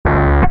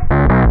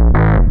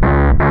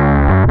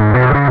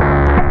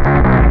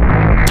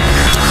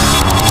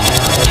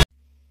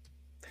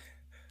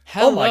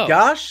Oh my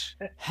gosh.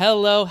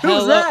 Hello, Who's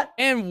hello, that?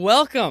 and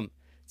welcome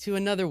to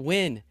another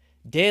Win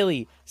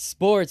Daily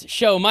Sports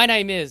Show. My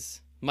name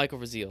is Michael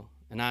Raziel,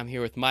 and I'm here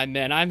with my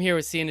men. I'm here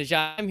with Sia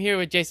Najat. I'm here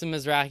with Jason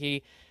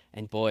Mizrahi.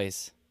 And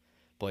boys,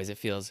 it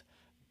feels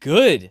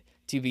good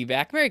to be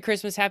back. Merry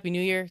Christmas, Happy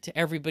New Year to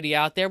everybody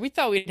out there. We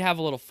thought we'd have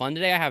a little fun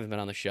today. I haven't been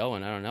on the show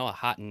in, I don't know, a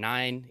hot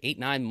 9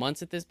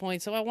 months at this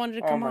point. So I wanted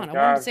to Oh come my on. I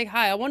wanted to God. say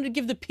hi. I wanted to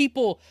give the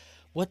people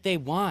what they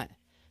want.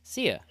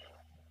 Sia,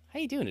 how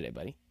you doing today,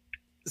 buddy?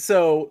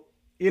 So,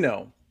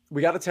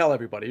 we got to tell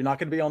everybody you're not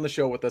going to be on the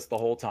show with us the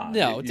whole time.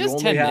 No, You just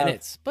only 10 have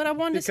minutes, but I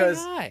wanted to say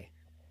because hi.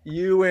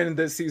 you and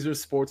the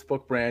Caesars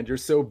Sportsbook brand, you're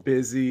so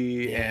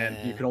busy and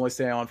you Yeah. can only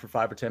stay on for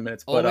 5 or 10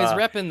 minutes. But Always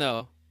repping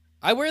though.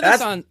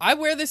 that's I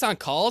wear this on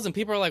calls and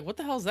people are like, "What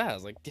the hell is that?" I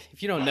was like,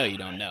 "If you don't know, you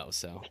don't know."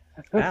 So,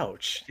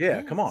 ouch.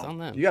 Yeah, come it's on. on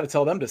them. You got to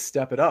tell them to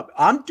step it up.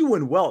 I'm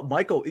doing well,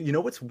 Michael. You know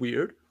what's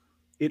weird?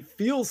 It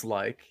feels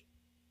like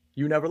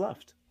you never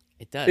left.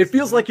 It does. It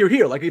feels doesn't like you're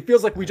here. Like it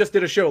feels like we just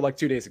did a show like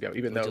 2 days ago,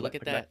 even Would though you look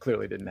at that that?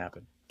 clearly didn't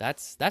happen.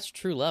 That's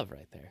true love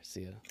right there.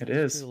 See ya. It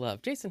That's is. true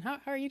love. Jason, how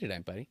are you today,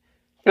 buddy?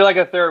 I feel like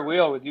a third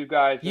wheel with you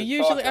guys. You just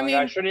usually- talking. I Like,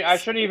 mean, I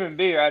shouldn't even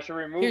be here. I should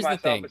remove here's the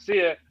myself. thing. But see,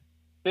 a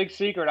big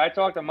secret. I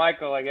talk to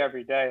Michael like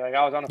every day. Like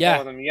I was on the Yeah.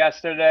 phone with him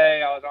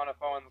yesterday. I was on the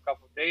phone with him a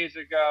couple of days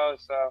ago.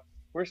 So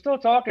we're still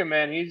talking,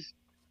 man. He's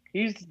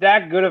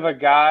that good of a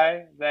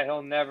guy that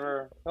he'll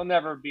never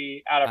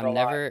be out of our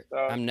lives. So.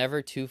 I'm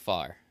never too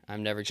far.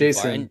 I'm never too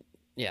far. Jason, And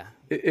yeah.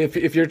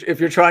 if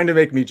you're trying to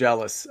make me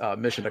jealous,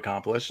 mission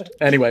accomplished.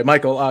 Anyway,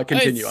 Michael,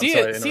 continue. I'm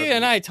sorry. Sia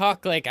and I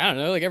talk like, I don't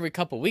know, like every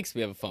couple of weeks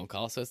we have a phone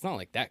call, so it's not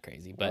like that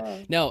crazy.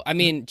 But no, I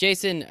mean,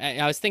 Jason,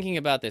 I was thinking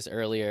about this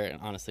earlier, and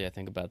honestly, I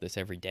think about this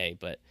every day,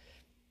 but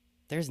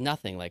there's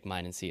nothing like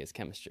mine and Sia's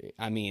chemistry.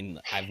 I mean,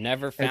 I've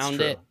never found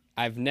true. it.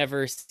 I've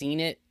never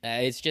seen it.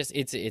 It's just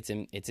it's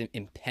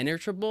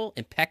impenetrable,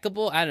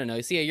 impeccable. I don't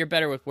know. Sia, you're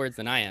better with words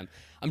than I am.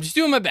 I'm just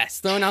doing my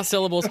best, throwing out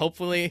syllables.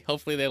 Hopefully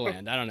they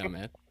land. I don't know,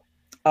 man.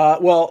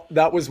 Well,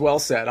 that was well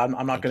said.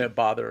 I'm not going to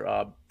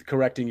bother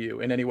correcting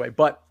you in any way.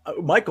 But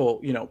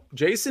Michael,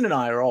 Jason and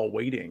I are all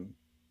waiting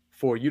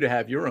for you to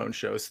have your own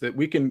show so that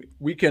we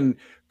can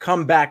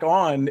come back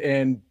on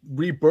and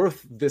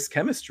rebirth this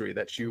chemistry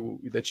that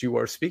you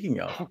are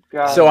speaking of.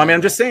 God. So I mean,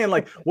 I'm just saying,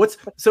 like,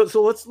 so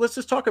let's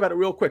just talk about it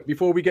real quick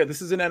before we get.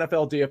 This is an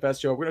NFL DFS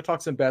show. We're going to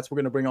talk some bets. We're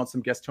going to bring on some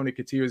guests. Tony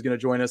Cotillo is going to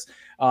join us.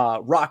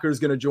 Rocker's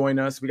going to join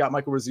us. We got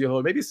Michael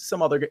Raziel. Maybe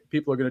some other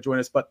people are going to join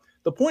us. But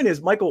the point is,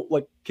 Michael,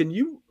 like, can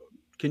you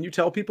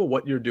tell people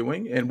what you're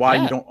doing and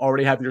why you don't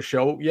already have your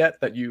show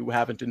yet that you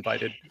haven't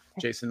invited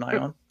Jason and I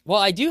on? Well,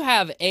 I do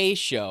have a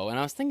show, and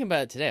I was thinking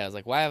about it today. I was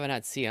like, why haven't I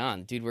had Sia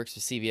on? Dude works for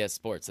CBS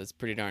Sports. That's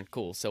pretty darn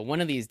cool. So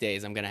one of these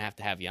days, I'm going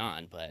to have you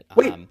on. But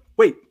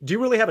wait, do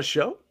you really have a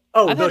show?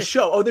 Oh, the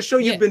show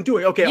you've been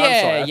doing. Okay, I'm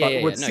sorry. I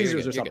thought with No,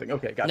 Caesars good, or something. Good.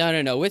 Okay,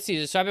 gotcha. No, with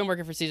Caesars. So I've been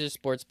working for Caesars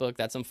Sportsbook.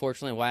 That's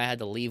unfortunately why I had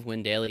to leave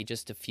Win Daily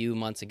just a few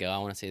months ago. I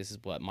want to say this is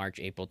March,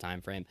 April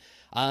timeframe.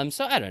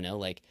 So I don't know,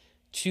 like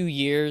 2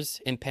 years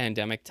in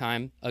pandemic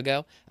time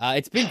ago.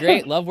 It's been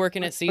great. Love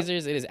working at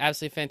Caesars. It is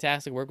absolutely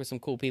fantastic. Work with some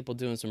cool people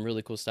doing some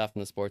really cool stuff in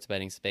the sports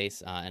betting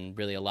space. And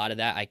really a lot of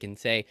that I can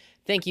say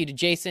thank you to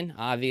Jason.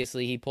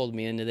 Obviously, he pulled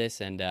me into this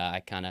and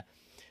I kind of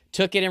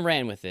took it and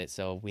ran with it.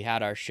 So we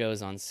had our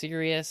shows on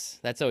Sirius.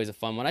 That's always a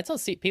fun one. I tell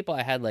people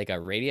I had like a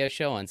radio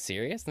show on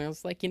Sirius and I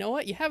was like, you know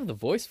what? You have the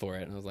voice for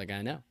it. And I was like,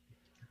 I know.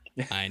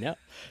 I know.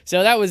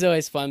 So that was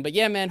always fun. But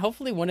yeah, man,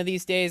 hopefully one of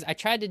these days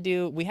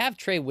we have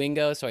Trey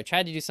Wingo. So I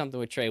tried to do something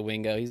with Trey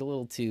Wingo. He's a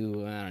little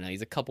too, I don't know,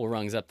 he's a couple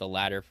rungs up the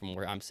ladder from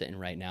where I'm sitting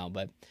right now.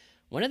 But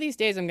one of these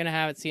days I'm going to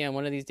have it CM.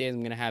 One of these days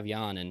I'm going to have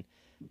Jan. And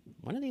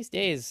one of these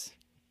days,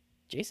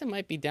 Jason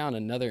might be down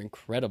another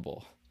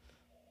incredible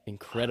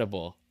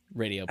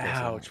radio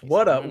personality. Ouch.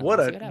 What a we'll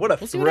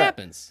threat. see what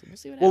happens.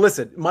 Well,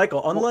 listen,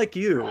 Michael, unlike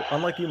you,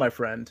 my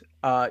friend,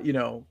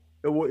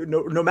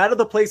 no matter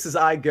the places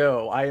I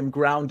go, I am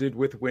grounded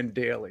with Win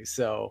Daily.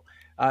 So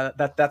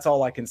that's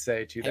all I can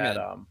say to that.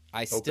 Man,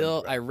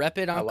 I rep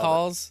it on love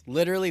calls,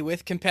 literally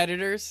with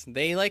competitors.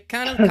 They like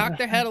kind of cock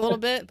their head a little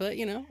bit, but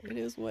it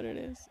is what it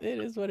is. It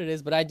is what it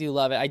is. But I do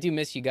love it. I do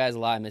miss you guys a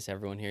lot. I miss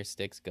everyone here.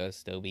 Sticks,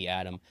 Ghost, Stoby,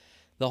 Adam,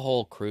 the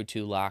whole crew,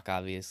 2 Lock,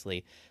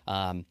 obviously.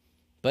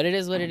 But it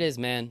is what it is,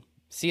 man.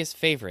 Sia's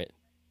favorite.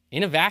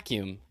 In a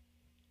vacuum,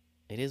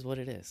 it is what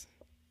it is.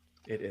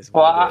 It is.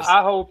 Well,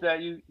 I hope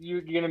that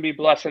you're going to be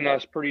blessing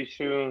us pretty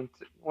soon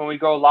when we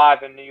go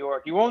live in New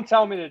York. You won't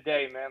tell me the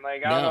day, man.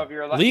 Like I don't know if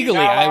you're legally,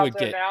 I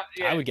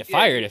would get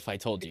fired if I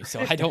told you. So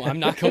I'm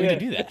not going to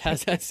do that.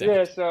 How's that sound?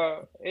 Yeah,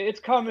 so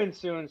it's coming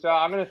soon. So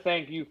I'm going to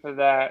thank you for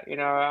that.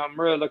 I'm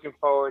really looking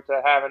forward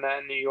to having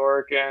that in New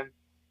York, and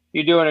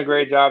you're doing a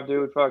great job,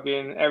 dude.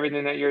 Fucking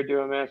everything that you're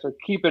doing, man. So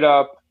keep it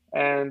up,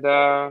 and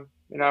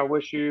I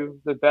wish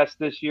you the best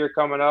this year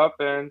coming up,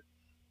 and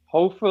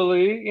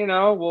hopefully,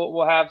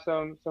 we'll have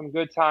some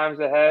good times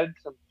ahead,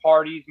 some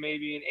parties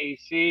maybe in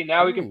AC.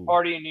 Now we can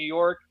party in New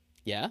York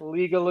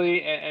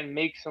legally and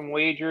make some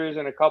wagers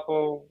in a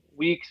couple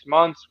weeks,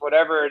 months,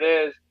 whatever it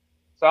is.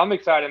 So I'm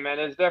excited, man.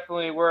 It's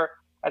definitely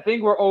I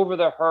think we're over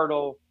the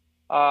hurdle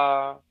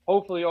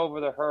hopefully over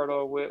the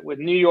hurdle with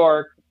New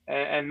York,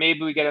 and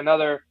maybe we get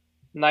another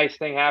nice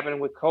thing happening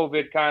with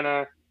COVID kind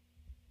of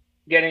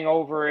getting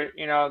over it,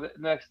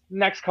 the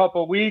next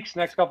couple weeks,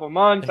 next couple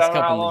months. I Next don't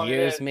know how couple of long it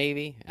years, is.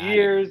 maybe. I don't know,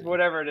 Years, man.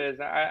 whatever it is.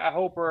 I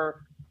hope we're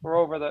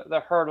over the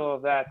hurdle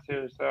of that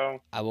too. So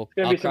it's gonna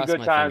I'll be some cross good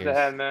my times fingers.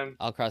 ahead, man.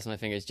 I'll cross my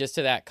fingers. Just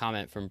to that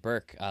comment from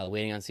Burke,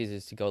 waiting on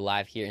Caesars to go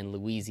live here in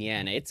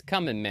Louisiana. It's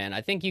coming, man.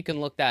 I think you can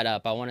look that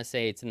up. I want to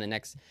say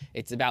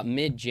it's about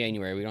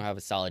mid-January. We don't have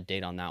a solid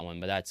date on that one,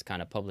 but that's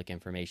kind of public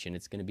information.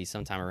 It's going to be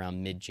sometime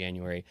around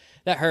mid-January.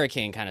 That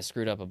hurricane kind of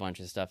screwed up a bunch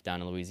of stuff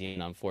down in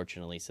Louisiana,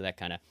 unfortunately. So that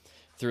kind of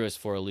threw us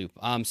for a loop.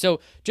 So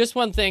just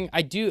one thing,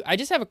 I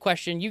just have a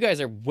question. You guys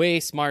are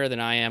way smarter than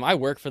I am. I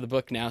work for the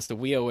book now, so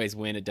we always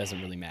win. It doesn't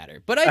really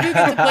matter. But I do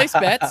get to place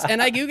bets,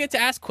 and I do get to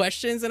ask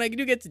questions, and I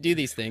do get to do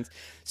these things.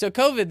 So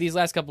COVID these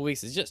last couple of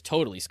weeks has just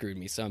totally screwed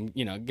me. So I'm,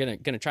 gonna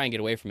try and get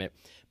away from it.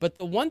 But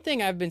the one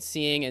thing I've been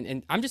seeing,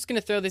 and I'm just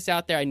gonna throw this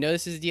out there. I know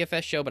this is a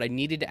DFS show, but I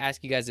needed to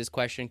ask you guys this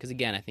question because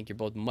again, I think you're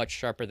both much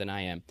sharper than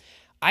I am.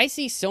 I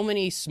see so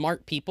many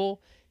smart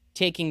people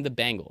taking the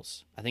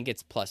Bengals. I think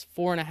it's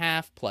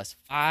 +4.5,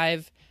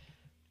 +5.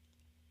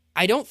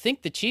 I don't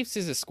think the Chiefs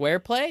is a square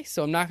play,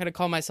 so I'm not going to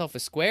call myself a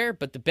square,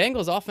 but the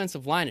Bengals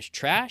offensive line is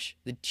trash.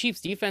 The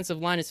Chiefs defensive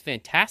line is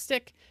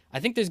fantastic.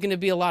 I think there's going to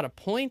be a lot of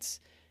points,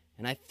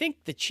 and I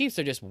think the Chiefs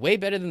are just way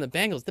better than the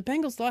Bengals. The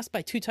Bengals lost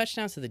by 2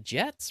 touchdowns to the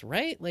Jets,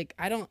 right? Like,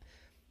 I don't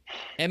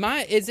know.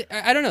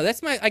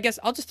 I guess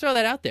I'll just throw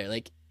that out there.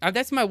 Like,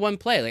 that's my one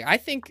play. Like, I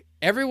think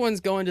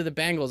everyone's going to the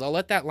Bengals. I'll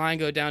let that line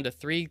go down to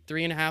 3,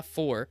 3.5,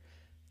 4.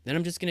 Then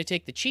I'm just going to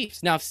take the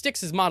Chiefs. Now, if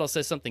Styx's model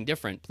says something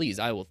different, please,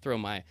 I will throw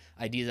my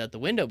ideas out the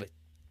window. But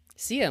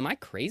Sia, am I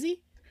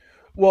crazy?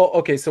 Well,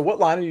 okay. So what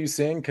line are you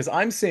seeing? Because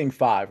I'm seeing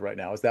 5 right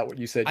now. Is that what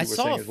you said you I were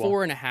saying saw as well?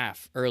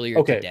 4.5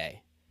 earlier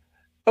today.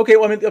 Okay,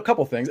 well, I mean, a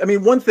couple things. I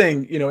mean, one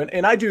thing,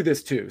 and I do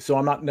this too, so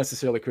I'm not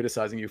necessarily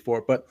criticizing you for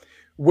it, but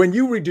when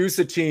you reduce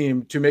a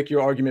team to make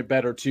your argument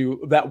better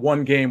to that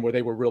one game where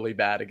they were really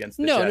bad against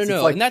the Jets,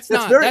 No, like, and that's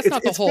not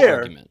the whole fair.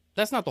 argument.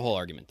 That's not the whole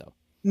argument, though.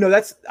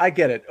 No, I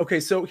get it. Okay,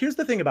 so here's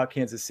the thing about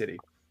Kansas City.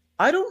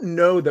 I don't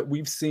know that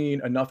we've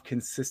seen enough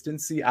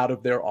consistency out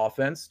of their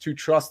offense to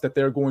trust that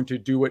they're going to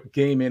do it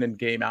game in and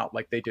game out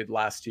like they did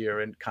last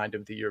year and kind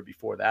of the year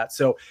before that.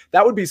 So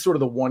that would be sort of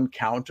the one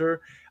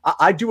counter.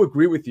 I do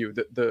agree with you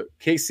that the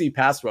KC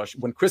pass rush,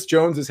 when Chris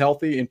Jones is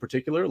healthy in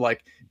particular,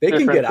 like they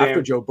can get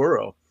after Joe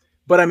Burrow.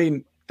 But I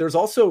mean, there's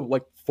also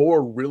like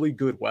 4 really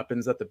good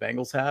weapons that the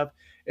Bengals have.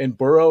 And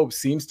Burrow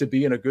seems to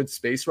be in a good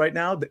space right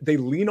now. They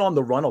lean on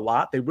the run a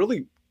lot. They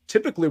really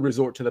typically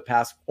resort to the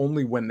pass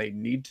only when they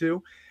need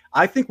to.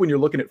 I think when you're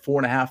looking at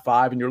 4.5,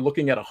 5, and you're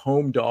looking at a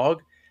home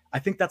dog, I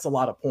think that's a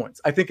lot of points.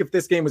 I think if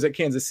this game was at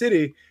Kansas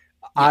City,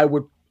 I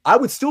would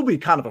still be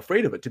kind of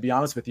afraid of it, to be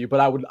honest with you. But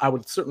I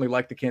would certainly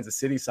like the Kansas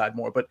City side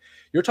more. But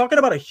you're talking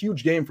about a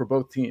huge game for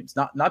both teams,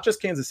 not just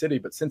Kansas City,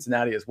 but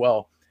Cincinnati as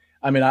well.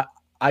 I mean,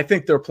 I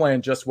think they're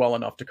playing just well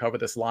enough to cover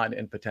this line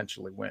and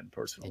potentially win.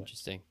 Personally,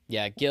 interesting.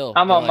 Yeah, Gil.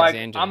 I'm on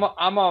Alexander.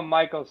 I'm on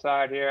Michael's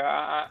side here.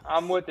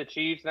 I'm with the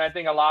Chiefs, and I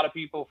think a lot of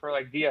people, for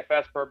like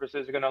DFS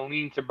purposes, are going to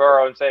lean to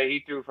Burrow and say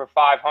he threw for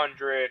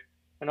 500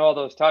 and all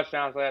those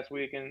touchdowns last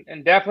week.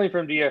 And definitely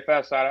from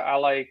DFS side, I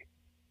like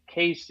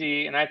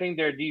KC, and I think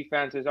their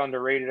defense is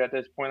underrated at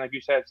this point. Like you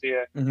said,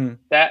 Sia,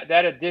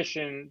 that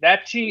addition,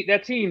 that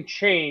team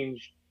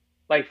changed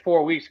like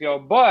 4 weeks ago,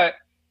 but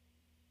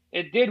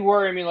it did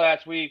worry me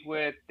last week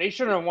they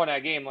shouldn't have won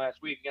that game last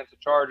week against the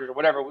Chargers or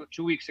whatever,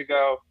 2 weeks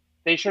ago.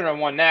 They shouldn't have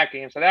won that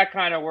game. So that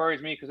kind of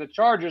worries me because the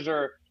Chargers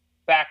are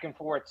back and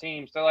forth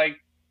teams. So like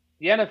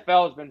the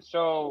NFL has been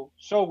so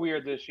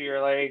weird this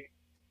year.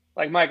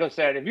 Like Michael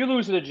said, if you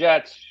lose to the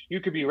Jets,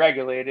 you could be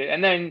regulated.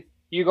 And then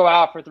you go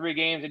out for 3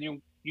 games and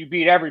you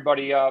beat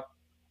everybody up.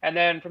 And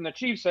then from the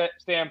Chiefs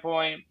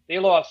standpoint, they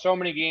lost so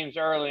many games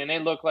early and they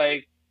look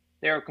like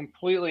they were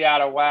completely out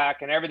of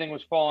whack and everything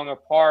was falling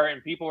apart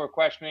and people were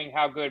questioning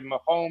how good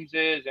Mahomes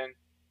is and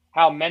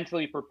how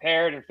mentally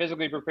prepared and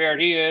physically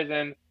prepared he is.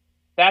 And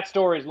that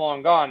story's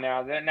long gone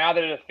now. Now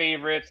they're the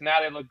favorites. Now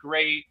they look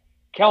great.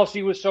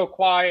 Kelsey was so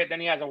quiet. Then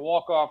he has a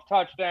walk-off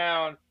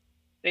touchdown.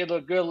 They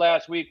looked good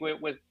last week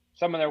with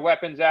some of their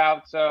weapons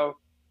out. So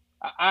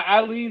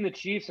I lean the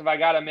Chiefs if I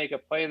got to make a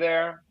play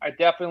there. I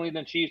definitely lean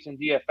the Chiefs in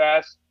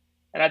DFS.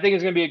 And I think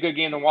it's going to be a good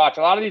game to watch.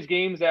 A lot of these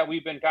games that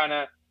we've been kind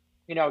of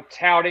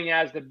touting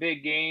as the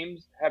big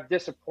games have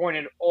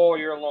disappointed all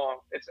year long.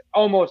 It's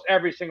almost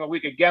every single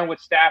week. Again,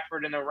 with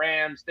Stafford and the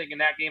Rams, thinking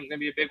that game's going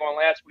to be a big one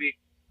last week.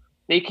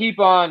 They keep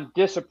on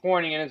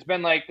disappointing, and it's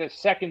been like the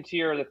second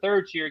tier or the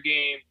third tier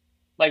game,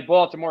 like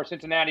Baltimore,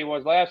 Cincinnati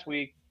was last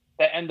week,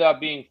 that end up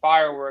being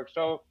fireworks.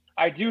 So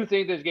I do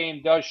think this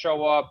game does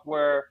show up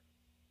where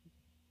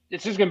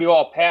it's just going to be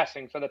all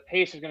passing. So the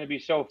pace is going to be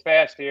so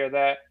fast here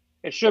that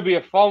it should be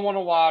a fun one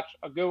to watch,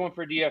 a good one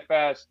for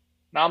DFS.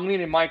 Now I'm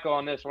leaning Michael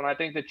on this one. I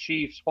think the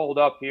Chiefs hold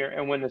up here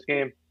and win this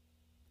game.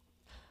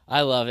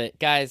 I love it,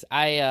 guys.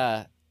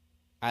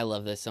 I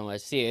love this so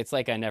much. See, it's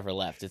like I never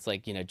left. It's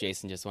like,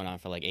 Jason just went on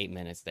for like 8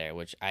 minutes there,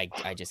 which I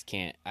just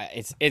can't.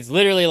 It's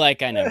literally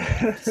like I never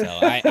left. So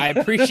I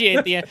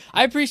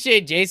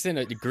appreciate Jason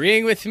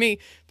agreeing with me,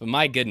 but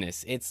my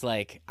goodness, it's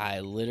like I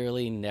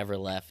literally never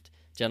left.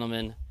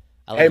 Gentlemen,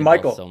 I love you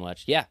Michael, both so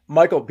much. Yeah.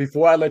 Michael,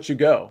 before I let you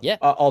go, yeah,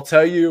 I'll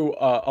tell you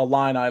a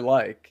line I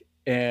like,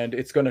 and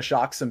it's going to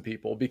shock some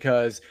people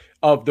because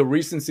of the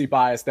recency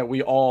bias that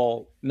we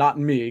all, not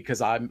me,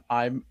 because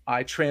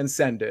I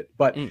transcend it,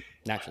 but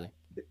naturally.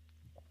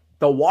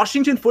 The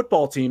Washington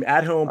football team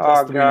at home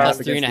plus 3.5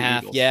 plus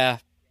 3.5. Yeah.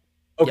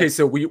 Okay,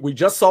 so we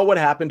just saw what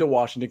happened to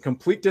Washington.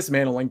 Complete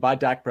dismantling by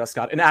Dak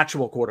Prescott, an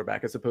actual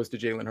quarterback as opposed to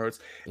Jalen Hurts.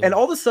 And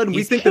all of a sudden,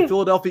 we think the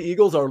Philadelphia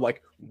Eagles are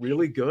like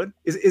really good.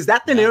 Is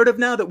that the narrative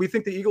now, that we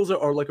think the Eagles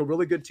are like a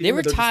really good team? They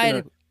were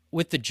tied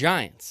with the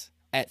Giants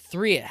at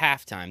 3 at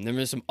halftime. There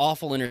were some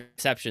awful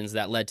interceptions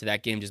that led to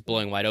that game just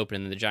blowing wide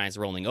open and the Giants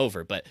rolling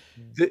over. But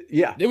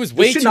it was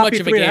way too much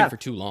of a game for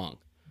too long.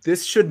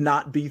 This should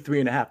not be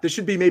 3.5. This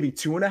should be maybe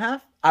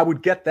 2.5. I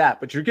would get that,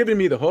 but you're giving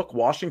me the hook.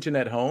 Washington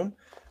at home,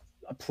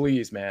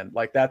 please, man.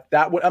 Like that.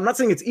 I'm not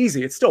saying it's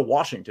easy. It's still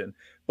Washington,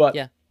 but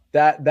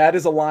that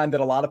is a line that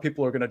a lot of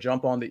people are going to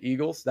jump on the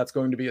Eagles. That's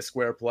going to be a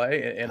square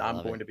play, and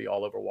I'm going to be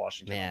all over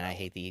Washington. Man, I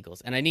hate the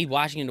Eagles, and I need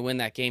Washington to win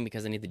that game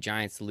because I need the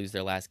Giants to lose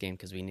their last game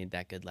because we need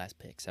that good last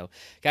pick. So,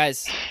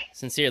 guys,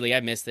 sincerely, I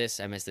miss this.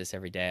 I miss this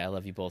every day. I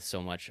love you both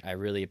so much. I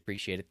really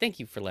appreciate it.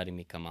 Thank you for letting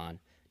me come on.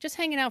 Just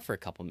hanging out for a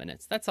couple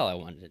minutes. That's all I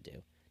wanted to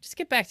do. Just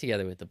get back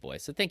together with the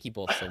boys. So thank you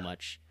both so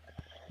much.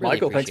 Really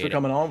Michael, thanks for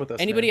coming on with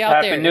us. Anybody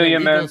out there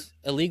in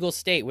illegal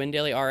state,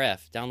 Windaley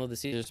RF, download the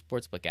Caesars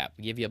Sportsbook app.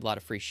 We give you a lot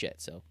of free shit,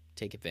 so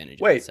take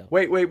advantage of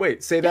it.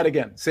 Wait. Say that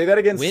again. Say that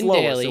again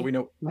slower so we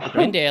know.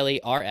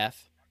 Windaley RF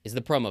is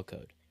the promo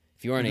code.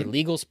 If you are in a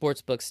legal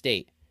sportsbook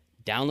state,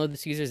 download the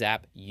Caesars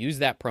app, use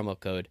that promo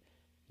code,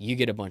 you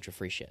get a bunch of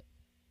free shit.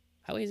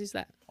 How easy is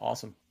that?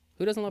 Awesome.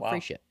 Who doesn't love free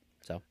shit?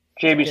 So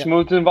JB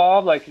Smooth's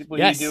involved? Like, will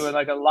you do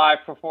like a live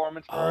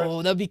performance for us?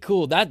 Oh, that'd be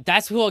cool.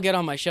 That's who I'll get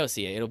on my show.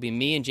 See, it'll be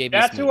me and JB.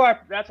 That's Smooth.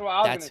 That's what I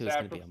was going to say.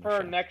 I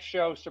prefer next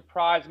show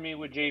surprise me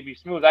with JB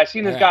Smooth. I've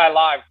seen this guy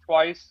live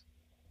twice.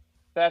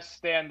 Best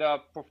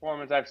stand-up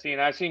performance I've seen.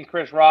 I've seen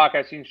Chris Rock.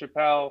 I've seen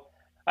Chappelle.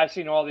 I've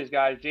seen all these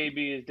guys.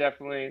 JB is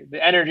definitely,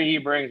 the energy he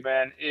brings,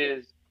 man,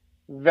 is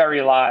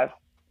very live.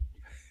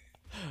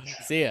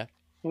 See ya.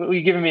 Are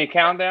you giving me a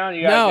countdown?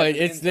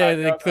 It's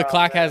the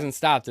clock hasn't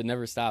stopped. It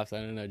never stops.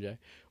 I don't know, Jay.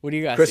 What do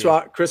you got?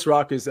 Chris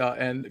Rock is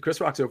and Chris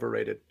Rock's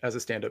overrated as a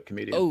stand-up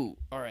comedian. Oh,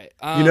 all right.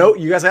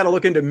 You guys got to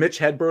look into Mitch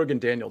Hedberg and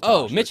Daniel Tosh.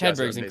 Oh, Mitch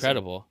Hedberg's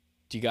incredible.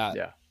 We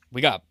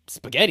got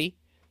spaghetti.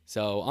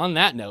 So on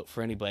that note,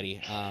 for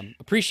anybody,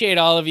 appreciate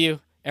all of you.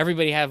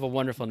 Everybody have a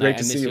wonderful night. I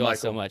miss you all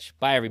so much.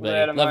 Bye,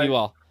 everybody. Love you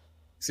all.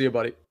 See you,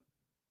 buddy.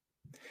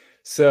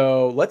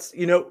 So let's,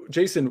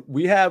 Jason,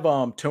 we have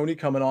Tony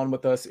coming on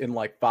with us in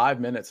like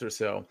 5 minutes or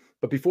so.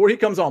 But before he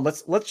comes on,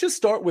 let's just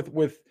start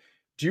with.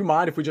 Do you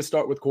mind if we just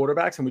start with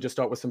quarterbacks and we just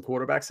start with some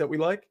quarterbacks that we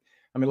like?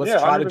 I mean, let's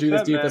try to do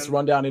this defense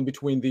rundown in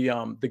between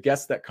the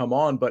guests that come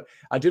on. But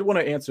I did want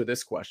to answer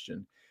this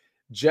question.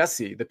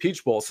 Jesse, the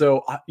Peach Bowl.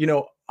 So,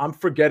 I'm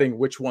forgetting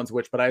which one's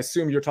which, but I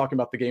assume you're talking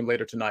about the game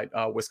later tonight,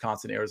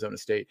 Wisconsin, Arizona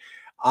State.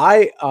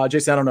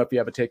 Jason, I don't know if you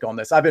have a take on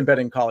this. I've been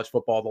betting college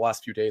football the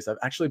last few days. I've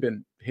actually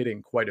been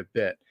hitting quite a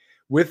bit.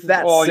 With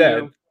that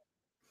said,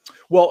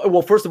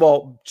 well, first of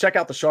all, check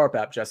out the Sharp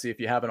app, Jesse, if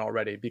you haven't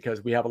already,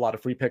 because we have a lot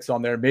of free picks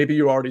on there. Maybe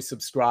you're already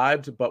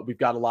subscribed, but we've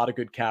got a lot of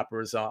good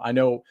cappers. I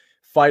know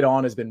Fight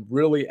On has been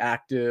really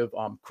active.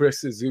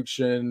 Chris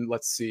Azuchin,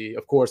 let's see,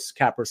 of course,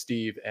 Capper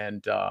Steve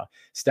and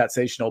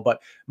Statsational.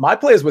 But my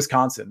play is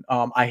Wisconsin.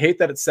 I hate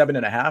that it's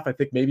 7.5. I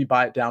think maybe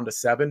buy it down to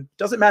 7.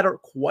 Doesn't matter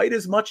quite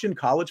as much in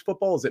college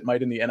football as it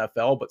might in the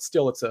NFL, but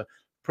still it's a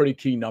pretty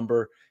key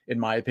number in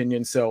my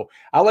opinion. So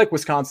I like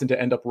Wisconsin to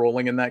end up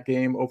rolling in that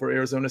game over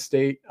Arizona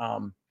State.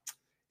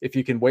 If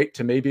you can wait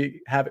to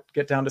maybe have it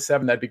get down to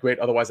 7, that'd be great.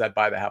 Otherwise, I'd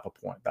buy the 0.5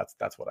 point.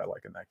 That's what I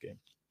like in that game.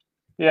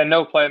 Yeah,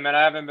 no play, man.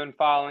 I haven't been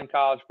following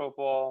college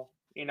football,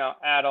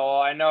 at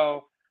all. I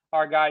know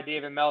our guy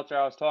David Meltzer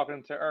I was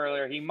talking to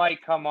earlier. He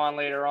might come on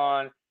later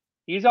on.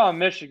 He's on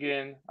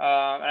Michigan.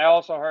 And I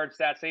also heard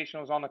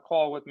Statsational was on the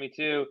call with me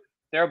too.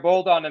 They're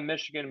both on the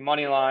Michigan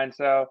money line.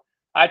 So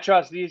I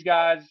trust these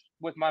guys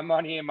with my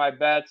money and my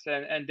bets,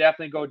 and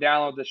definitely go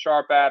download the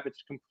Sharp app.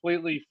 It's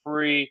completely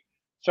free.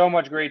 So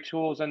much great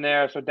tools in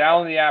there. So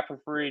download the app for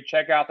free.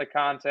 Check out the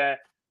content.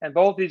 And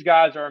both these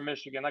guys are in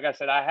Michigan. Like I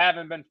said, I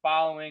haven't been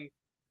following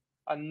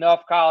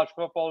enough college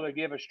football to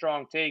give a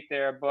strong take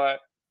there, but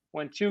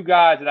when two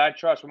guys that I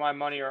trust with my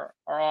money are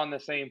on the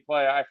same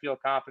play, I feel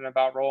confident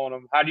about rolling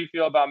them. How do you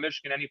feel about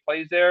Michigan? Any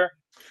plays there,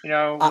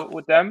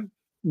 with them?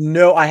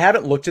 No, I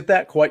haven't looked at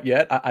that quite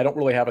yet. I don't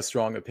really have a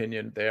strong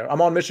opinion there.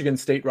 I'm on Michigan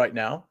State right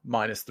now,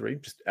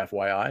 -3, just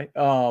FYI.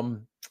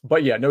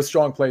 But yeah, no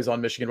strong plays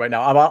on Michigan right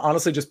now. I've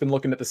honestly just been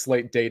looking at the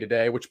slate day to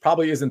day, which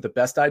probably isn't the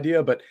best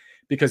idea, but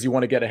because you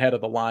want to get ahead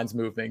of the lines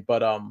moving.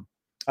 But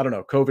I don't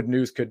know. COVID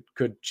news could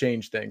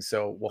change things,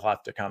 so we'll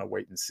have to kind of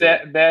wait and see.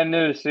 Bad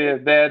news, see,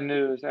 bad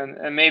news,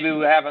 and maybe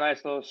we have a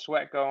nice little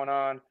sweat going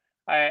on.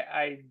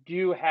 I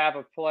do have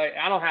a play.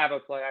 I don't have a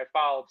play. I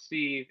followed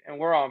Steve, and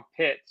we're on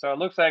Pitt, so it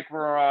looks like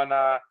we're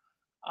on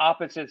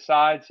opposite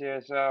sides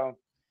here. So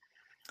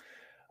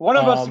one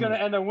of us is going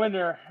to end the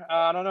winner.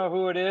 I don't know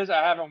who it is.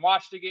 I haven't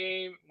watched the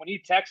game. When he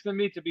texted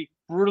me, to be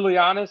brutally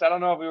honest, I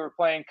don't know if we were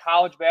playing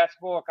college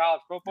basketball or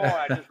college football. And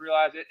I just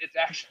realized it's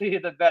actually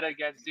the bet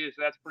against you.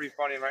 So that's pretty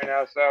funny right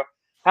now. So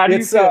how do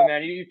you feel,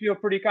 man? You feel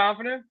pretty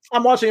confident?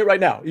 I'm watching it right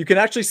now. You can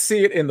actually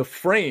see it in the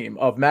frame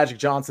of Magic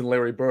Johnson,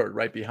 Larry Bird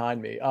right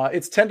behind me.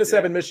 It's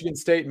 10-7 Michigan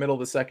State, middle of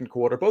the second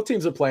quarter. Both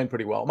teams are playing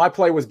pretty well. My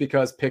play was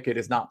because Pickett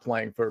is not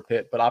playing for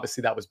Pitt, but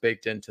obviously that was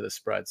baked into the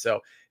spread. So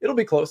it'll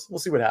be close. We'll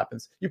see what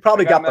happens. You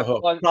probably got the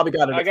hook. Probably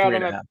got it at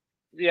 3.5.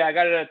 Yeah, I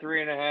got it at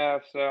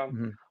 3.5.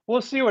 So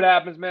we'll see what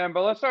happens, man.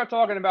 But let's start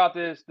talking about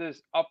this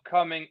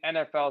upcoming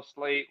NFL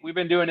slate. We've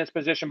been doing this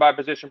position by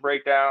position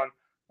breakdown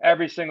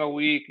every single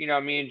week. You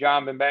know, me and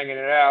John been banging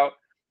it out.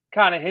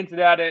 Kind of hinted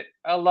at it.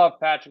 I love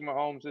Patrick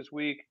Mahomes this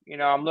week. You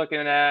know, I'm looking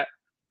at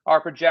our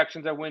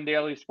projections at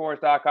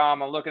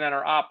WinDailySports.com. I'm looking at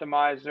our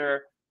optimizer.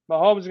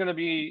 Mahomes is going to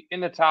be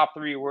in the top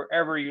 3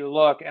 wherever you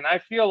look. And I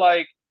feel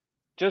like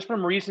just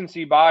from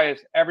recency bias,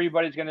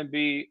 everybody's going to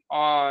be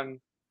on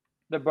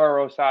the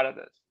Burrow side of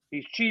this.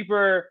 He's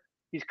cheaper.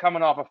 He's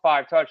coming off a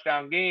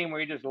 5-touchdown game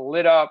where he just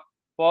lit up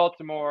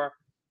Baltimore.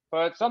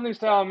 But something's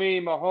telling me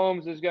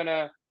Mahomes is going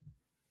to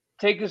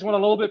take this one a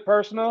little bit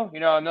personal.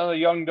 You know, another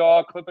young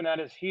dog clipping at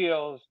his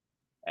heels.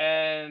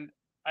 And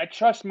I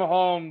trust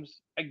Mahomes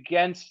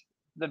against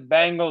the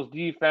Bengals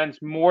defense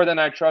more than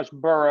I trust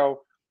Burrow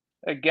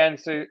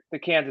against the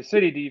Kansas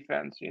City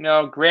defense. You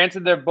know,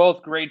 granted, they're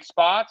both great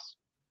spots.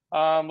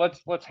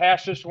 Let's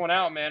hash this one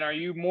out, man. Are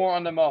you more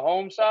on the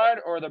Mahomes side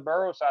or the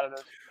Burrow side of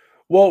this?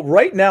 Well,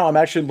 right now I'm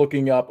actually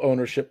looking up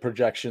ownership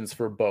projections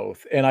for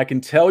both, and I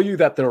can tell you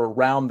that they're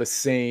around the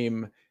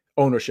same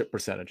ownership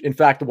percentage. In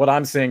fact, what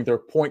I'm saying, they're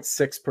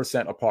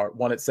 0.6% apart,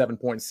 one at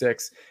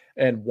 7.6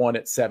 and one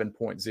at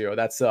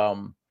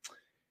 7.0.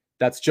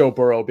 That's Joe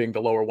Burrow being the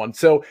lower one.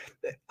 So,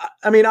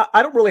 I mean,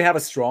 I don't really have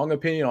a strong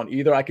opinion on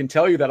either. I can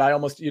tell you that I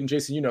almost, and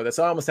Jason, you know this,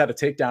 I almost had a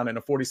takedown in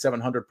a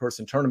 4,700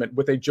 person tournament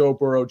with a Joe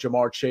Burrow,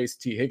 Jamar Chase,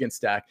 T. Higgins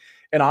stack.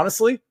 And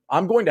honestly,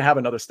 I'm going to have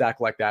another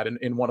stack like that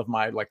in one of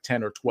my like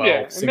 10 or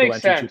 12 single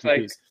entry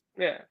GPPs.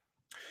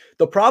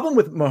 The problem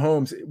with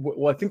Mahomes,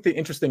 well, I think the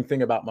interesting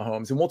thing about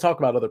Mahomes, and we'll talk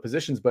about other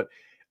positions, but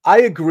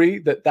I agree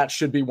that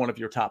should be one of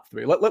your top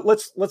 3.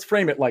 Let's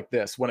frame it like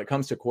this. When it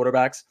comes to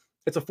quarterbacks,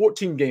 it's a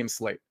 14-game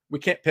slate. We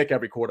can't pick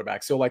every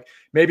quarterback. So like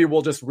maybe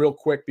we'll just real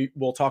quick,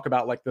 we'll talk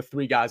about like the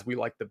 3 guys we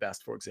like the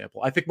best, for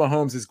example. I think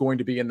Mahomes is going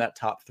to be in that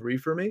top 3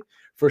 for me,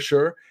 for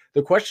sure.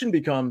 The question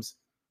becomes,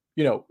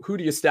 you know, who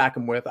do you stack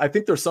them with? I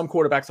think there's some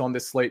quarterbacks on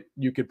this slate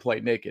you could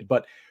play naked.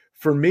 But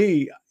for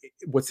me,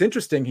 what's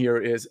interesting here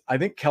is I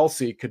think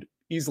Kelsey could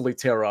easily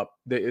tear up.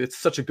 It's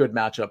such a good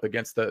matchup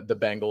against the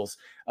Bengals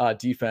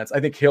defense. I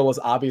think Hill is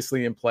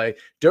obviously in play.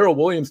 Darrell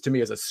Williams to me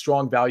is a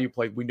strong value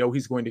play. We know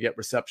he's going to get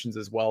receptions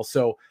as well.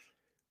 So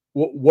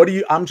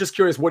I'm just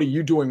curious, what are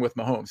you doing with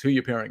Mahomes? Who are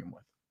you pairing him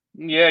with?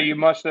 Yeah, you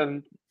must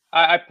have.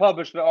 I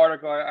published the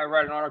article. I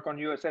read an article on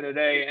USA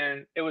Today,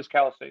 and it was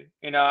Kelsey.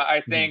 You know,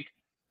 I think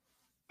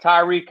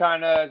Tyreek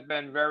kind of has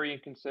been very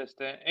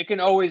inconsistent. It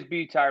can always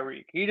be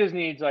Tyreek. He just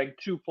needs like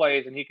 2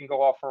 plays and he can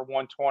go off for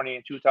 120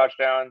 and 2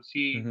 touchdowns.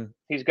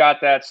 He's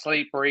got that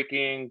slate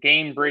breaking,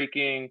 game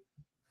breaking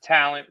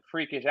talent,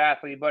 freakish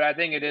athlete. But I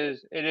think it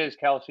is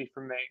Kelsey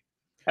for me.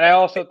 And I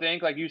also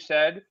think, like you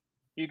said,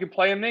 you can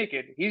play him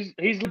naked. He's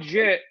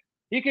legit.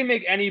 He can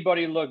make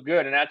anybody look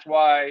good, and that's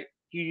why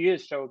he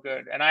is so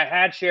good. And I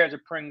had shares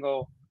of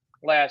Pringle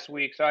last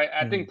week, so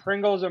I think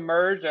Pringle's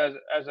emerged as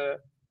a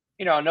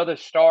another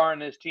star in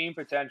this team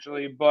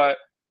potentially, but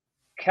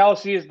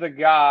Kelsey is the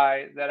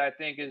guy that I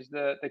think is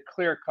the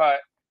clear cut.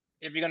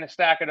 If you're going to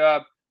stack it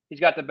up, he's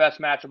got the best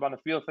matchup on the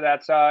field for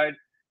that side.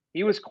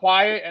 He was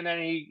quiet, and then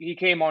he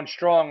came on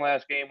strong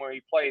last game where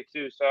he played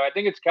too. So I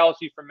think it's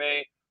Kelsey for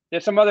me.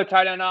 There's some other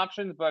tight end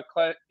options, but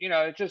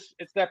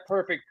it's that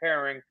perfect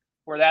pairing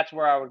where that's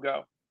where I would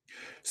go.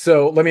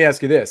 So let me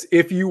ask you this.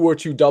 If you were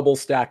to double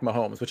stack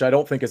Mahomes, which I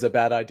don't think is a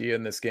bad idea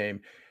in this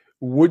game,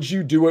 would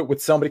you do it with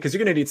somebody, because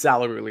you're going to need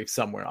salary relief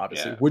somewhere,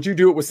 obviously. Yeah. Would you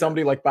do it with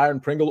somebody like Byron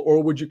Pringle,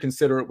 or would you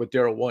consider it with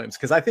Darrell Williams?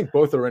 Because I think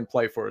both are in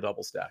play for a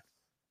double stack.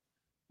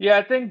 Yeah,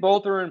 I think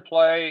both are in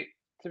play.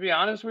 To be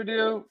honest with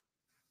you,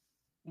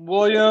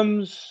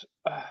 Williams,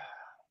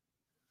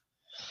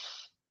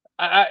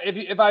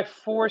 if I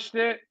forced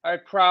it,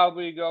 I'd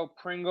probably go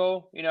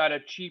Pringle, at a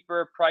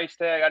cheaper price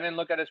tag. I didn't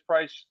look at his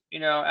price,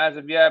 as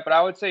of yet, but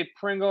I would say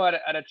Pringle at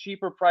a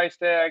cheaper price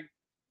tag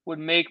would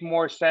make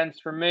more sense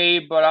for me,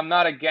 but I'm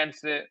not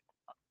against it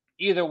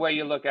either way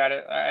you look at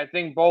it. I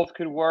think both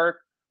could work.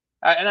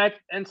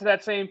 And to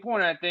that same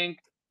point, I think,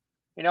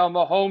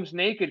 Mahomes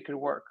naked could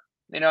work.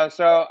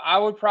 So I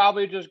would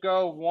probably just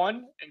go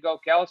one and go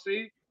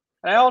Kelsey.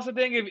 And I also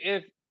think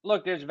if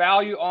look, there's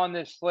value on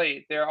this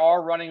slate. There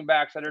are running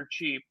backs that are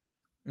cheap.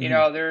 You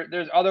know,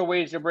 there's other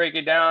ways to break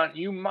it down.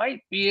 You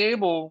might be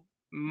able,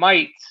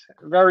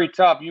 very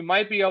tough. You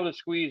might be able to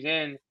squeeze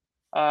in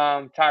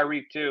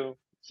Tyreek too.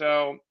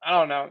 So I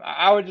don't know.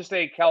 I would just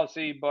say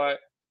Kelce, but if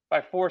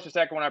I force a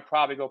second one, I'd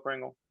probably go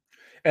Pringle.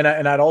 And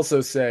I'd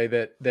also say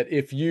that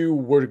if you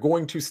were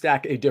going to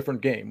stack a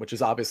different game, which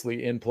is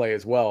obviously in play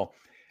as well,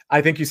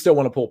 I think you still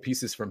want to pull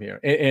pieces from here.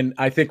 And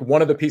I think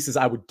one of the pieces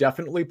I would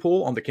definitely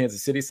pull on the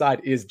Kansas City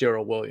side is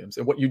Darrell Williams.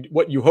 And what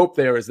you hope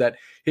there is that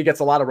he gets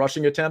a lot of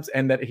rushing attempts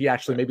and that he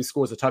actually maybe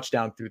scores a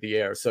touchdown through the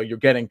air. So you're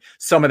getting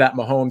some of that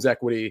Mahomes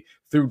equity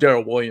through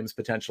Darrell Williams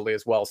potentially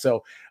as well.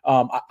 So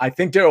I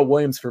think Darrell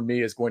Williams for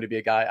me is going to be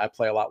a guy I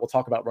play a lot. We'll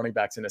talk about running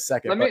backs in a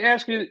second. Let me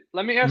ask you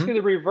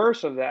the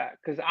reverse of that,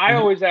 because I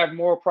always have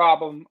more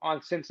problem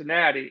on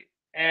Cincinnati,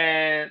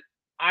 and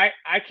I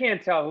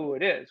can't tell who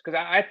it is, because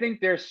I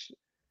think there's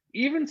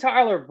even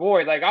Tyler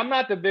Boyd. Like, I'm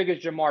not the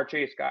biggest Jamar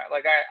Chase guy.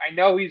 Like, I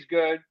know he's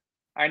good.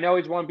 I know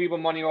he's won people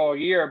money all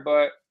year,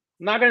 but I'm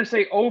not going to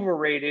say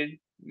overrated,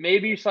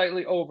 maybe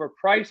slightly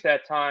overpriced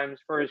at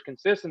times for his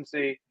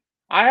consistency.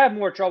 I have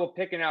more trouble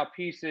picking out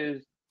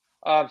pieces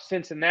of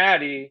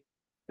Cincinnati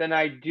than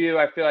I feel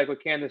like,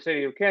 with Kansas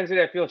City. With Kansas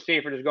City, I feel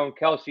safer just going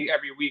Kelce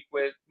every week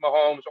with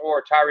Mahomes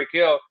or Tyreek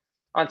Hill.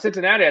 On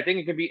Cincinnati, I think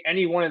it could be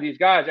any one of these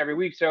guys every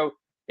week. So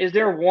is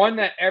there one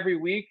that every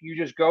week you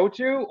just go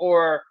to,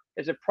 or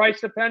is it price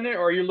dependent,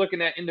 or are you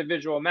looking at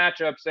individual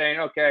matchups saying,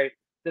 okay,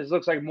 this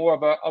looks like more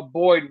of a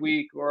Boyd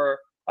week or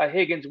a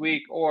Higgins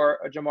week or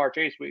a Jamar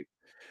Chase week?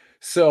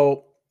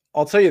 So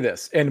I'll tell you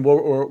this, and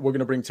we're going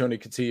to bring Tony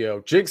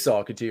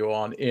Jigsaw Coutinho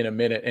on in a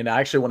minute, and I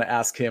actually want to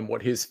ask him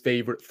what his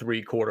favorite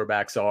 3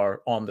 quarterbacks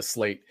are on the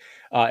slate,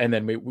 and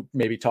then we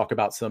maybe talk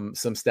about some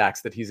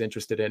stacks that he's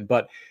interested in.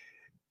 But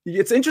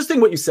it's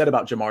interesting what you said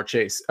about Jamar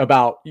Chase,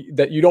 about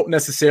that you don't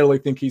necessarily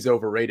think he's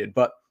overrated.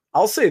 But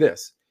I'll say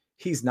this.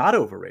 He's not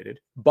overrated,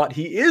 but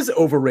he is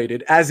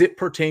overrated as it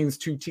pertains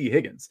to T.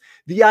 Higgins.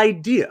 The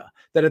idea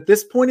that at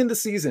this point in the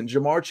season,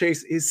 Jamar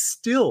Chase is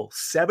still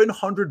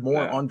 700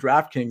 more on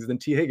DraftKings than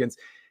T. Higgins,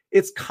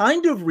 it's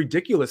kind of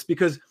ridiculous,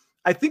 because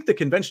I think the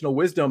conventional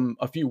wisdom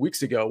a few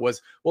weeks ago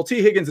was, well,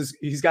 T. Higgins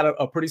he's got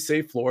a pretty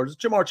safe floor.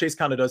 Jamar Chase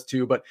kind of does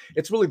too, but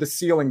it's really the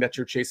ceiling that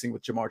you're chasing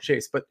with Jamar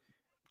Chase. But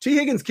T.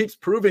 Higgins keeps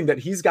proving that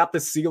he's got the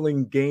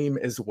ceiling game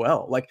as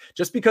well. Like,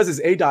 just because his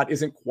ADOT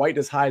isn't quite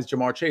as high as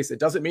Jamar Chase, it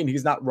doesn't mean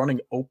he's not running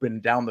open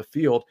down the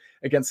field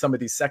against some of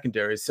these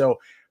secondaries. So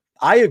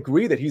I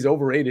agree that he's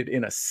overrated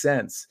in a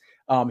sense.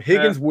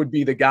 Higgins would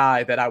be the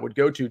guy that I would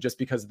go to just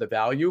because of the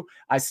value.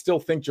 I still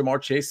think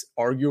Jamar Chase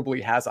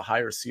arguably has a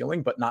higher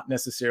ceiling, but not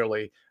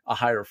necessarily a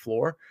higher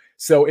floor.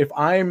 So if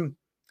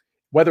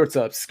whether it's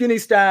a skinny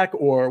stack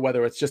or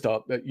whether it's just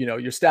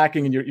you're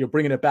stacking and you're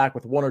bringing it back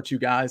with 1 or 2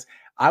 guys,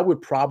 I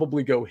would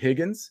probably go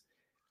Higgins,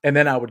 and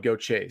then I would go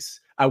Chase.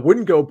 I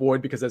wouldn't go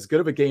Boyd, because as good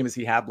of a game as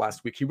he had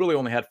last week, he really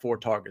only had 4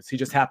 targets. He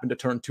just happened to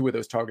turn 2 of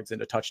those targets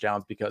into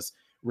touchdowns because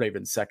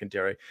Ravens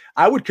secondary.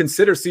 I would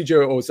consider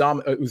CJ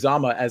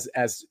Uzama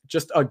as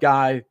just a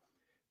guy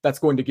that's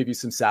going to give you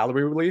some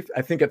salary relief.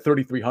 I think at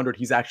 3,300,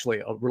 he's actually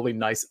a really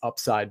nice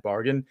upside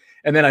bargain.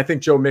 And then I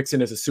think Joe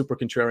Mixon is a super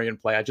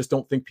contrarian play. I just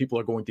don't think people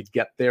are going to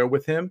get there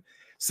with him.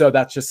 So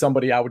that's just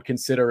somebody I would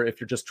consider if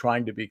you're just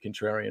trying to be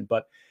contrarian.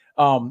 But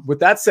with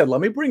that said,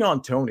 let me bring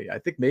on Tony. I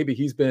think maybe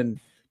he's been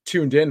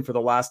tuned in for the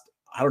last,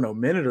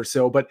 minute or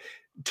so. But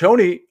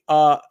Tony,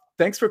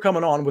 thanks for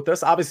coming on with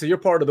us. Obviously, you're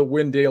part of the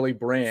Win Daily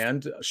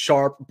brand,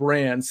 Sharp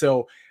brand.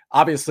 So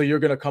obviously, you're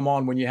going to come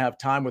on when you have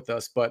time with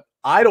us, but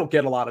I don't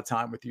get a lot of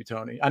time with you,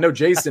 Tony. I know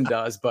Jason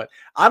does, but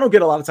I don't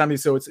get a lot of time with you.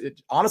 So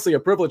it's honestly a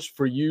privilege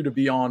for you to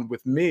be on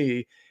with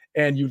me.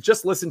 And you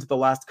just listened to the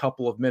last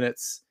couple of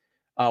minutes.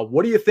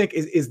 What do you think?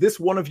 Is this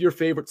one of your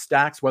favorite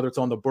stacks, whether it's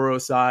on the Burrow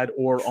side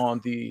or on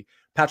the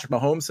Patrick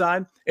Mahomes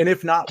side? And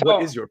if not,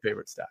 what is your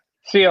favorite stack?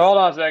 See, hold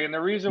on a second.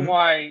 The reason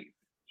why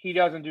he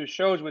doesn't do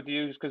shows with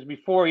you is because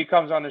before he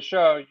comes on the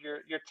show,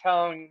 you're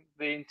telling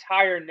the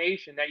entire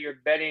nation that you're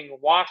betting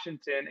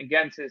Washington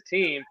against his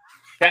team.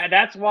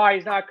 That's why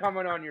he's not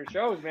coming on your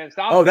shows, man.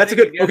 Stop that's a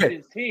good against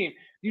his team.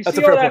 You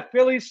see all that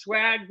Philly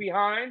swag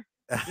behind?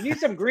 You need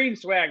some green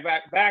swag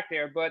back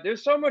there, but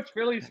there's so much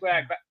Philly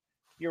swag.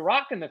 You're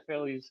rocking the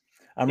Phillies.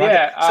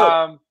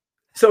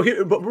 So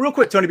here, but real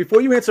quick, Tony,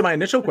 before you answer my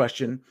initial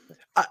question,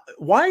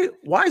 why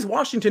is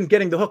Washington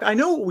getting the hook? I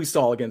know what we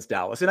saw against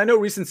Dallas, and I know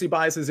recency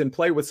bias is in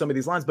play with some of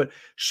these lines, but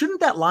shouldn't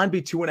that line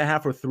be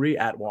 2.5 or 3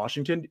 at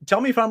Washington?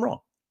 Tell me if I'm wrong.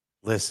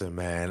 Listen,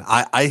 man,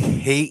 I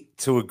hate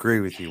to agree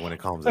with you when it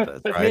comes to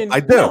this, right? I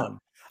do.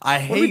 I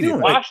hate it.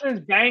 Washington's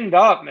banged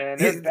up, man.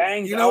 They're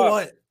banged up. You know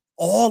what?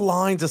 All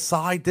lines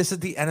aside, this is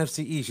the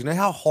NFC East. You know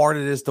how hard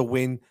it is to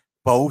win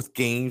both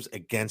games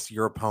against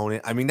your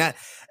opponent? I mean,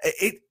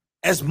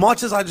 as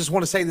much as I just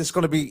want to say this is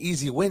going to be an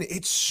easy win,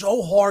 it's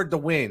so hard to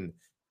win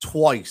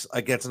twice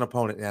against an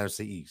opponent in the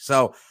NFC East.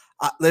 So,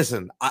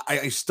 listen,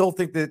 I still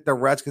think that the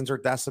Redskins are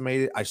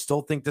decimated. I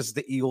still think this is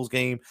the Eagles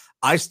game.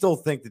 I still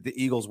think that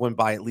the Eagles win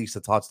by at least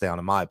a touchdown,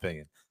 in my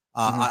opinion.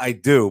 I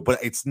do, but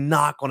it's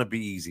not going to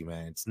be easy,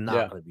 man. It's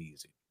not going to be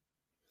easy.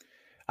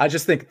 I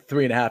just think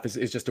 3.5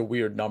 is just a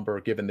weird number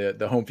given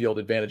the home field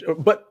advantage.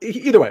 But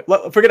either way,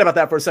 forget about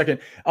that for a second.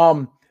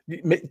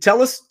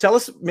 Tell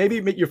us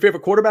maybe your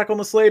favorite quarterback on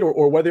the slate,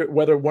 or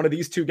whether one of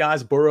these two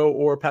guys, Burrow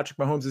or Patrick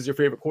Mahomes, is your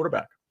favorite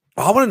quarterback.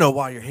 I want to know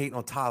why you're hating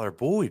on Tyler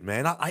Boyd,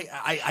 man. I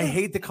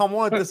hate to come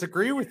on and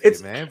disagree with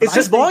you, man. It's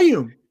just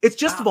volume. It's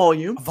just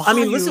volume. I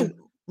mean, listen.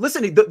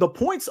 The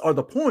points are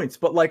the points,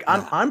 but like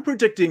I'm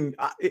predicting.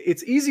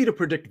 It's easy to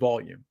predict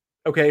volume.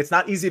 Okay, it's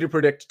not easy to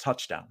predict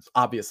touchdowns,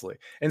 obviously.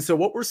 And so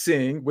what we're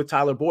seeing with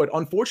Tyler Boyd,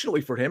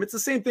 unfortunately for him, it's the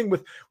same thing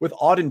with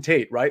Auden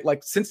Tate, right?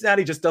 Like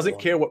Cincinnati just doesn't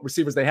care what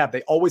receivers they have.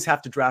 They always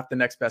have to draft the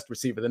next best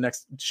receiver, the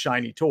next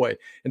shiny toy,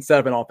 instead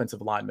of an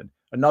offensive lineman.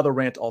 Another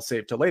rant I'll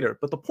save till later.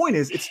 But the point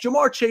is, it's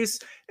Jamar Chase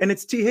and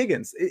it's T.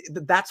 Higgins.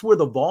 That's where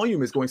the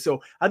volume is going.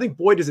 So I think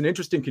Boyd is an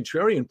interesting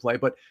contrarian play,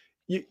 but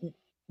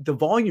the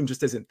volume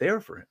just isn't there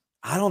for him.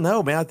 I don't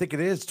know, man. I think it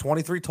is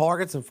 23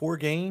 targets in 4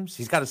 games.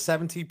 He's got a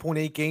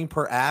 17.8 game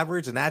per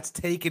average, and that's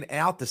taken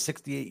out the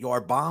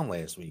 68-yard bomb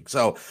last week.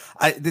 So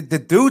the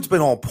dude's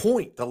been on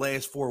point the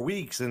last 4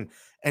 weeks, and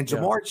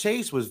Jamar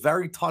Chase was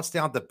very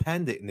touchdown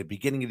dependent in the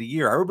beginning of the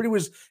year. Everybody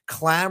was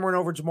clamoring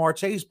over Jamar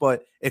Chase,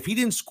 but if he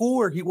didn't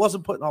score, he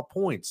wasn't putting up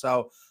points.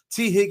 So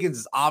T. Higgins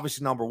is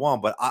obviously number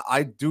one, but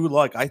I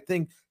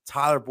think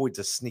Tyler Boyd's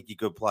a sneaky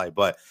good play.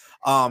 But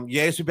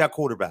you asked me about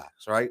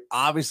quarterbacks, right?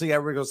 Obviously,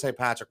 everybody's going to say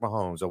Patrick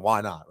Mahomes, and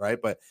why not, right?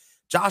 But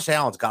Josh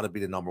Allen's got to be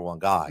the number one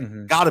guy.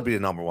 Got to be the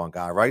number one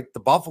guy, right? The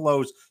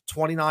Buffalo's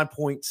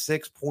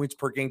 29.6 points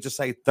per game, just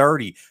say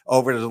 30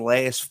 over the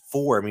last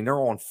 4. I mean, they're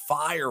on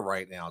fire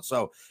right now.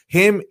 So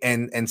him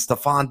and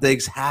Stephon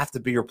Diggs have to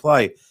be your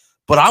play.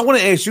 But I want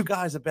to ask you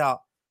guys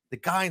about the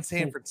guy in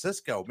San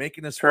Francisco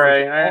making his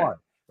first start,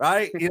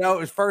 right? You know,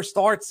 his first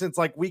start since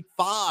like week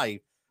 5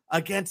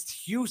 against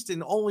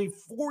Houston, only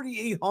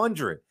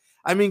 4,800.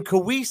 I mean, could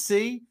we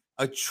see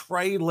a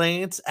Trey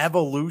Lance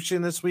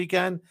evolution this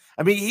weekend?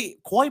 I mean, he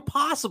quite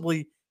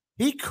possibly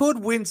he could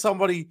win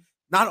somebody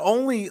not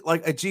only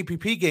like a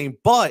GPP game,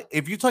 but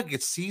if you take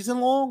it season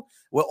long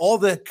with all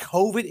the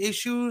COVID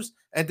issues,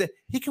 and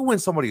he can win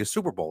somebody a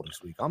Super Bowl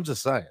this week. I'm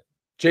just saying.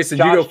 Jason,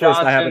 you go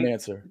first. I have an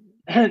answer.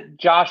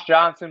 Josh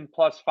Johnson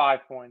plus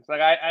 5 points.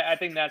 Like I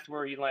think that's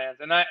where he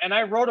lands. And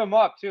I wrote him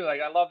up too. Like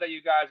I love that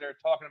you guys are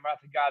talking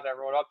about the guys I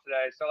wrote up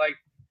today. So like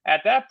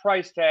at that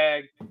price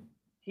tag,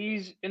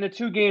 he's in the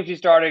 2 games he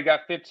started,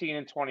 got 15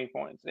 and 20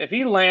 points. If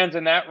he lands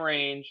in that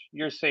range,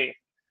 you're safe.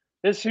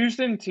 This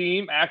Houston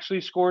team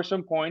actually scores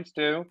some points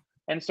too.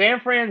 And San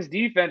Fran's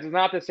defense is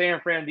not the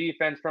San Fran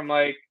defense from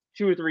like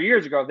 2 or 3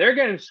 years ago. They're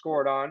getting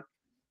scored on.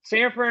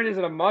 San Fran is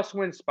in a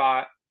must-win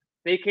spot.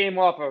 They came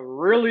off a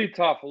really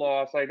tough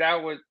loss. Like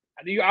that was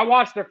 – I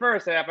watched the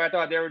first half. I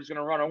thought they were just going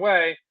to run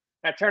away.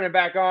 I turned it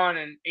back on,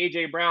 and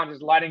A.J. Brown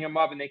just lighting him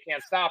up, and they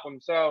can't stop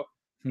him. So,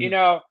 you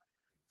know,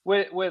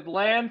 with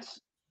Lance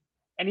 –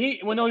 and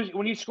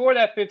when he scored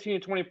that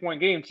 15 to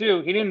 20-point game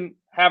too, he didn't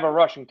have a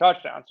rushing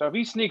touchdown. So if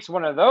he sneaks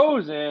one of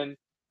those in,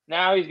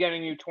 now he's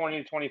getting you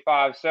 20 to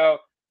 25. So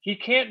he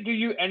can't do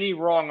you any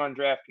wrong on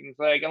DraftKings.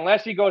 Like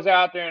unless he goes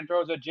out there and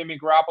throws a Jimmy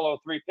Garoppolo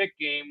 3-pick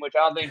game, which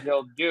I don't think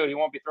he'll do. He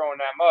won't be throwing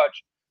that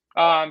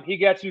much. He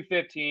gets you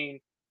 15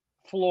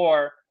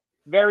 floor,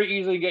 very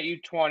easily get you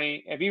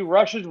 20. If he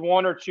rushes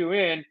 1 or 2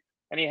 in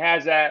and he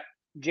has that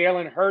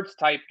Jalen Hurts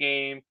type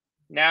game,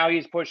 now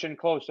he's pushing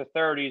close to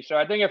 30. So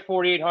I think at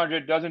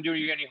 4,800 doesn't do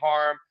you any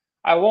harm.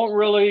 I won't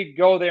really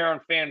go there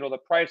on FanDuel. The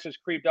price has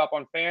creeped up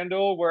on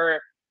FanDuel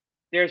where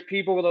there's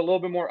people with a little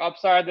bit more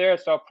upside there.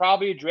 So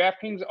probably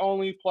DraftKings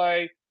only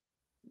play.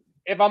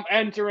 If I'm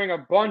entering a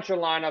bunch of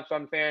lineups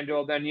on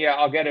FanDuel, then yeah,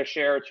 I'll get a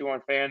share or 2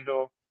 on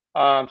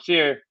FanDuel.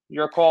 See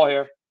your call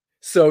here.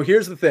 So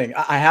here's the thing.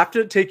 I have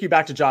to take you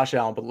back to Josh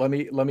Allen, but let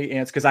me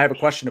answer because I have a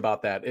question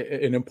about that,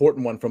 an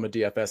important one from a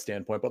DFS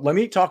standpoint. But let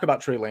me talk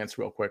about Trey Lance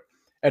real quick.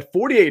 At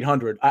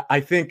 4,800, I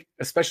think,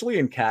 especially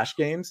in cash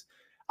games,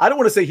 I don't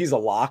want to say he's a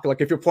lock.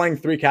 Like if you're playing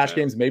 3 cash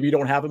games, maybe you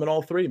don't have him in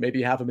all 3. Maybe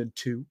you have him in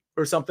 2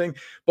 or something.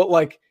 But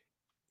like,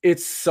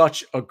 it's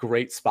such a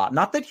great spot.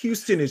 Not that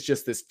Houston is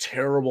just this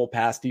terrible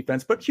pass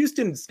defense, but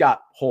Houston's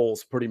got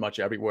holes pretty much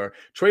everywhere.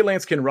 Trey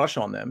Lance can rush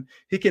on them.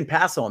 He can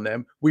pass on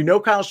them. We know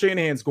Kyle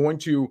Shanahan's going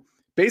to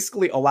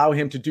basically allow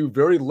him to do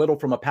very little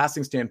from a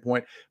passing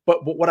standpoint.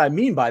 But what I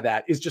mean by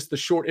that is just the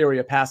short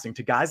area passing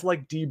to guys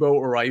like Debo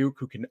or Ayuk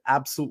who can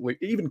absolutely,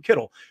 even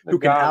Kittle, who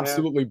can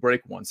absolutely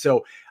break one.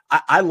 So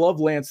I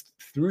love Lance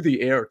through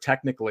the air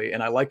technically,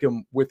 and I like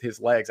him with his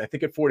legs. I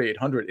think at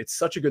 4,800, it's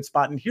such a good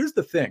spot. And here's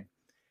the thing.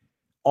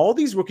 All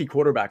these rookie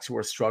quarterbacks who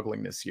are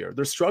struggling this year,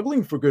 they're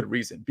struggling for good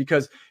reason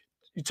because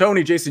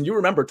Tony, Jason, you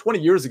remember 20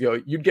 years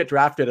ago, you'd get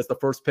drafted as the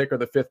 1st pick or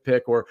the 5th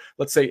pick, or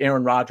let's say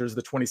Aaron Rodgers,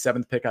 the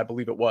 27th pick, I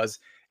believe it was.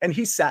 And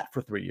he sat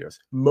for 3 years.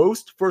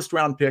 Most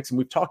first-round picks, and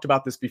we've talked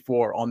about this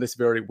before on this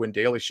very Win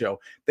Daily show,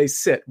 they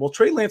sit. Well,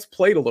 Trey Lance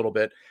played a little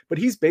bit, but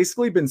he's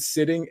basically been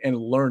sitting and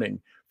learning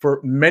for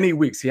many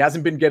weeks. He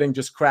hasn't been getting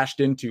just crashed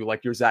into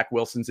like your Zach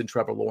Wilsons and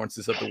Trevor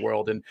Lawrences of the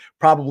world, and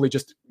probably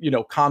just,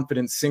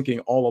 confidence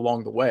sinking all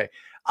along the way.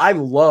 I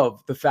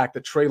love the fact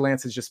that Trey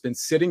Lance has just been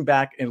sitting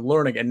back and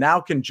learning, and now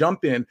can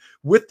jump in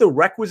with the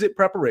requisite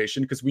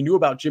preparation, because we knew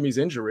about Jimmy's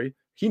injury.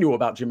 He knew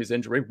about Jimmy's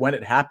injury when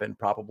it happened,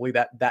 probably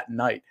that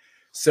night.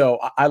 So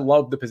I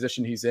love the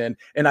position he's in.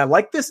 And I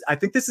like this. I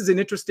think this is an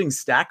interesting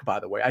stack, by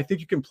the way. I think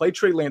you can play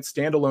Trey Lance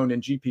standalone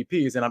in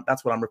GPPs, and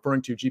that's what I'm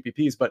referring to,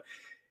 GPPs. But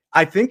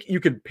I think you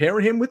could pair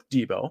him with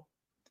Debo,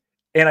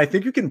 and I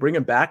think you can bring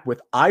him back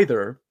with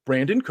either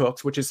Brandon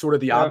Cooks, which is sort of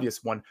the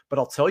obvious one. But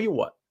I'll tell you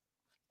what.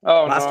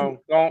 Oh,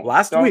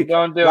 last week.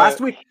 No.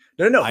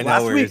 I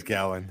know where he's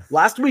going.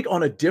 Last week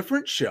on a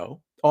different show,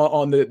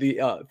 on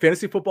the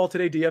Fantasy Football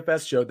Today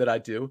DFS show that I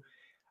do,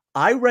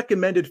 I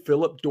recommended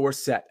Philip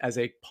Dorsett as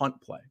a punt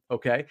play.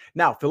 Okay.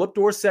 Now, Philip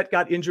Dorsett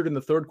got injured in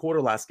the third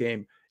quarter last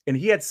game, and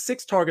he had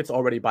 6 targets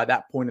already by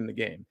that point in the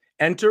game.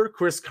 Enter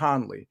Chris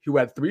Conley, who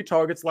had 3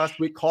 targets last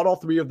week, caught all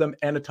 3 of them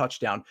and a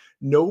touchdown.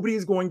 Nobody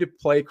is going to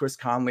play Chris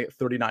Conley at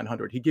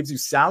 3,900. He gives you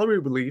salary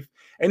relief,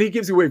 and he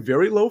gives you a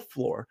very low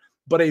floor,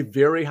 but a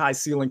very high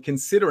ceiling,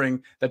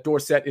 considering that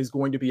Dorsett is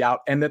going to be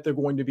out and that they're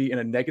going to be in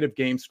a negative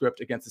game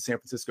script against the San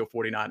Francisco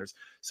 49ers.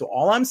 So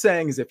all I'm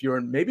saying is, if you're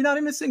maybe not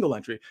in a single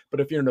entry,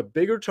 but if you're in a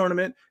bigger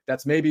tournament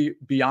that's maybe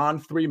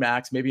beyond 3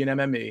 max, maybe an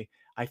MME,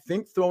 I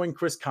think throwing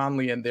Chris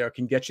Conley in there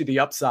can get you the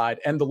upside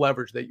and the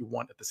leverage that you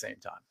want at the same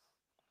time.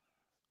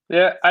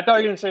 Yeah, I thought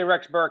you were going to say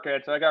Rex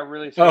Burkhead, so I got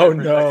really scared. Oh,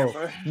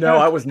 no. No,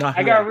 I was not.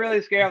 I got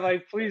really scared.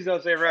 Like, please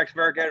don't say Rex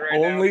Burkhead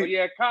now. But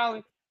yeah,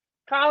 Conley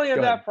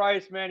at that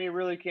price, man, he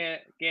really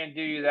can't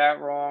do you that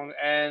wrong.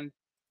 And,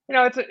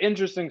 it's an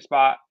interesting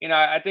spot.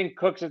 I think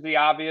Cooks is the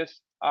obvious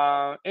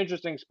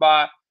interesting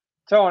spot.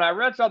 Tone, I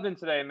read something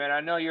today, man.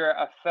 I know you're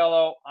a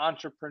fellow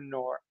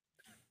entrepreneur.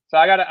 So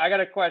I got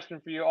a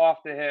question for you off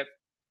the hip.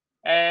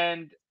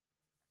 And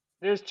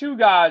there's 2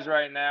 guys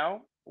right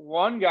now.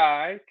 One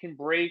guy can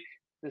break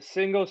the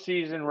single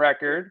season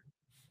record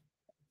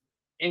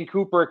in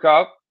Cooper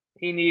Kupp.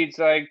 He needs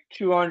like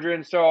 200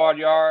 and so odd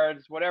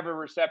yards, whatever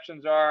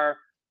receptions are.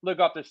 Look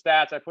up the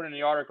stats I put in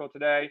the article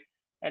today.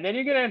 And then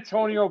you get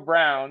Antonio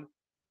Brown,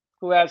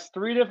 who has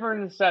 3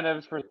 different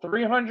incentives for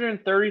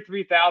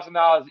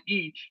 $333,000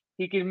 each.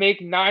 He can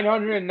make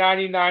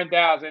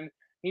 $999,000.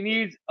 He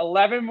needs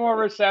 11 more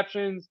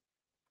receptions,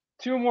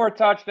 2 more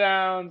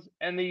touchdowns,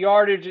 and the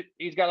yardage,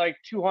 he's got like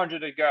 200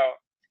 to go.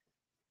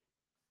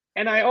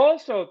 And I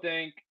also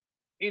think,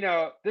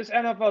 this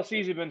NFL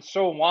season has been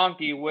so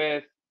wonky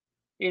with,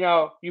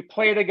 you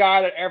play the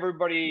guy that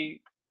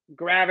everybody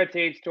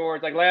gravitates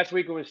towards. Like last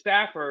week it was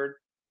Stafford,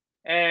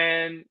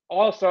 and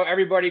also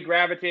everybody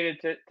gravitated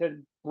to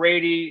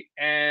Brady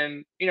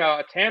and,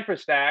 Tampa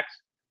stacks,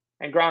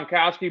 and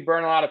Gronkowski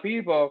burned a lot of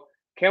people.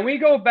 Can we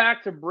go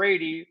back to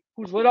Brady,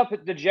 who's lit up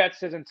the Jets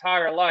his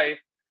entire life,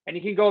 and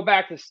you can go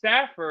back to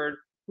Stafford,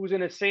 who's in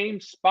the same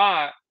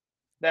spot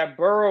that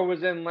Burrow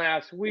was in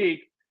last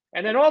week?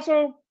 And then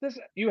also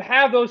you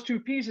have those 2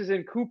 pieces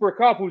in Cooper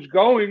Kupp, who's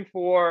going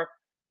for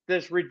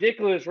this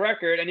ridiculous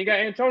record, and you got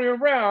Antonio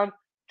Brown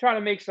trying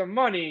to make some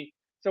money.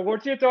 So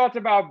what's your thoughts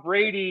about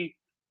Brady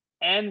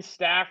and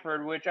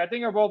Stafford, which I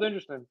think are both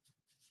interesting?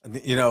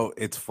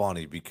 It's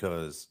funny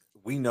because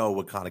we know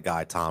what kind of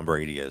guy Tom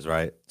Brady is,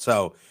 right?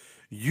 So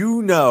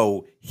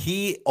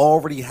he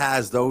already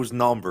has those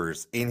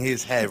numbers in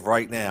his head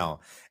right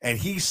now, and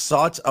he's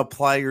such a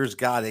player's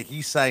guy that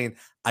he's saying,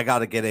 I got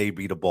to get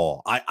AB the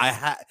ball.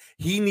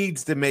 He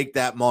needs to make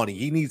that money.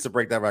 He needs to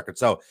break that record.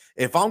 So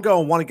if I'm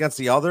going one against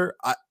the other,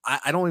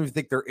 I don't even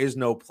think there is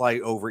no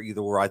play over either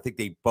or. I think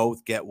they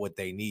both get what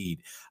they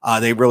need.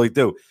 They really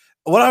do.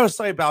 What I was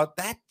saying about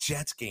that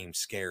Jets game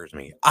scares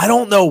me. I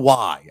don't know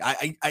why.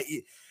 I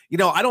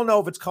don't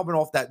know if it's coming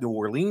off that New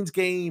Orleans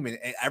game and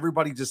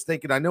everybody just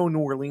thinking, I know New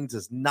Orleans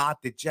is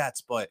not the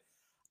Jets, but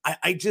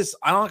I'm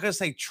not going to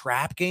say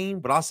trap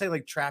game, but I'll say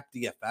like trap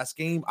DFS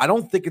game. I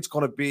don't think it's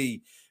going to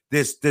be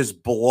this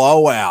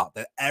blowout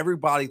that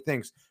everybody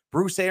thinks.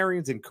 Bruce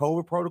Arians in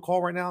COVID protocol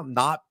right now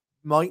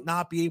might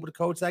not be able to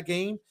coach that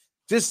game.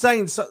 Just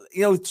saying, so,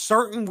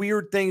 certain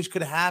weird things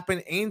could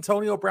happen.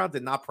 Antonio Brown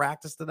did not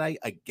practice today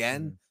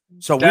again,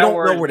 so we don't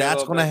know where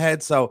that's going to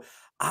head. So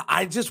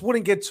I just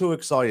wouldn't get too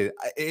excited.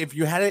 If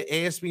you had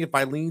to ask me if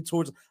I lean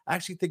towards, I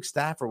actually think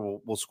Stafford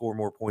will score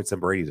more points than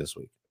Brady this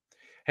week.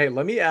 Hey,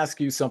 let me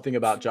ask you something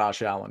about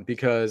Josh Allen,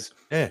 because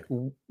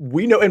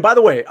we know, and by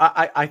the way,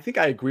 I think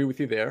I agree with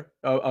you there,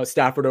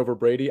 Stafford over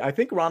Brady. I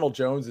think Ronald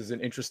Jones is an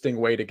interesting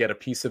way to get a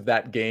piece of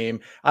that game.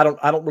 I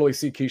don't really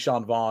see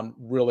Keyshawn Vaughn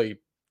really.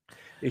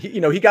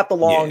 He got the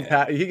long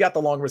he got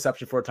the long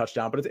reception for a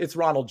touchdown, but it's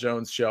Ronald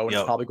Jones' show, and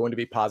it's probably going to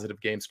be positive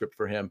game script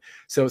for him.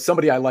 So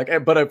somebody I like,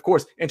 but of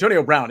course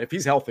Antonio Brown, if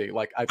he's healthy,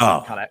 like I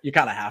think you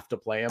kind of have to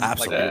play him.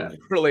 Absolutely. Like,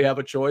 you really have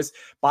a choice.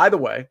 By the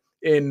way,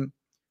 in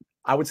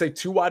I would say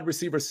 2 wide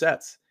receiver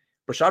sets,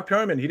 Rashad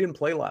Perriman, he didn't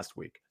play last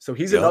week. So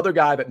he's Yep. another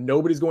guy that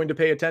nobody's going to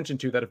pay attention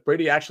to, that if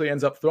Brady actually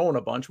ends up throwing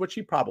a bunch, which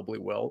he probably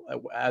will,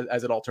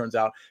 as it all turns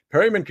out,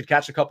 Perriman could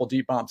catch a couple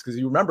deep bombs. Because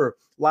you remember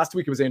last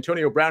week it was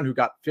Antonio Brown who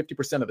got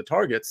 50% of the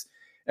targets.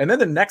 And then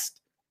the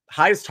next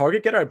highest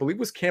target getter, I believe,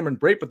 was Cameron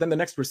Brate. But then the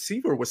next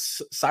receiver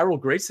was Cyril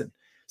Grayson.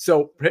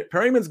 So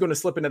Perryman's going to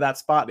slip into that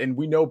spot. And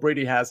we know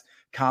Brady has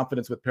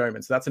confidence with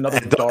Perriman. So that's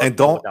another. And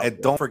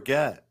don't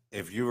forget,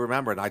 if you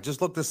remember, and I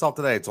just looked this up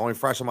today, it's only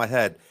fresh in my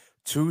head.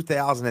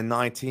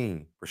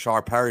 2019,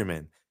 Rashad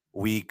Perriman,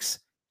 weeks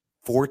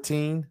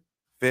 14,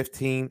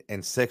 15,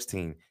 and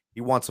 16.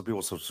 He won some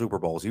people some Super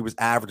Bowls. He was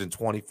averaging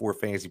 24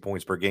 fantasy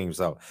points per game.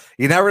 So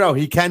you never know.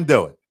 He can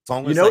do it.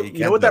 You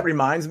know what that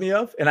reminds me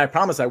of? And I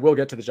promise I will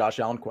get to the Josh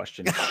Allen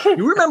question.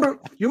 You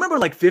remember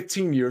like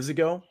 15 years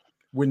ago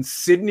when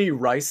Sidney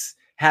Rice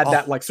had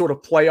that like sort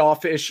of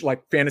playoff-ish,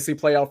 like fantasy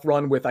playoff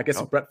run with, I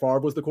guess Brett Favre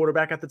was the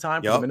quarterback at the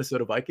time for the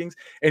Minnesota Vikings.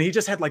 And he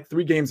just had like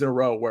 3 games in a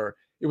row where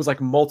it was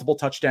like multiple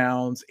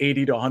touchdowns,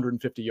 80 to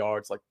 150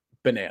 yards, like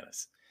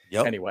bananas.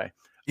 Anyway.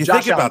 You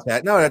think about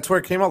that. No, that's where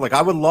it came out. Like,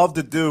 I would love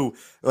to do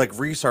like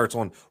research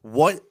on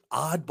what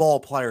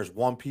oddball players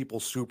won people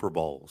Super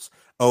Bowls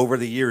over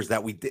the years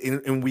that we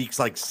in weeks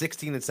like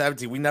 16 and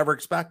 17. We never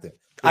expected.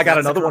 I got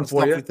another one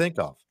for you. Think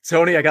of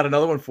Tony. I got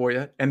another one for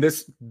you. And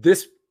this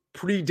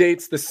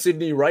predates the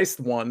Sidney Rice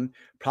one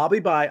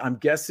probably by, I'm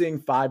guessing,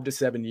 5 to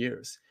 7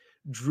 years.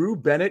 Drew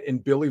Bennett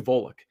and Billy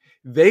Volek.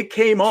 They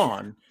came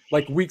on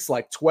like weeks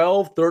like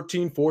 12,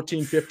 13,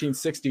 14, 15,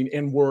 16,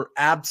 and were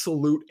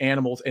absolute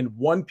animals and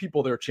won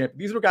people their champion.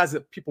 These were guys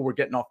that people were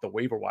getting off the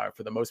waiver wire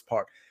for the most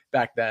part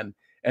back then,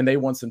 and they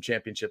won some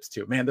championships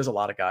too. Man, there's a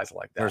lot of guys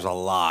like that. There's a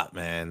lot,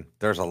 man.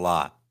 There's a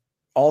lot.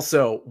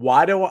 Also,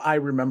 why do I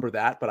remember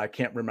that, but I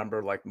can't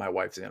remember like my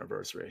wife's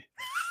anniversary?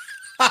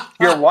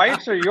 Your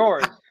wife's or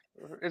yours?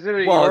 Is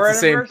it your it's the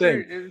same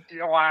anniversary?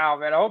 Wow,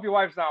 man. I hope your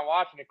wife's not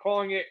watching it.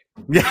 Calling it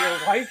your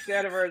wife's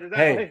anniversary.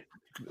 Hey.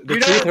 The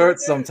truth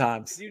hurts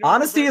sometimes.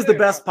 Honesty is the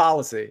best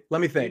policy. Let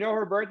me think. You know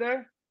her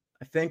birthday?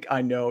 I think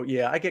I know.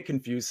 Yeah, I get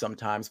confused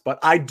sometimes. But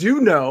I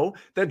do know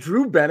that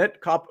Drew Bennett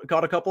caught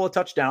a couple of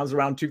touchdowns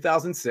around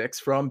 2006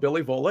 from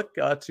Billy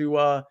Volek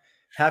to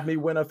have me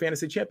win a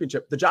fantasy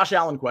championship. The Josh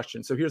Allen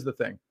question. So here's the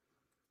thing.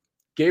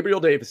 Gabriel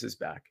Davis is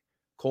back.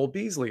 Cole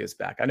Beasley is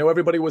back. I know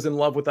everybody was in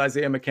love with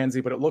Isaiah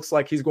McKenzie, but it looks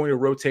like he's going to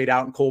rotate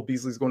out and Cole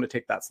Beasley is going to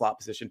take that slot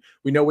position.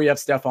 We know we have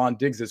Stephon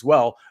Diggs as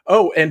well.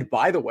 Oh, and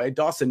by the way,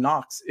 Dawson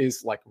Knox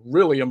is like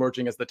really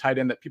emerging as the tight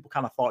end that people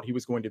kind of thought he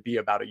was going to be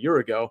about a year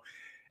ago.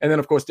 And then,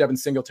 of course, Devin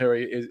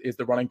Singletary is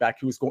the running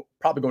back who is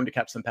probably going to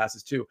catch some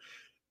passes too.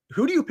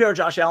 Who do you pair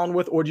Josh Allen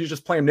with, or do you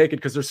just play him naked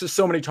because there's just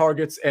so many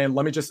targets and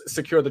let me just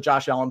secure the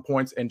Josh Allen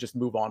points and just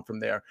move on from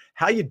there?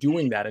 How are you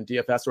doing that in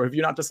DFS, or have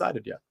you not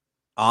decided yet?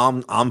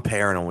 I'm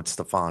pairing him with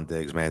Stephon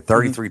Diggs, man.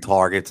 33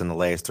 targets in the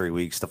last 3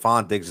 weeks.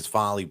 Stephon Diggs is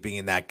finally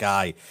being that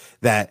guy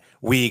that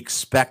we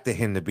expected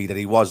him to be, that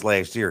he was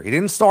last year. He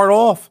didn't start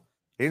off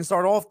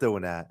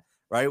doing that,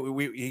 right?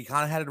 He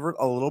kind of had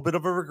a little bit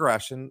of a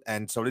regression,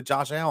 and so did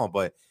Josh Allen,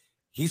 but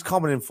he's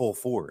coming in full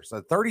force.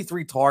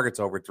 33 targets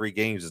over 3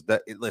 games is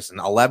that. Listen,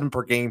 11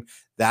 per game.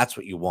 That's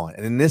what you want.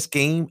 And in this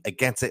game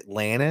against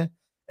Atlanta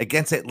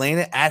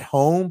at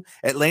home,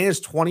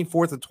 Atlanta's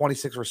 24th and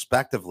 26th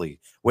respectively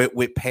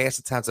with pass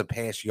attempts and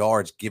pass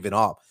yards given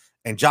up.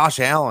 And Josh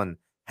Allen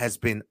has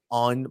been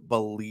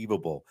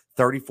unbelievable.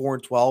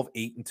 34-12,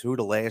 8-2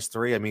 the last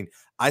 3. I mean,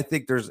 I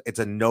think it's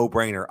a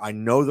no-brainer. I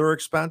know they're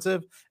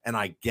expensive and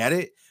I get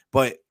it,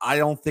 but I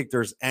don't think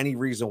there's any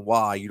reason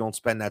why you don't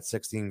spend that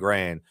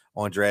 $16,000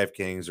 on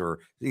DraftKings, or,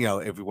 you know,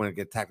 if we want to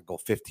get technical,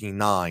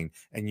 15-9,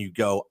 and you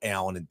go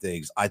Allen and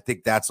Diggs. I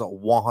think that's a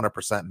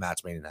 100%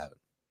 match made in heaven.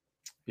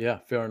 Yeah,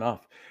 fair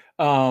enough.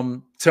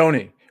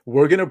 Tony,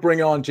 we're going to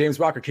bring on James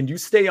Rocker. Can you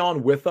stay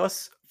on with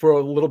us for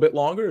a little bit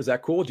longer? Is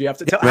that cool? Do you have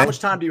to tell how much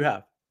time do you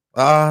have?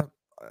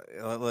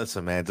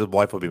 Listen, man, the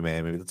wife will be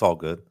mad. Maybe it's all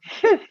good.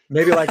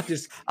 Maybe like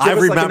just I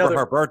remember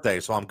her birthday,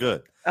 so I'm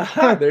good.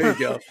 There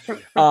you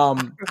go.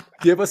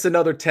 Give us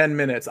another 10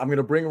 minutes. I'm going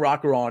to bring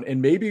Rocker on,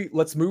 and maybe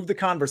let's move the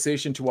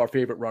conversation to our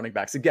favorite running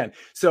backs again.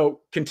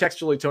 So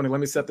contextually, Tony,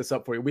 let me set this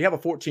up for you. We have a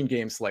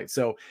 14-game slate.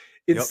 So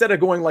instead of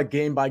going like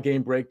game by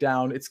game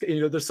breakdown, it's,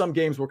 you know, there's some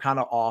games we're kind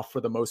of off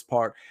for the most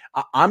part.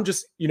 I'm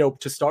just, you know,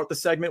 to start the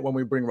segment when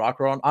we bring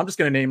Rocker on, I'm just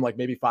going to name like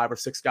maybe 5 or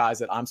 6 guys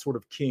that I'm sort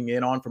of keying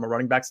in on from a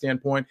running back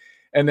standpoint.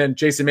 And then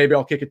Jason, maybe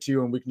I'll kick it to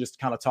you and we can just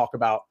kind of talk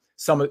about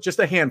just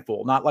a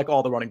handful, not like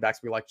all the running backs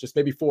we like, just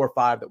maybe 4 or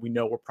 5 that we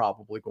know we're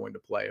probably going to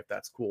play, if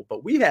that's cool.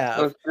 But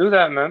let's do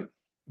that, man.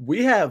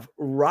 We have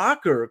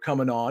Rocker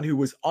coming on, who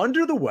was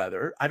under the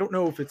weather. I don't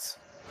know if it's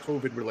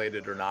COVID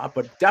related or not,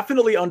 but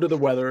definitely under the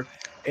weather.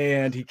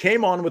 And he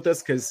came on with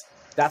us because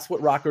that's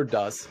what Rocker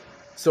does.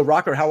 So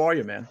Rocker, how are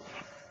you, man?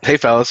 Hey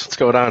fellas, what's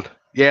going on?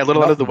 Yeah, a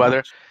little under the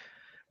weather.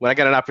 When I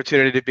got an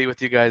opportunity to be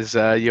with you guys,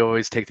 you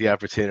always take the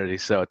opportunity.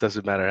 So it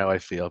doesn't matter how I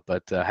feel,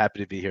 but happy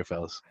to be here,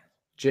 fellas.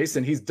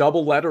 Jason, he's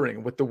double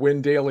lettering with the Win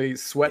Daily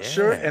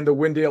sweatshirt and the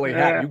Win Daily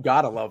hat. You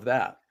gotta love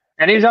that.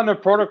 And he's under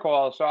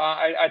protocol, so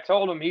I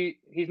told him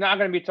he's not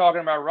going to be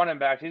talking about running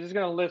backs. He's just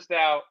going to list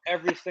out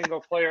every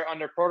single player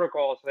under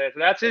protocols today. So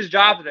that's his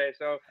job today.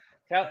 So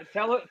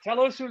tell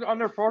us who's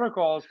under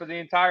protocols for the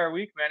entire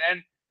week, man.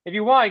 And if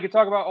you want, you can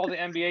talk about all the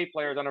NBA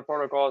players under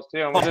protocols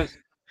too. And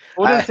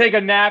we'll just take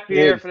a nap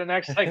here for the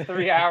next like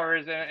 3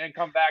 hours and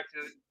come back to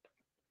it.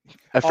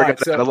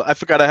 I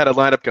forgot I had a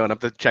lineup going. I'm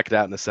going to check it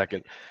out in a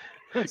second.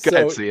 Go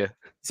ahead, see ya.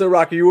 So,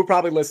 Rocky, you were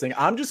probably listening.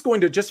 I'm just going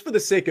to, just for the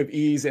sake of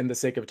ease and the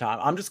sake of time,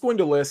 I'm just going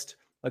to list,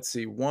 let's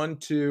see, 1,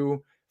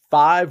 2,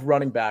 5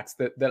 running backs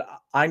that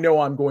I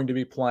know I'm going to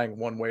be playing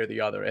one way or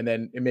the other. And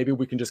then maybe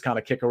we can just kind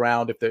of kick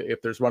around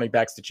if there's running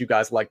backs that you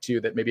guys like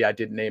too that maybe I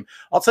didn't name.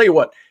 I'll tell you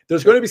what,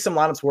 there's going to be some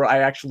lineups where I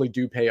actually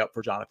do pay up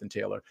for Jonathan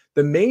Taylor.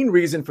 The main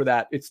reason for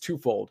that, it's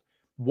twofold.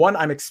 One,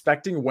 I'm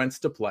expecting Wentz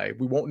to play.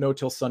 We won't know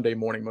till Sunday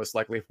morning, most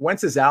likely. If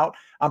Wentz is out,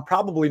 I'm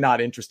probably not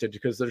interested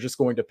because they're just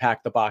going to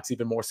pack the box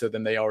even more so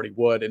than they already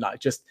would. And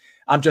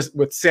I'm just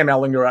with Sam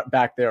Ehlinger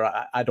back there.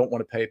 I don't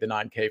want to pay the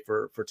 $9K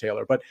for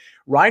Taylor. But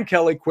Ryan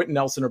Kelly, Quentin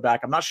Nelson are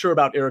back. I'm not sure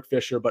about Eric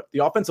Fisher, but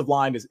the offensive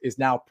line is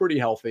now pretty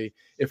healthy.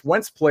 If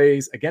Wentz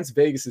plays against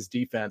Vegas's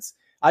defense,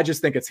 I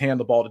just think it's hand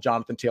the ball to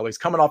Jonathan Taylor. He's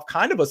coming off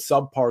kind of a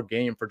subpar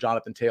game for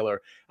Jonathan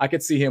Taylor. I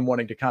could see him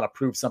wanting to kind of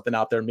prove something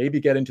out there, maybe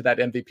get into that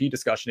MVP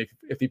discussion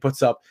if he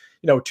puts up,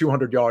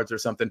 200 yards or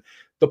something.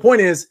 The point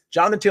is,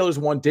 Jonathan Taylor's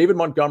won. David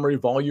Montgomery,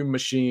 volume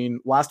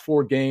machine, last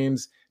 4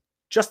 games,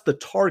 just the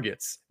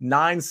targets,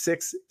 9,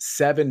 6,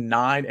 7,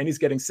 9, and he's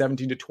getting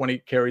 17 to 20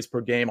 carries per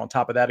game on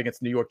top of that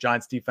against New York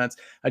Giants defense.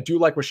 I do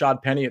like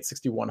Rashad Penny at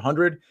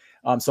 6,100.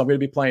 So I'm going to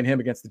be playing him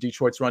against the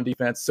Detroit's run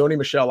defense. Sony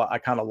Michel, I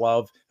kind of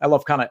love. I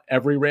love kind of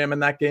every Ram in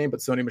that game,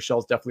 but Sony Michel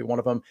is definitely one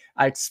of them.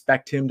 I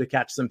expect him to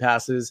catch some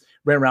passes.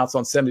 Ran routes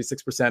on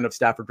 76% of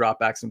Stafford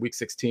dropbacks in week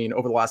 16.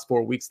 Over the last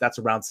 4 weeks, that's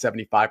around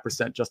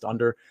 75%, just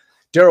under.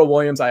 Darrell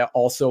Williams, I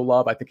also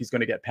love. I think he's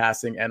going to get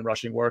passing and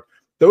rushing work.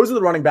 Those are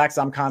the running backs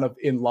I'm kind of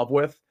in love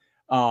with.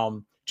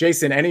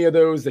 Jason, any of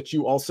those that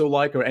you also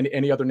like, or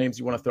any other names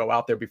you want to throw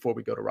out there before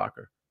we go to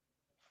Rocker?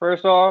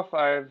 First off,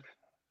 I've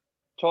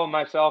told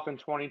myself in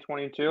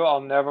 2022 I'll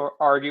never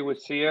argue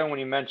with Sia when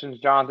he mentions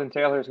Jonathan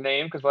Taylor's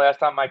name, because last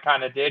time I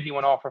kind of did, he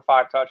went off for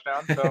 5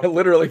 touchdowns. So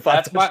literally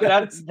 5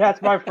 touchdowns.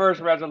 That's my first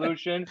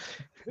resolution.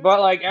 But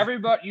like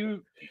everybody,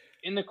 you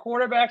in the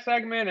quarterback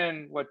segment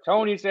and what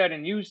Tony said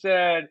and you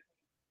said,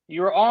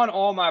 you were on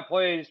all my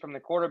plays from the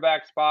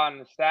quarterback spot and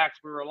the stacks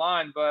we were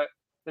aligned. But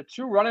the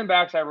 2 running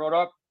backs I wrote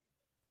up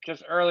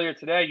just earlier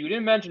today, you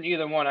didn't mention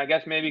either one. I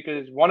guess maybe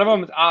because one of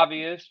them is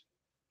obvious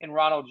in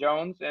Ronald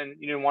Jones, and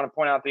you didn't want to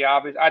point out the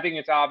obvious. I think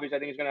it's obvious. I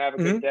think he's going to have a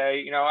good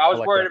day. I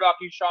was worried about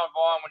Keyshawn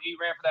Vaughn when he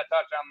ran for that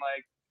touchdown.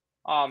 Like,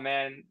 oh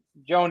man,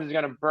 Jones is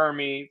going to burn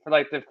me for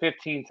like the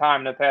 15th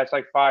time in the past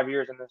like 5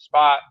 years in this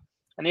spot.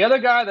 And the other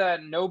guy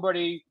that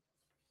nobody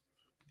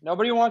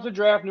wants to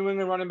draft New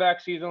England running back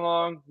season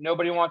long.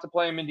 Nobody wants to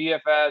play him in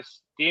DFS.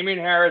 Damian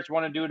Harris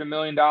won a dude $1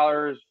 million.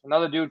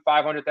 Another dude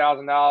 $500,000.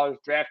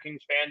 DraftKings,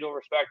 FanDuel,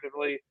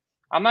 respectively.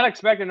 I'm not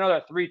expecting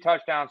another 3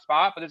 touchdown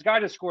spot, but this guy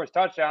just scores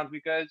touchdowns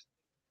because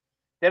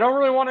they don't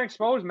really want to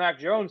expose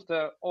Mac Jones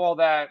to all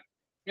that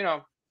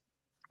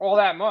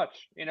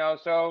much.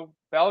 So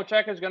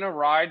Belichick is going to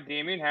ride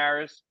Damian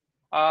Harris.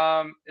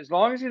 As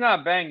long as he's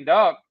not banged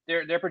up,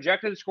 they're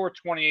projected to score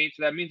 28,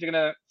 so that means they're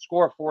going to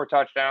score 4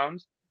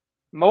 touchdowns.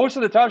 Most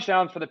of the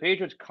touchdowns for the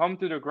Patriots come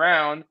through the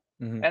ground,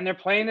 and they're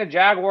playing the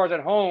Jaguars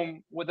at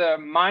home with a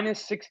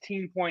minus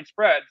 16-point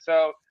spread.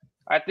 So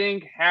I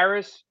think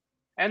Harris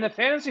and the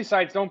fantasy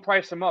sites don't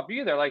price him up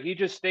either. Like, he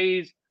just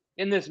stays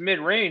in this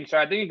mid-range. So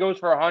I think he goes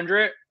for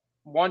 100,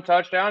 1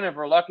 touchdown, and if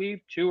we're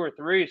lucky, 2 or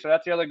 3. So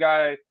that's the other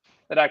guy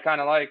that I kind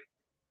of like.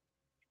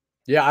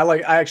 Yeah,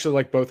 I actually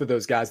like both of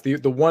those guys. The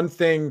one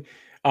thing,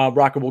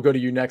 Rocker, we'll go to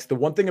you next. The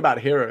one thing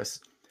about Harris,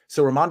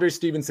 so Ramondre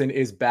Stevenson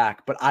is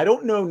back, but I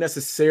don't know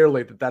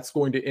necessarily that that's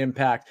going to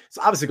impact. It's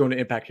obviously going to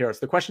impact Harris.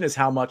 The question is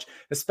how much,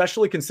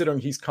 especially considering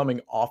he's coming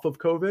off of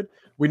COVID.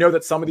 We know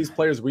that some of these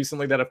players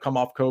recently that have come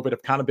off COVID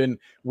have kind of been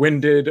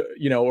winded,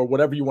 or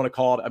whatever you want to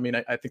call it. I mean,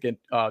 I think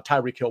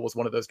Tyreek Hill was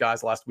one of those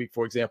guys last week,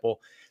 for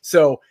example.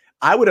 So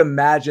I would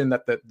imagine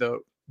that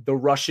the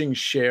rushing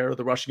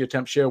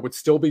attempt share would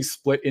still be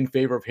split in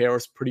favor of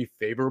Harris pretty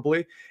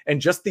favorably.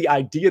 And just the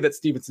idea that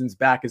Stevenson's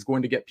back is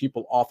going to get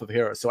people off of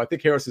Harris. So I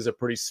think Harris is a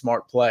pretty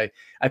smart play.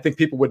 I think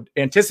people would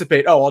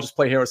anticipate, I'll just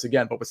play Harris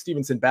again. But with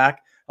Stevenson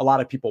back, a lot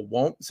of people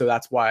won't. So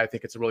that's why I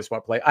think it's a really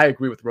smart play. I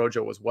agree with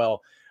Rojo as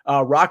well.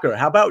 Rocker,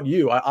 how about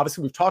you?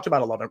 Obviously, we've talked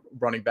about 11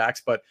 running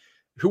backs, but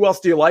who else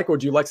do you like, or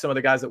do you like some of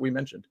the guys that we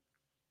mentioned?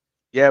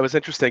 Yeah, it was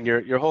interesting.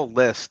 Your whole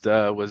list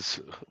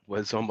was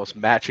almost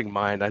matching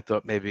mine. I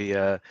thought maybe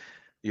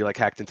you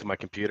hacked into my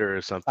computer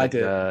or something. I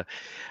did.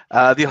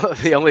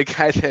 The only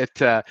guy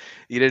that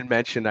you didn't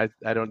mention, I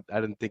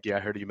didn't think I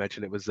heard you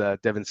mention it, was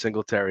Devin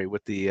Singletary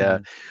with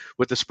the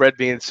spread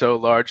being so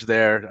large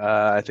there.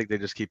 I think they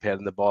just keep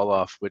handing the ball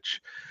off, which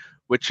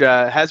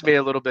has me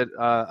a little bit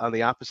on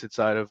the opposite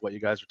side of what you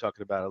guys were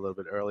talking about a little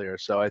bit earlier.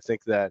 So I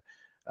think that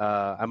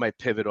I might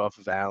pivot off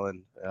of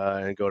Allen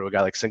and go to a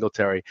guy like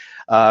Singletary.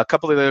 A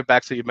couple of the other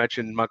backs that you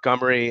mentioned,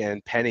 Montgomery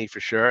and Penny for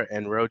sure,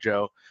 and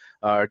Rojo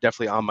are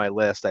definitely on my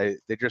list. They're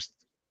just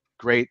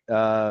great.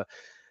 A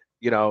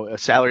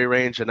salary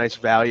range, a nice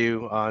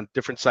value on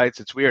different sites.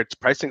 It's weird.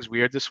 Pricing's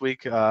weird this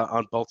week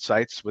on both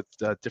sites with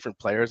different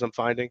players I'm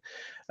finding.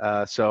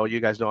 So you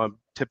guys know I'm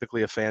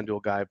typically a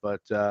FanDuel guy,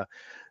 but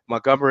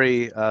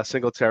Montgomery,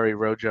 Singletary,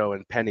 Rojo,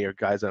 and Penny are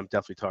guys that I'm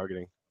definitely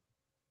targeting.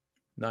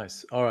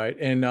 Nice. All right.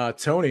 And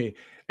Tony,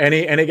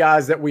 any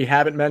guys that we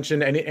haven't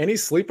mentioned, any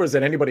sleepers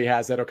that anybody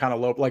has that are kind of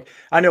low? Like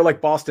I know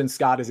like Boston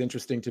Scott is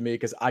interesting to me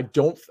because I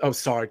don't. Oh,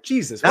 sorry,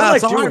 Jesus. What am I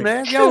That's all doing? right,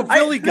 man. Yo,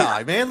 Philly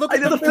guy, man. Look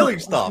at the Philly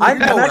stuff.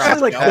 I'm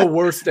actually like the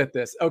worst at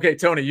this. Okay,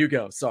 Tony, you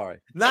go. Sorry.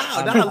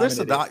 Nah,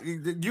 listen,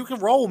 you can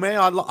roll, man.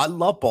 I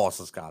love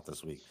Boston Scott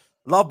this week.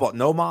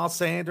 No Miles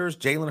Sanders.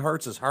 Jalen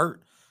Hurts is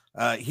hurt.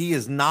 He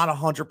is not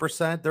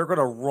 100%. They're going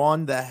to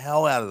run the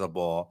hell out of the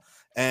ball.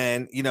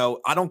 And,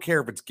 I don't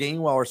care if it's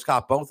Gainwell or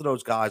Scott. Both of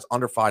those guys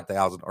under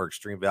 5,000 are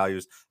extreme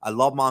values. I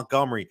love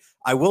Montgomery.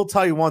 I will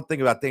tell you one thing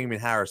about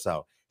Damian Harris,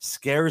 though.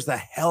 Scares the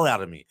hell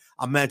out of me.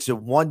 I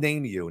mentioned one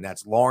name to you, and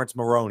that's Lawrence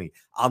Maroney.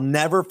 I'll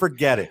never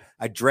forget it.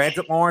 I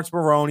drafted Lawrence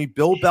Maroney.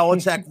 Bill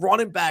Belichick,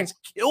 running backs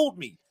killed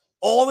me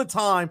all the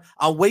time.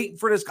 I'm waiting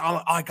for this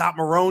guy. I got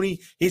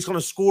Maroney. He's going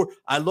to score.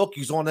 I look,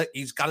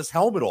 he's got his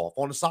helmet off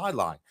on the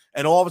sideline.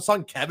 And all of a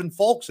sudden, Kevin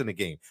Falk's in the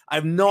game. I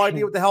have no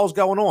idea what the hell's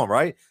going on,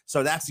 right?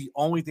 So that's the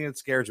only thing that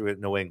scares you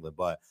in New England.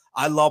 But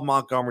I love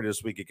Montgomery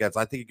this week against.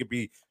 I think he could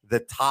be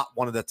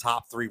one of the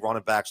top 3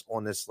 running backs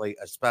on this slate,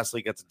 especially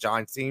against a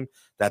Giants team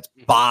that's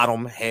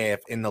bottom half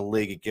in the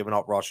league at giving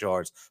up rush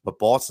yards. But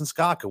Boston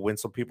Scott could win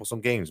some people some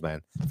games,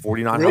 man.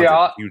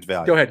 4,900, huge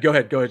value. Go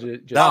ahead.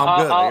 No,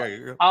 I'm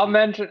good.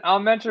 I'll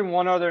mention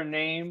one other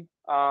name.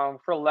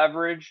 For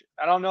leverage.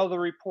 I don't know the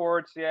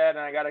reports yet, and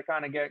I got to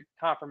kind of get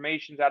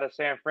confirmations out of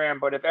San Fran.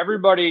 But if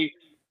everybody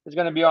is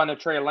going to be on the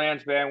Trey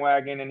Lance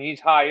bandwagon and he's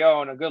high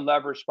owned, a good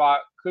leverage spot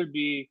could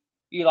be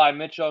Eli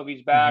Mitchell if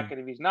he's back. And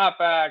if he's not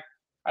back,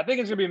 I think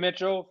it's going to be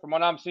Mitchell. From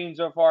what I'm seeing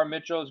so far,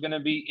 Mitchell is going to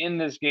be in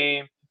this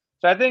game.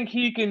 So I think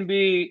he can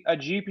be a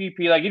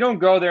GPP. Like, you don't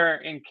go there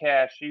in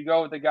cash. You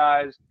go with the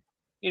guys,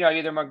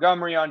 either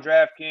Montgomery on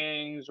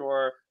DraftKings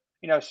or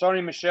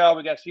Sony Michel,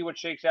 we got to see what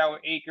shakes out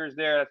with Akers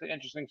there. That's an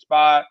interesting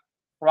spot.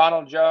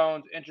 Ronald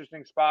Jones,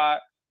 interesting spot.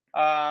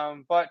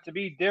 But to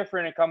be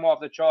different and come off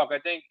the chalk, I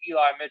think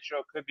Eli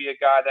Mitchell could be a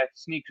guy that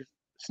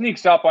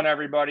sneaks up on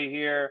everybody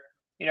here.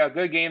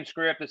 Good game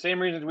script. The same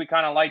reasons we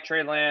kind of like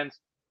Trey Lance.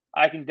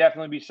 I can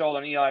definitely be sold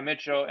on Eli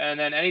Mitchell. And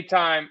then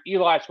anytime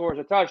Eli scores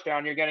a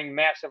touchdown, you're getting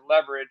massive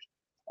leverage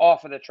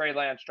off of the Trey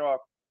Lance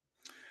chalk.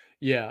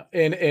 Yeah,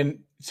 and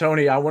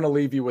Tony, I want to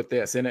leave you with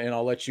this, and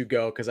I'll let you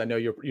go because I know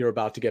you're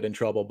about to get in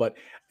trouble. But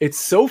it's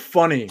so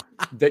funny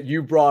that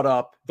you brought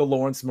up the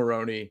Lawrence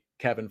Maroney,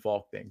 Kevin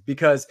Falk thing,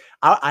 because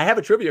I have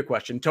a trivia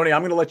question. Tony,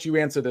 I'm going to let you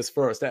answer this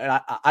first.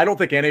 I don't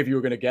think any of you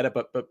are going to get it,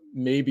 but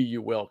maybe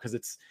you will because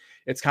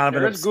it's kind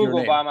of an obscure Google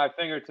name. By my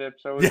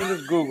fingertips, so we can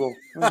just Google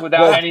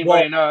without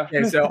anybody knowing.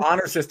 Okay, so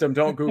honor system,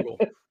 don't Google.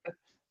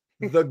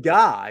 The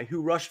guy who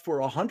rushed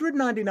for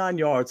 199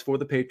 yards for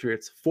the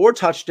Patriots, 4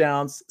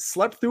 touchdowns,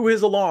 slept through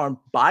his alarm.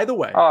 By the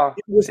way,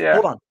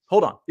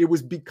 hold on. It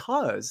was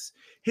because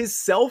his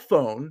cell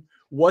phone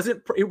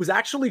it was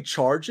actually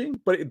charging,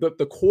 but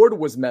the cord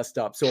was messed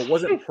up. So it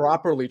wasn't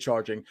properly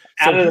charging.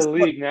 So out of the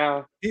league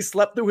now. He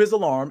slept through his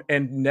alarm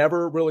and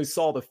never really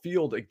saw the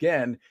field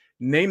again.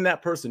 Name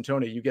that person,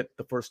 Tony. You get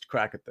the first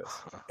crack at this.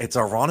 It's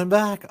a running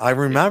back. I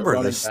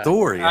remember the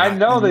story. I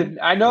know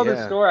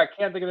the story. I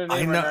can't think of the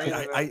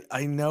name.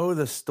 I know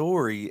the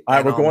story. All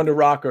right, we're going to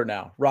Rocker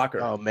now.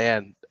 Rocker. Oh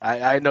man,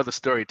 I know the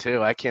story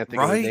too. I can't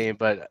think of the name,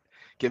 but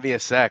give me a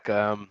sec.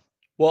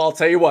 Well, I'll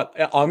tell you what.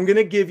 I'm going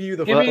to give you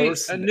the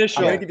first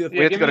initial. I'm going to give you the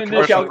we have to go to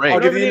commercial break. I'll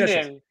give you the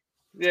initials.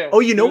 Yeah. Oh,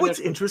 you know what's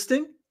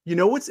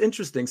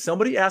interesting?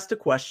 Somebody asked a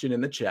question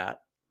in the chat.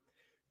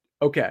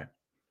 Okay.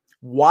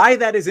 Why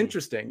that is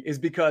interesting is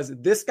because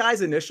this guy's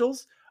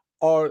initials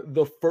are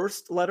the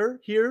first letter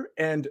here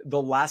and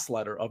the last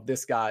letter of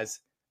this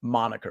guy's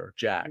moniker,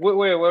 Jack. Wait,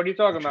 what are you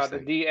talking about? The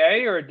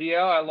DA or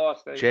DL? I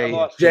lost it.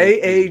 JAG.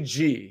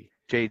 The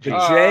JG.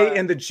 J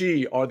and the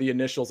G are the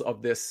initials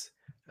of this.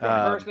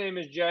 First name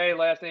is J,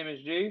 last name is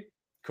G.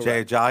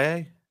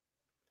 J.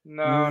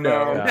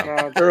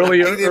 No.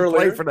 Earlier.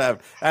 Play for them.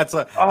 That's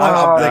a.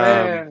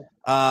 Man.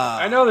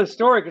 I know the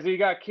story because he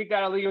got kicked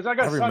out of the league. It was like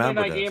a Sunday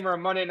night game or a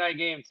Monday night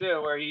game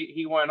too, where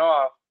he went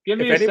off. Give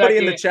me if anybody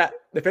in the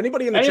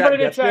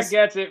chat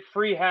gets it,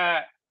 free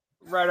hat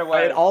right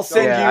away. I'll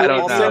send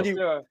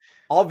you.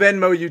 I'll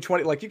Venmo you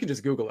 20. Like you can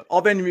just Google it.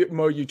 I'll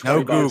Venmo you 20.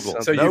 No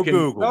Google. So you can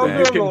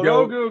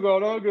No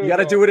Google. You got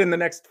to do it in the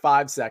next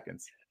 5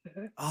 seconds.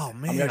 Oh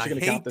man, I'm actually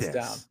going to count this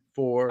down.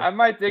 4. I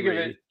might think 3,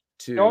 of it.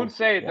 2, Don't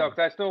say it 1. though,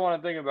 because I still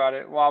want to think about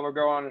it while we're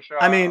going on the show.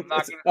 I mean,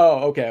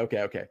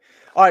 okay.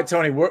 All right,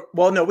 Tony.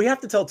 No, we have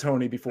to tell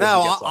Tony before.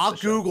 No, I'll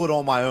Google it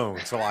on my own.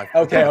 So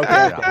Okay.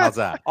 How's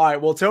that? All right.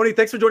 Well, Tony,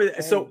 thanks for joining.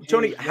 So,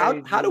 Tony,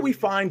 how do we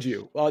find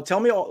you?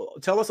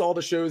 Tell us all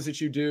the shows that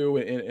you do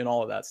and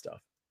all of that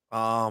stuff.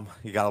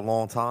 You got a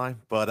long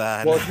time, but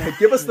Well,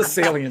 give us the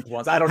salient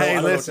ones. I don't know. Hey, I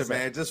don't know what to listen, say.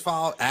 man. Just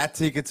follow at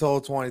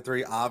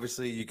TKTotal23.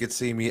 Obviously, you can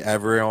see me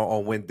everywhere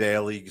on Win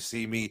Daily. You can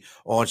see me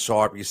on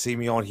Sharp. You can see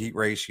me on Heat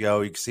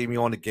Ratio. You can see me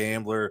on The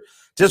Gambler.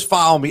 Just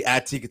follow me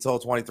at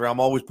TKTotal23. I'm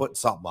always putting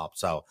something up.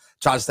 So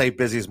try to stay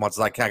busy as much as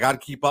I can. I got to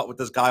keep up with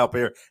this guy up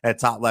here at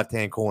top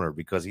left-hand corner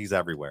because he's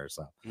everywhere.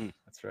 So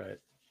That's right.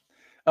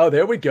 Oh,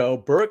 there we go.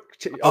 Burke.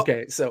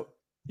 Okay, so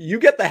you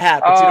get the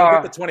hat, but you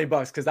don't get the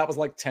 $20 because that was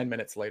like 10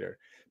 minutes later.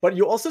 But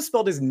you also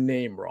spelled his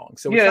name wrong.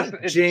 So yeah,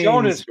 it's James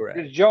Jonas. Gray.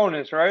 It's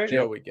Jonas, right?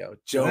 There we go.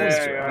 Jonas.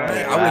 There you go.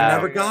 hey, Wow. I would have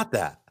never got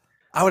that.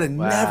 I would have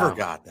never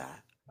got that.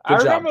 I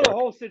Good job, remember the Burke.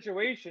 whole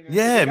situation.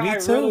 Yeah, the guy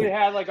me too. Really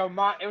had like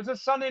it was a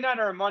Sunday night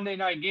or a Monday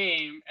night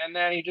game, and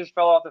then he just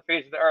fell off the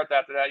face of the earth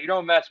after that. You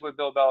don't mess with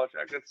Bill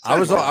Belichick. I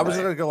was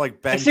gonna go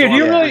like Ben. See, do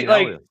you really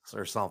like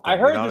or something? I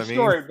heard you know the what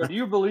story, but do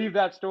you believe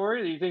that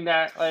story? Do you think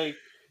that like?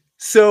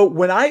 So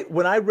when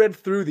I read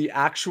through the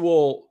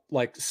actual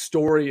like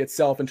story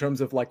itself in terms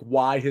of like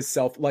why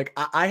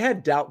I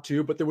had doubt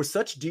too, but there was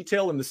such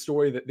detail in the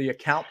story that the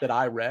account that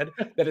I read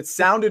that it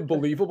sounded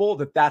believable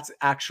that that's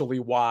actually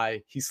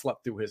why he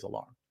slept through his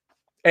alarm.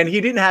 And he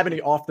didn't have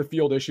any off the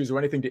field issues or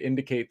anything to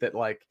indicate that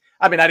like,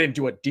 I mean, I didn't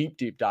do a deep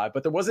dive,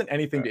 but there wasn't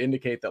anything to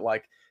indicate that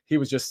like he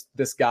was just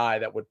this guy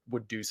that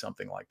would do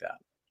something like that.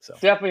 So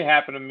Definitely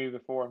happened to me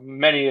before,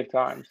 many a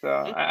time. So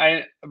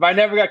I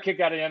never got kicked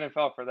out of the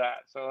NFL for that.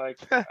 So like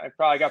I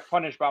probably got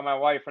punished by my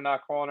wife for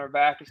not calling her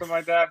back or something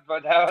like that.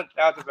 But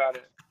that's about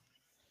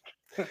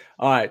it.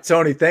 All right,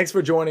 Tony, thanks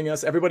for joining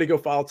us. Everybody go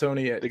follow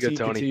Tony at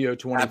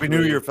TKTO23. Happy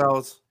New Year,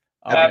 fellas.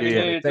 Happy New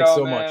Year. Thanks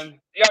so much.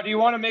 Yeah, do you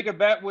want to make a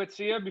bet with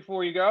Sia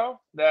before you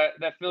go that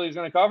Philly's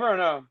going to cover or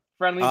no?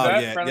 Friendly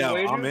bet, friendly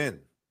wager?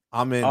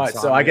 I'm in. All right,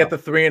 so I get the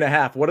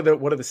 3.5.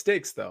 What are the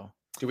stakes though?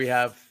 Do we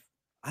have?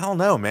 I don't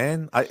know,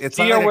 man.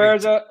 Sia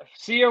wears a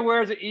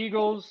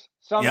Eagles.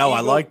 Some Eagles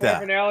I like that.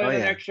 Paraphernalia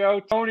the next show.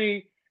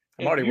 Tony,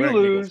 if you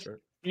lose,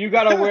 you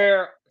got to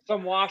wear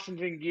some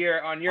Washington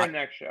gear on your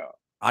next show.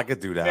 I could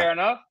do that. Fair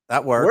enough.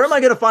 That works. Where am I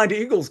going to find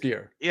Eagles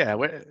gear? Yeah,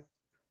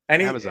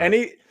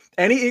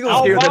 any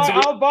Eagles gear?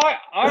 I'll buy.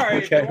 All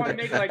right, okay. If you want to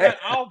make it like that,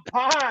 I'll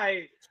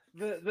buy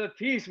the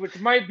piece, which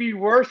might be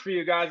worse for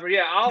you guys. But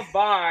yeah, I'll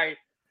buy.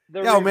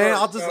 Man,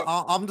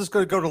 I'm just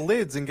gonna go to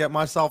Lids and get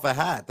myself a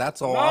hat.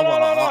 That's all.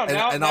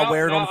 I'll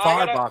wear it on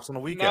Firebox on the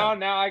weekend.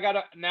 Now I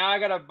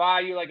gotta buy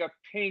you like a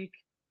pink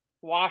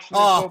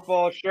Washington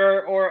football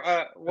shirt or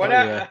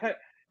whatever. Oh,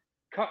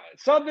 yeah.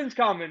 Something's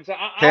coming. So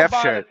I'll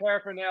buy the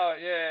paraphernalia.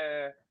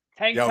 Yeah.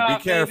 Tank top,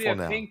 be careful maybe a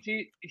now. Pink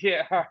tee.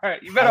 Yeah, all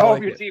right. You better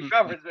hope your team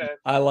covers that.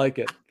 I like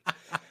it.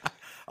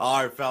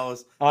 All right,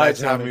 fellas. Thanks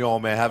for having me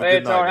on, man. Have a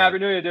good night. Tony, Happy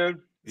New Year, dude.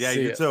 Yeah,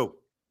 you too.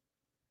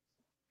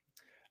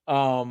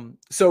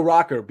 So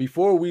Rocker,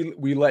 before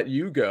we let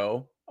you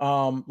go,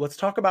 let's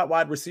talk about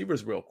wide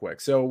receivers real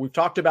quick. So we've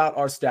talked about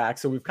our stack.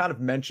 So we've kind of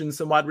mentioned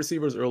some wide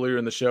receivers earlier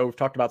in the show. We've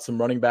talked about some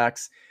running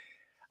backs.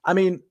 I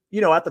mean,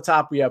 at the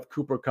top we have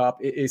Cooper Kupp.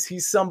 Is he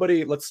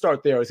somebody, let's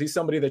start there. Is he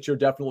somebody that you're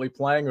definitely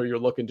playing or you're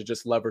looking to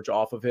just leverage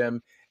off of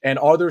him? And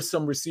are there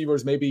some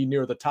receivers maybe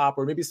near the top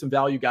or maybe some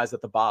value guys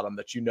at the bottom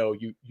that you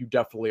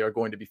definitely are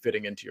going to be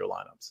fitting into your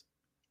lineups?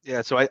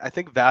 Yeah, so I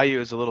think value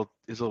is a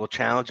little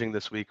challenging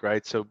this week,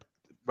 right? So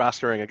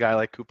rostering a guy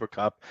like Cooper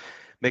Kupp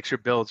makes your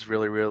builds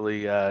really,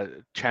 really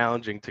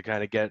challenging to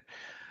kind of get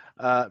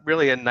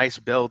really a nice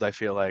build, I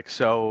feel like.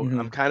 So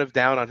I'm kind of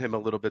down on him a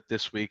little bit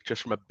this week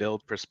just from a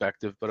build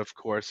perspective. But of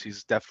course,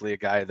 he's definitely a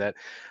guy that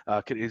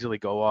could easily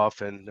go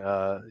off and,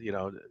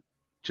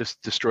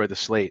 just destroy the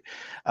slate.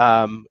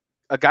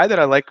 A guy that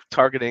I like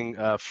targeting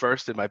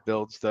first in my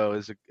builds, though,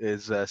 is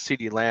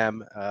CeeDee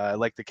Lamb. I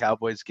like the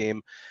Cowboys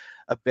game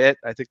a bit.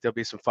 I think there'll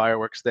be some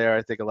fireworks there.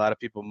 I think a lot of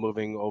people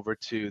moving over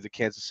to the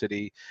Kansas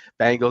City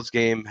Bengals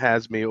game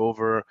has me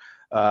over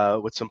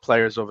with some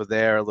players over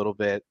there a little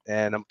bit,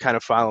 and I'm kind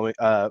of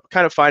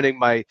finding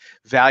my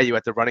value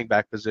at the running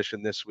back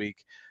position this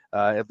week,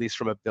 at least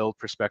from a build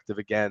perspective.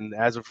 Again,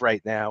 as of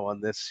right now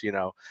on this,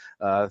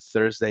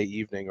 Thursday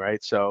evening,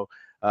 right? So.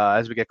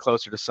 As we get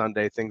closer to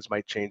Sunday, things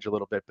might change a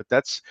little bit, but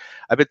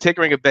I've been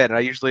tinkering a bit, and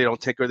I usually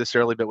don't tinker this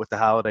early, but with the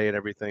holiday and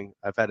everything,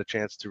 I've had a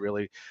chance to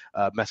really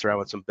mess around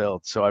with some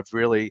builds. So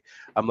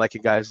I'm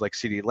liking guys like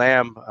CeeDee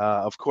Lamb,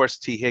 of course,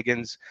 T.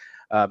 Higgins,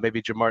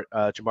 maybe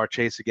Jamar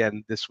Chase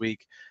again this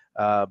week.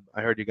 I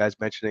heard you guys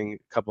mentioning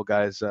a couple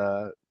guys,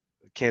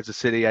 Kansas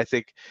City. I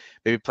think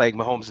maybe playing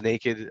Mahomes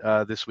naked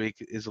this week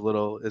is a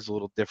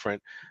little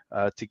different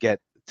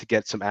to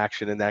get some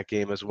action in that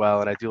game as well.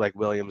 And I do like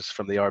Williams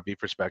from the RB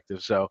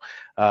perspective. So,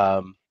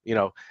 I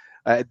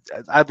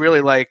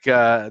really like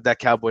that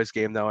Cowboys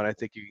game, though, and I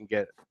think you can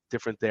get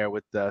different there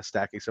with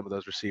stacking some of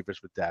those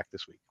receivers with Dak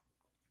this week.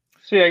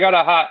 See, I got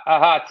a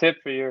hot tip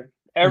for you.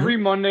 Every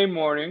Monday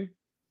morning,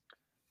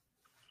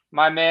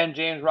 my man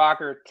James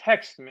Rocker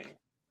texts me,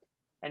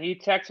 and he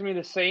texts me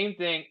the same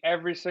thing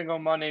every single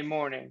Monday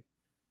morning.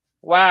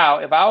 Wow,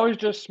 if I was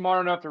just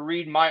smart enough to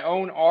read my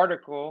own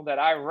article that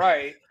I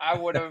write, I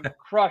would have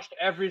crushed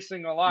every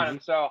single line.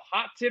 So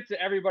hot tip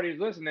to everybody who's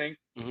listening,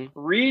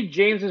 read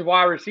James's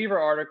wide receiver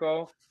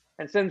article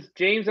And since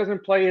James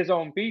doesn't play his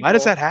own people, Why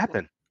does that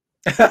happen?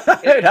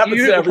 It happens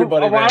to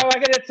everybody, Why man. do I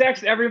get a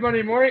text every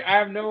Monday morning? I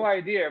have no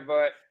idea,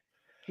 but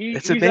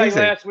It's he's like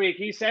amazing. last week.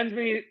 He sends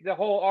me the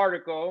whole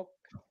article,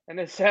 and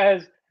it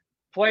says,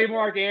 play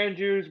Mark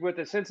Andrews with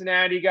the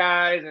Cincinnati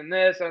guys and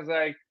this. I was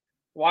like,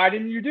 why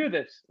didn't you do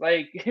this?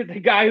 Like, the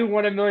guy who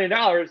won $1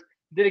 million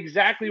did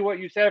exactly what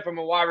you said from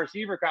a wide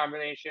receiver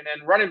combination,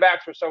 and running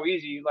backs were so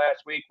easy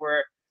last week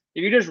where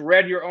if you just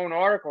read your own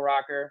article,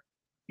 Rocker,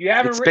 you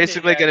haven't It's written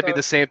basically it going yet, to be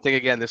the same thing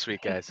again this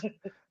week, guys.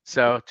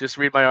 So just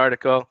read my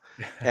article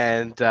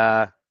and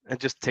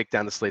just take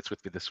down the slates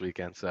with me this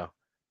weekend.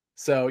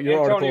 So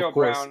your Antonio article, of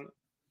course. Brown.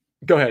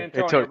 Go ahead.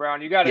 Antonio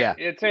Brown. You got it.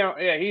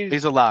 Yeah.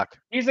 He's a lock.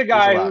 He's a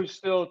guy who's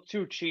still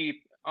too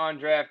cheap on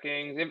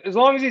DraftKings. As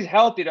long as he's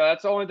healthy, though,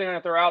 that's the only thing I'm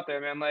gonna throw out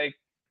there, man. Like,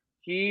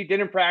 he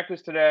didn't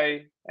practice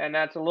today, and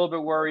that's a little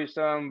bit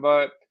worrisome.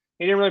 But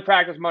he didn't really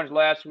practice much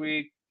last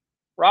week.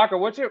 Rocker,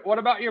 what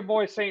about your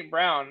boy St.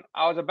 Brown?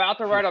 I was about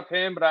to write up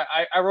him, but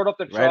I wrote up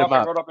the chalk.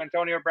 I wrote up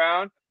Antonio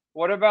Brown.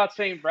 What about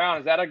St. Brown?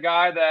 Is that a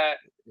guy that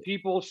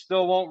people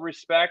still won't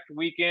respect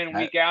week in,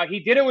 week out? He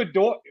did it with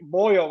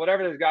Boyle,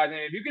 whatever this guy's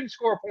name. If you can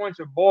score points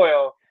with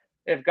Boyle,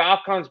 if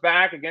Goff comes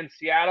back against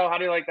Seattle, how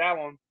do you like that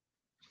one?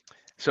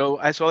 So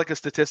I saw like a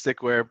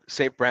statistic where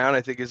St. Brown,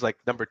 I think, is like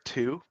number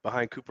 2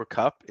 behind Cooper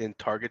Kupp in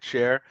target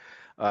share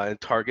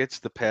and targets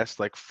the past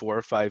like 4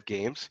 or 5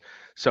 games.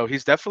 So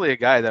he's definitely a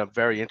guy that I'm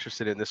very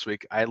interested in this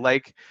week. I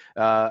like,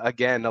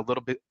 again,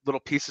 little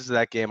pieces of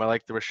that game. I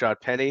like the Rashad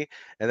Penny,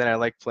 and then I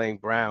like playing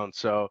Brown.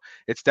 So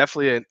it's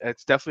definitely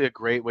a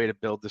great way to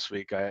build this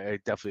week. I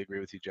definitely agree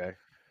with you, Jay.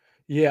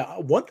 Yeah,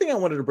 one thing I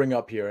wanted to bring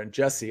up here, and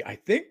Jesse, I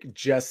think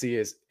Jesse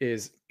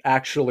is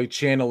actually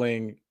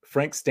channeling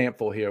Frank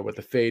Stampfl here with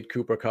the fade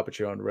Cooper Kupp at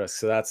your own risk.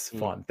 So that's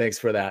fun. Thanks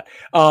for that.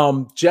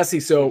 Jesse,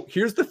 so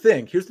here's the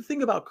thing. Here's the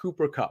thing about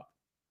Cooper Kupp.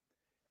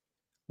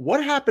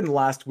 What happened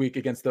last week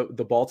against the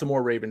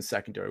Baltimore Ravens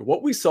secondary?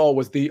 What we saw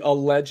was the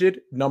alleged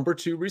number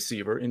 2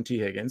 receiver in T.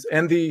 Higgins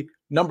and the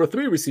number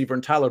 3 receiver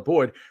in Tyler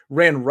Boyd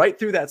ran right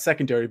through that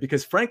secondary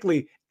because,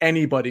 frankly,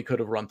 anybody could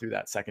have run through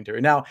that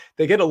secondary. Now,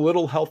 they get a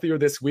little healthier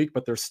this week,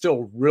 but they're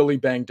still really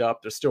banged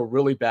up. They're still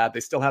really bad. They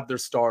still have their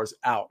stars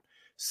out.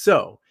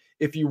 So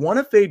if you want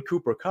to fade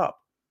Cooper Kupp,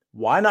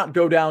 why not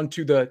go down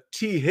to the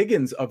T.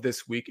 Higgins of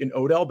this week in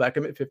Odell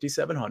Beckham at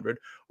 5,700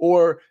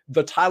 or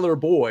the Tyler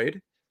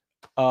Boyd?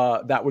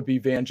 That would be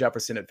Van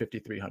Jefferson at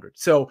 5,300.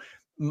 So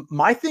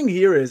my thing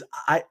here is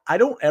I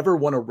don't ever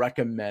want to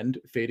recommend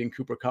fading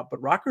Cooper Kupp,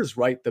 but Rocker's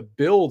right. The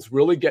builds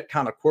really get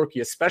kind of quirky,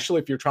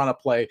 especially if you're trying to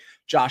play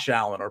Josh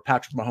Allen or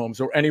Patrick Mahomes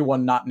or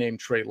anyone not named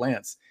Trey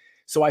Lance.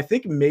 So I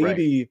think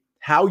maybe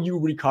how you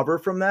recover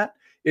from that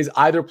is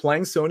either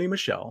playing Sony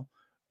Michel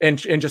and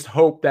just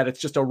hope that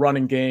it's just a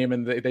running game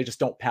and they just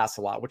don't pass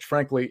a lot, which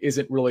frankly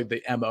isn't really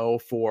the MO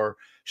for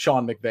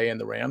Sean McVay and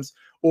the Rams,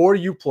 or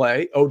you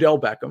play Odell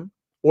Beckham.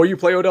 Or you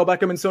play Odell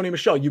Beckham and Sony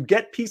Michel. You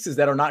get pieces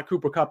that are not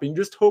Cooper Kupp, and you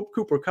just hope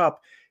Cooper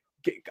Kupp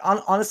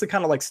honestly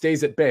kind of like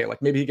stays at bay.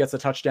 Like maybe he gets a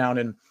touchdown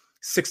in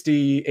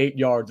 68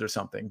 yards or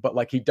something, but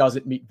like he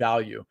doesn't meet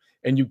value.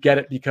 And you get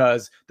it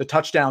because the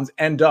touchdowns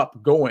end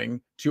up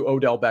going to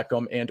Odell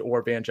Beckham and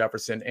or Van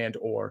Jefferson and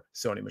or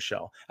Sony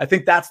Michel. I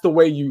think that's the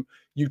way you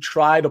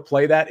try to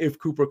play that if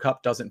Cooper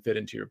Kupp doesn't fit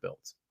into your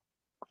builds.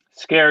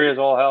 Scary as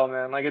all hell,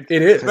 man. Like it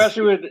is,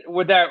 especially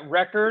with that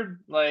record,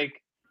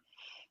 like.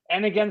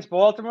 And against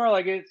Baltimore,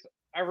 like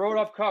I wrote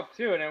up Kupp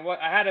too, and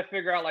I had to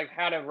figure out like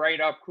how to write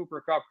up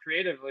Cooper Kupp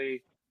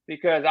creatively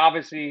because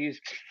obviously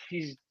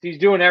he's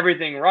doing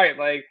everything right.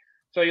 Like,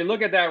 so you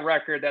look at that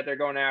record that they're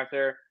going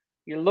after,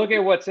 you look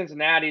at what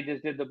Cincinnati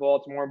just did to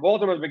Baltimore.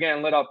 Baltimore's been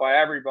getting lit up by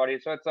everybody,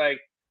 so it's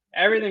like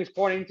everything's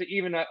pointing to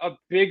even a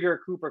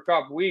bigger Cooper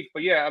Kupp week.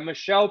 But yeah, a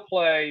Michel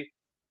play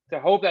to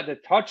hope that the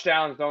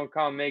touchdowns don't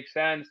come makes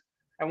sense.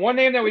 And one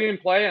name that we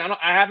didn't play, and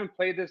I haven't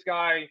played this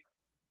guy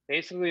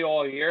basically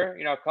all year.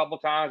 You know, a couple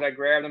times I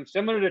grabbed him.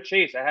 Similar to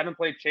Chase. I haven't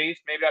played Chase.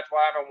 Maybe that's why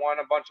I haven't won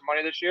a bunch of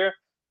money this year.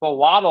 But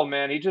Waddle,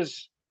 man,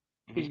 he's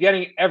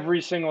getting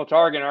every single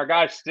target. Our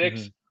guy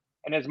Sticks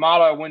and his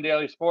model at Win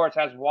Daily Sports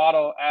has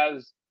Waddle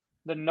as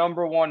the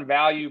number 1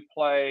 value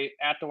play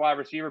at the wide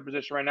receiver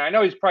position right now. I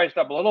know he's priced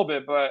up a little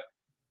bit, but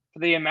for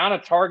the amount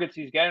of targets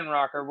he's getting,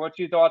 Rocker, what's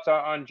your thoughts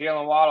on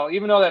Jalen Waddle?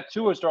 Even though that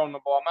Tua's throwing the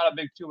ball, I'm not a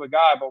big Tua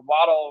guy, but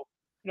Waddle,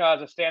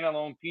 as a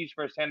standalone piece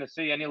for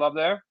Tennessee, any love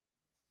there?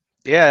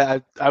 Yeah,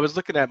 I was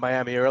looking at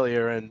Miami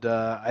earlier, and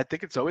I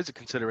think it's always a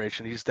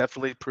consideration. He's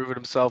definitely proven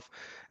himself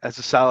as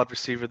a solid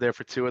receiver there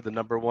for Tua, the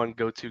number 1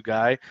 go-to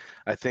guy.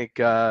 I think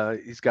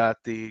he's got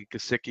the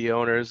Gesicki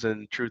owners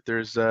and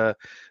truthers, a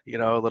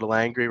little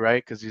angry,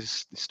 right, because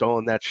he's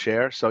stolen that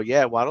share. So,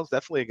 yeah, Waddle's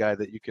definitely a guy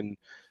that you can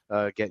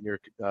get in your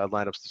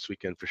lineups this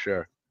weekend for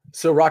sure.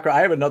 So, Rocker,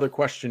 I have another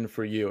question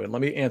for you, and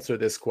let me answer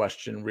this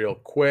question real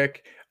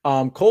quick.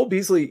 Cole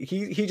Beasley,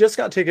 he just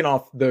got taken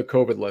off the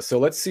COVID list, so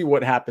let's see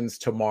what happens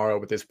tomorrow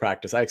with his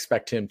practice. I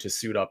expect him to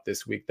suit up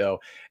this week, though.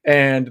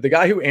 And the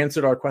guy who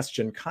answered our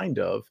question,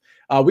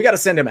 we got to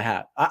send him a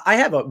hat. I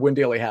have a Win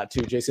Daily hat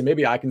too, Jason.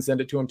 Maybe I can send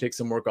it to him, take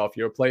some work off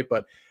your plate.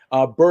 But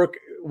Burke,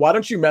 why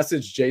don't you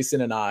message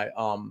Jason and I?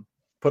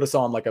 Put us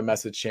on like a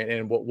message chain,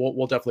 and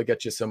we'll definitely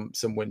get you some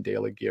Win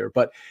Daily gear.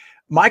 But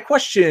my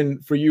question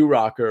for you,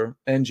 Rocker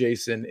and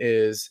Jason,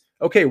 is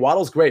okay,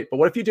 Waddle's great, but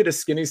what if you did a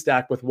skinny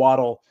stack with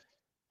Waddle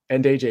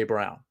and AJ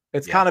Brown?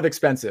 It's kind of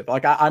expensive.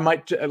 Like I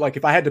might, like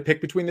if I had to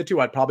pick between the two,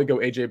 I'd probably go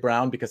AJ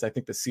Brown because I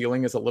think the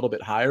ceiling is a little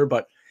bit higher,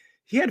 but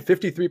he had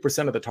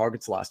 53% of the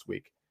targets last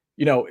week.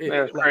 You know,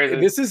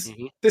 this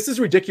is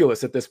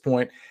ridiculous at this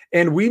point.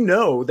 And we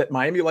know that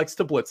Miami likes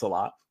to blitz a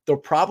lot. They're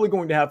probably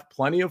going to have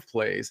plenty of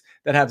plays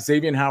that have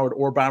Xavier Howard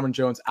or Byron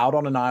Jones out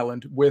on an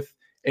island with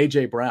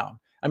AJ Brown.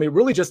 I mean, it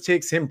really just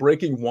takes him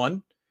breaking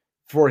one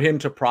for him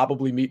to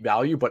probably meet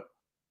value, but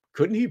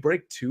couldn't he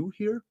break two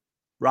here?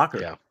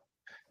 Rocker.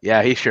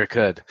 Yeah, he sure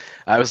could.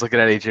 I was looking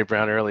at AJ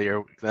Brown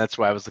earlier. That's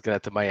why I was looking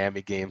at the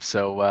Miami game.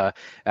 So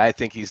I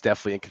think he's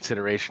definitely in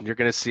consideration. You're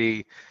going to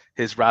see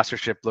his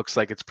rostership looks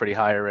like it's pretty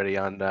high already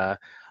on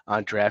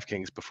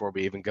DraftKings before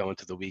we even go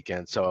into the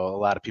weekend. So a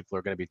lot of people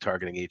are going to be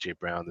targeting AJ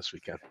Brown this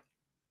weekend.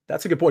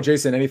 That's a good point,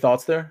 Jason. Any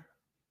thoughts there?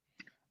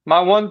 My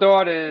one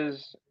thought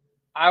is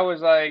I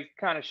was like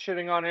kind of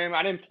shitting on him.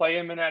 I didn't play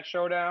him in that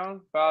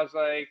showdown, but I was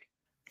like,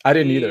 I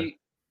didn't either.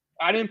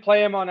 I didn't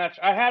play him on that.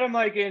 I had him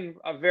like in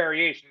a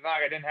variation. It's not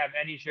like I didn't have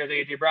any shares of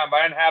AJ Brown, but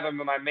I didn't have him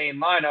in my main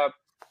lineup.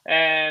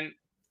 And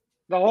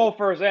the whole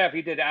first half,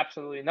 he did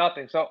absolutely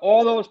nothing. So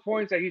all those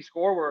points that he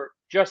scored were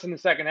just in the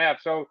second half.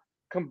 So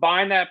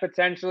combine that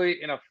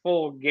potentially in a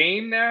full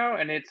game now,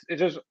 and it's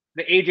just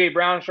the AJ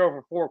Brown show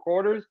for 4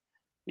 quarters.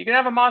 You can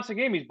have a monster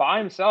game. He's by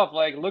himself.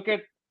 Like look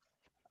at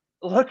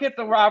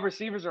the wide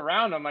receivers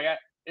around him. Like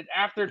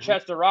after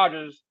Chester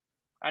Rogers,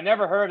 I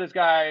never heard this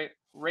guy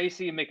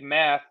Racy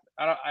McMath.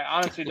 I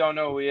honestly don't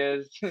know who he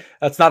is.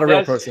 That's not a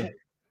real person.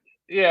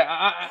 Yeah,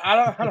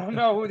 I don't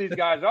know who these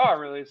guys are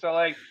really. So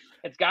like,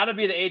 it's got to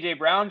be the AJ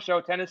Brown show.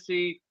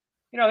 Tennessee,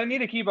 they need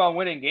to keep on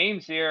winning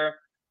games here.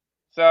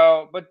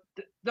 So, but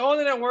the only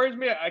thing that worries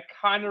me, I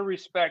kind of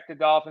respect the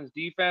Dolphins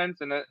defense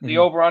and the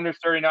over under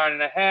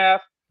 39.5.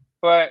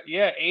 But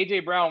yeah,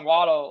 AJ Brown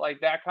Waddle, like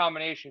that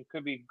combination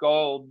could be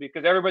gold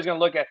because everybody's going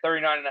to look at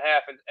 39.5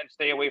 and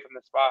stay away from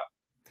the spot.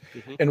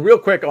 And real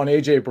quick on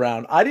AJ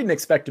Brown, I didn't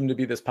expect him to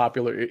be this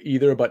popular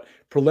either, but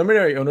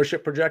preliminary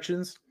ownership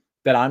projections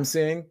that I'm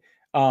seeing,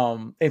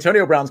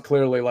 Antonio Brown's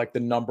clearly like the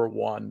number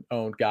one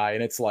owned guy,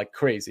 and it's like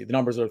crazy. The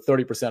numbers are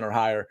 30% or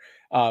higher,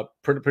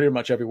 pretty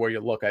much everywhere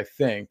you look, I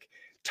think.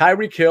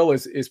 Tyreek Hill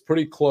is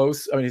pretty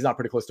close. I mean, he's not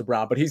pretty close to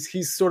Brown, but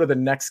he's sort of the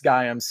next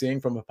guy I'm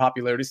seeing from a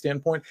popularity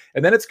standpoint.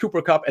 And then it's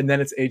Cooper Kupp, and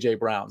then it's AJ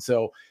Brown.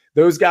 So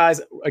those guys,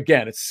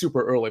 again, it's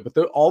super early, but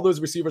all those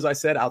receivers I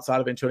said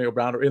outside of Antonio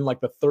Brown are in like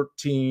the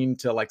 13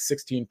 to like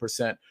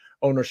 16%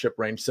 ownership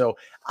range. So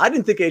I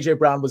didn't think AJ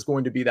Brown was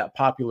going to be that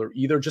popular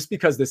either, just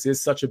because this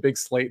is such a big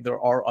slate. There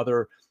are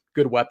other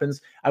good weapons.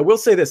 I will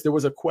say this. There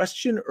was a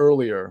question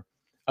earlier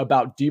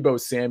about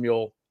Deebo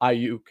Samuel,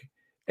 Ayuk,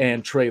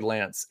 and Trey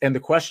Lance. And the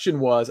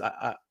question was,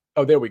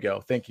 oh, there we go.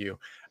 Thank you.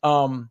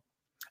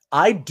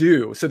 I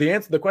do. So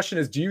the question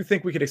is, do you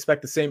think we could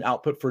expect the same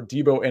output for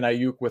Deebo and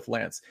Ayuk with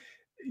Lance?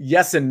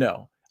 Yes and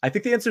no. I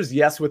think the answer is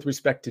yes with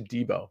respect to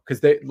Deebo, because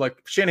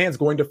Shanahan's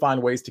going to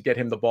find ways to get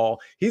him the ball.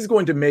 He's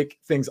going to make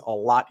things a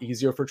lot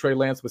easier for Trey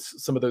Lance with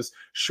some of those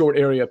short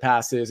area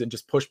passes and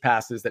just push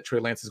passes that Trey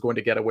Lance is going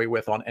to get away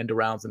with on end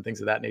arounds and things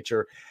of that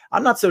nature.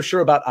 I'm not so sure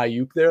about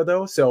Ayuk there,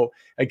 though. So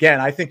again,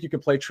 I think you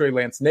can play Trey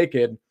Lance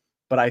naked,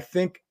 but I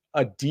think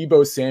a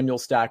Deebo Samuel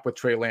stack with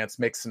Trey Lance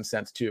makes some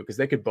sense too, because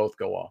they could both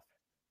go off.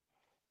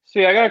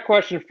 See, I got a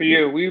question for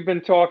you. We've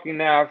been talking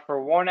now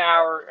for 1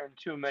 hour and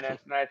 2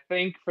 minutes, and I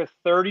think for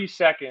 30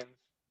 seconds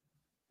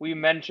we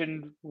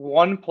mentioned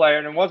one player,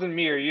 and it wasn't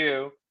me or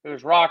you. It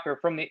was Rocker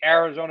from the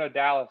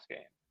Arizona-Dallas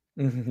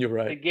game. You're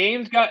right. The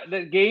game's got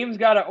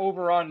an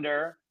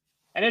over/under,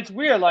 and it's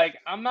weird. Like,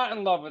 I'm not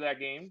in love with that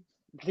game.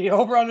 The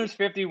over/under is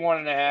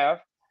 51.5.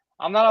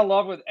 I'm not in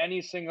love with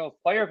any single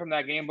player from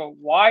that game, but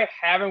why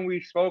haven't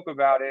we spoke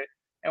about it?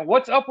 And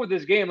what's up with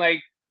this game?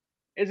 Like,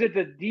 is it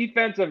the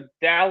defense of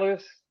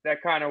Dallas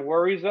that kind of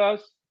worries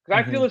us?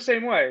 Because I feel the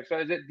same way. So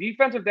is it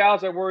defense of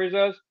Dallas that worries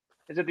us?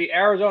 Is it the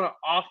Arizona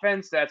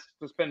offense that's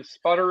just been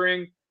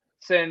sputtering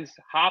since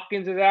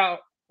Hopkins is out?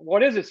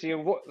 What is it,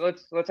 Steve?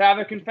 Let's have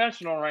a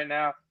confessional right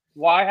now.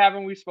 Why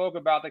haven't we spoke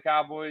about the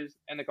Cowboys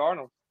and the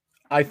Cardinals?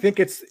 I think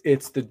it's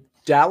the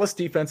Dallas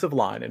defensive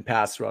line and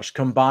pass rush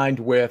combined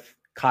with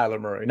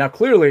Kyler Murray. Now,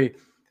 clearly,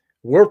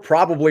 we're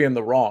probably in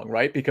the wrong,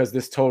 right? Because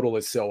this total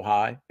is so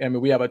high. I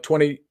mean, we have a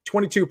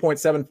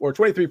 22.7 or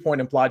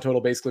 23-point implied total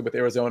basically with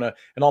Arizona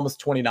and almost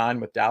 29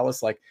 with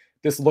Dallas. Like,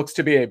 this looks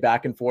to be a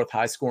back and forth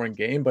high scoring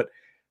game, but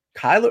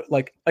Kyler,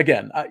 like,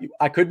 again,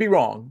 I could be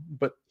wrong,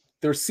 but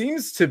there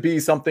seems to be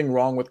something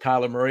wrong with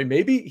Kyler Murray.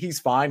 Maybe he's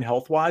fine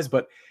health wise,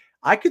 but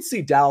I could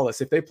see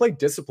Dallas, if they play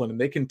discipline and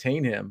they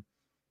contain him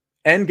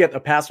and get a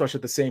pass rush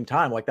at the same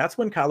time, like that's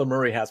when Kyler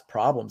Murray has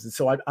problems. And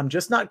so I'm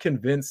just not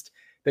convinced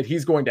that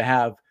he's going to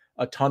have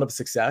a ton of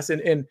success.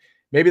 And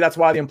maybe that's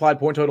why the implied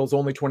point total is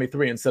only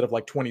 23 instead of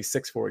like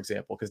 26, for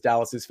example, because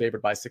Dallas is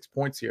favored by 6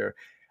 points here.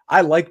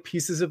 I like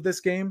pieces of this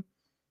game.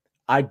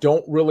 I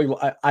don't really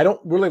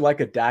like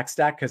a Dak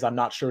stack because I'm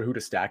not sure who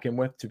to stack him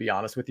with, to be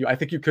honest with you. I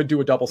think you could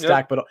do a double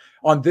stack, but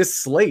on this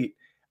slate,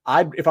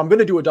 if I'm going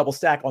to do a double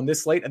stack on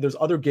this slate, and there's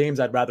other games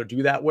I'd rather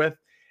do that with,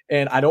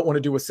 and I don't want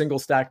to do a single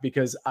stack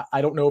because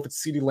I don't know if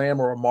it's CeeDee Lamb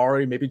or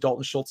Amari. Maybe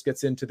Dalton Schultz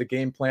gets into the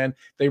game plan.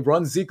 They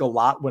run Zeke a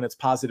lot when it's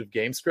positive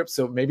game script,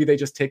 so maybe they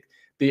just take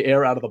the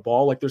air out of the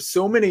ball. Like there's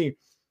so many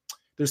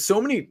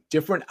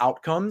different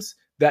outcomes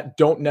that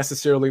don't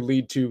necessarily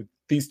lead to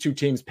these two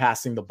teams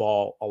passing the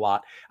ball a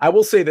lot. I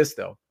will say this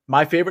though,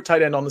 my favorite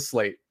tight end on the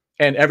slate,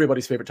 and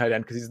everybody's favorite tight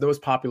end because he's the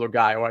most popular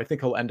guy, or I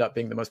think he'll end up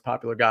being the most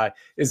popular guy,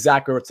 is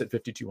Zach Ertz at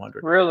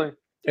 5,200. Really?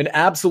 An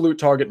absolute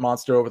target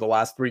monster over the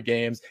last 3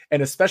 games.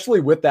 And especially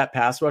with that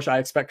pass rush, I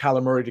expect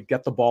Kyler Murray to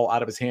get the ball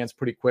out of his hands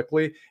pretty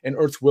quickly, and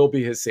Ertz will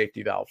be his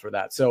safety valve for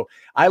that. So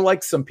I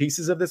like some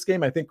pieces of this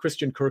game. I think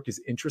Christian Kirk is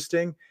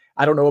interesting.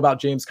 I don't know about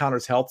James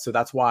Conner's health, so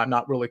that's why I'm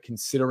not really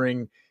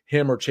considering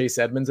him or Chase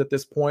Edmonds at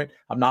this point.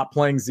 I'm not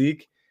playing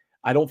Zeke.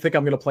 I don't think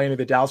I'm going to play any of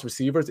the Dallas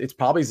receivers. It's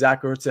probably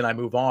Zach Ertz, and I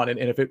move on. And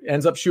if it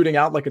ends up shooting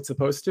out like it's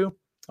supposed to,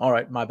 all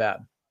right, my bad.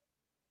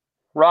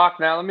 Rock,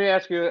 now let me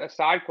ask you a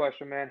side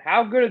question, man.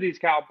 How good are these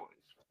Cowboys?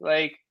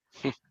 Like,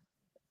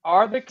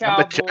 are the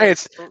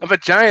Cowboys? I'm a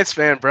Giants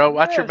fan, bro.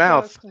 Watch your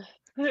mouth.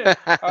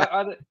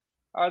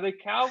 Are the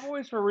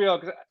Cowboys for real?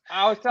 Because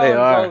I was telling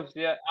Ghost,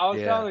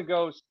 telling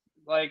Ghost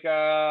like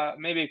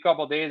maybe a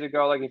couple days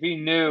ago, like if he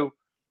knew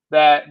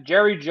that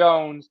Jerry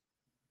Jones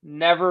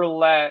never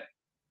let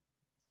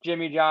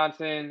Jimmy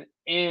Johnson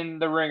in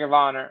the Ring of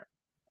Honor,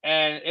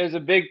 and it was a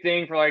big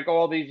thing for like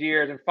all these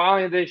years, and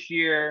finally this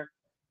year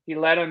he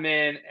let him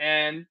in,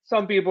 and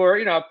some people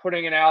are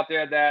putting it out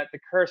there that the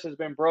curse has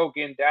been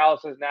broken.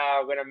 Dallas is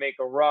now going to make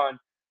a run,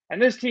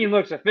 and this team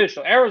looks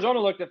official. Arizona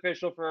looked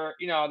official for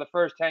the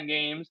first 10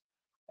 games,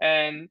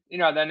 and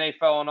then they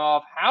fell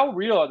off. How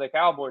real are the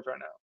Cowboys right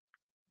now?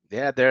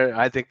 Yeah,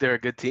 I think they're a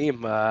good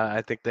team.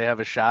 I think they have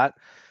a shot.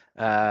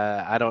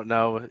 I don't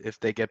know if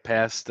they get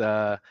past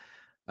a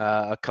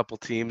couple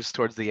teams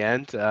towards the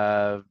end,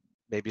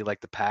 maybe like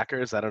the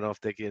Packers. I don't know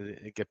if they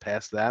can get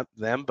past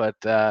them, but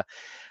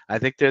I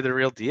think they're the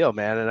real deal,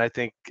 man. And I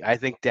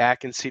think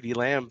Dak and CeeDee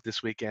Lamb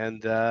this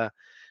weekend.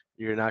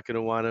 You're not going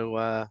to want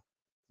to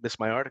miss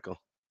my article.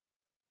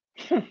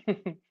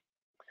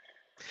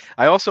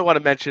 I also want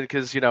to mention,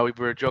 because we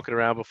were joking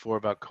around before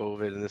about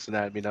COVID and this and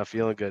that, and me not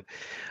feeling good.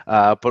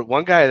 But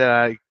one guy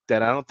that I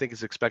don't think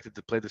is expected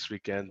to play this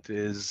weekend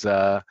is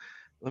let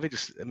me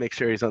just make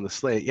sure he's on the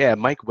slate. Yeah,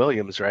 Mike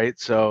Williams, right?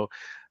 So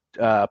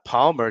Josh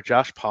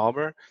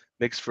Palmer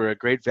makes for a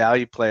great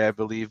value play. I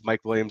believe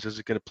Mike Williams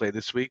isn't going to play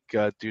this week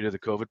due to the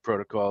COVID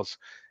protocols,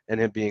 and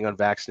him being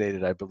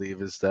unvaccinated, I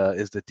believe, is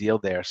the deal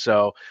there.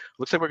 So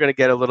looks like we're going to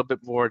get a little bit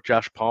more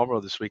Josh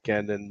Palmer this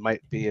weekend, and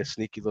might be a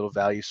sneaky little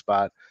value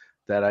spot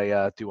that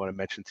I do want to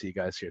mention to you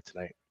guys here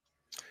tonight.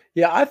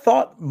 Yeah, I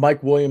thought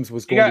Mike Williams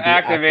was going to be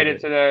activated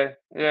today.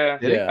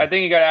 Yeah. I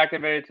think he got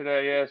activated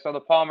today. Yeah, so the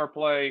Palmer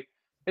play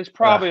is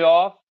probably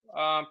off.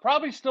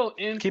 Probably still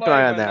in Keep play, an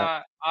eye on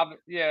but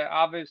that.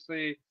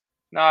 Obviously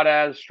not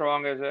as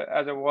strong as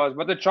it was.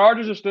 But the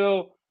Chargers are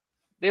still.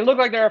 They look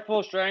like they're at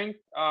full strength.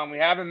 We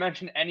haven't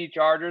mentioned any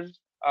Chargers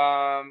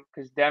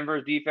because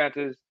Denver's defense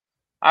is.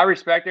 I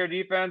respect their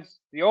defense.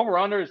 The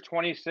over/under is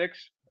 26.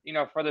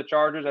 For the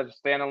Chargers as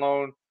a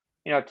standalone,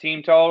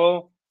 team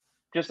total.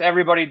 Just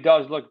everybody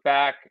does look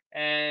back,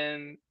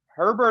 and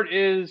Herbert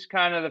is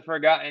kind of the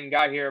forgotten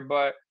guy here,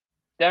 but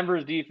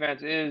Denver's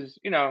defense is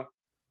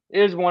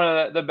one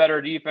of the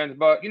better defense.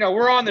 But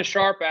we're on the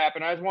Sharp app,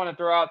 and I just want to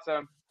throw out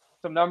some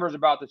numbers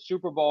about the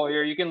Super Bowl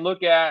here. You can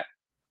look at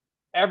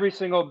every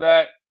single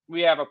bet.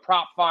 We have a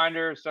prop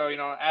finder, so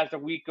as the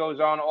week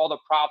goes on, all the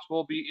props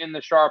will be in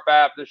the Sharp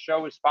app. The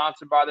show is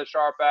sponsored by the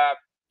Sharp app,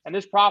 and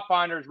this prop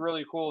finder is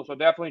really cool. So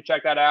definitely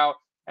check that out.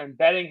 And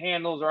betting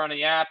handles are on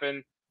the app,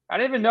 and I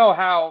didn't even know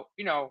how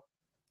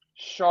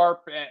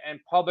Sharp and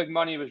public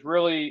money was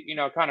really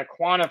kind of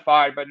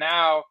quantified, but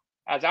now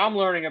as I'm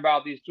learning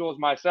about these tools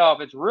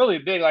myself, it's really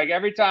big. Like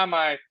every time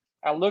I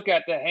look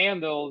at the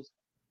handles,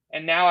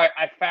 and now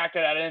I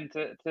factor that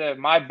into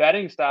my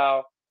betting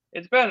style,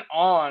 it's been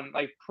on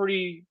like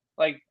pretty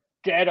like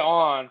dead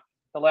on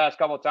the last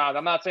couple of times.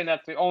 I'm not saying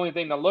that's the only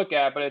thing to look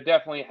at, but it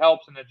definitely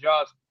helps and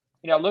adjusts.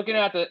 Looking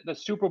at the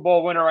Super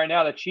Bowl winner right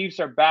now, the Chiefs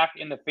are back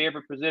in the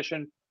favorite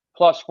position,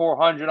 plus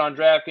 400 on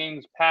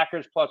DraftKings,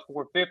 Packers plus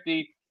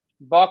 450,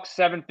 Bucks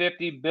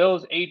 750,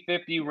 Bills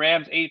 850,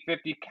 Rams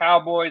 850,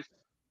 Cowboys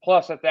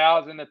plus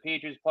 1,000, the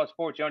Patriots plus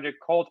 1,400,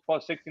 Colts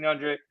plus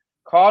 1,600,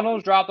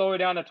 Cardinals dropped all the way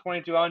down to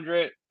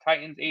 2,200,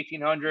 Titans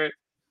 1,800.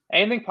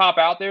 Anything pop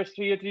out there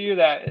to you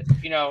that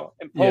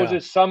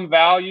imposes some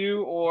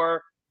value,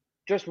 or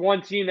just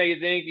one team that you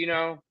think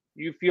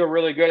you feel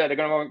really good that they're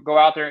going to go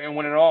out there and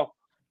win it all?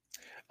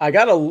 I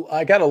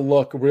gotta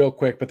look real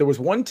quick, but there was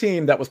one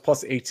team that was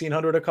plus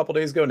 1,800 a couple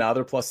days ago. Now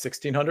they're plus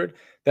 1,600.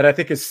 That I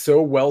think is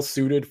so well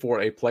suited for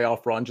a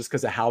playoff run just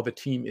because of how the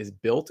team is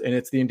built, and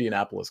it's the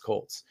Indianapolis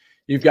Colts.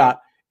 You've got,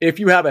 if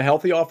you have a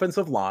healthy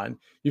offensive line,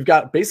 you've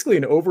got basically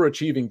an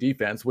overachieving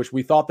defense, which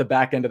we thought the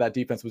back end of that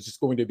defense was just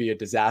going to be a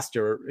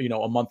disaster,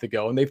 a month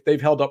ago, and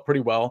they've held up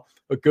pretty well.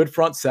 A good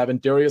front seven.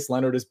 Darius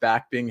Leonard is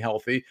back, being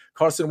healthy.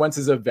 Carson Wentz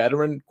is a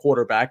veteran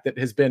quarterback that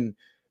has been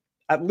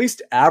at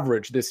least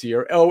average this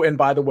year. Oh, and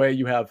by the way,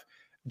 you have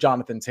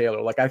Jonathan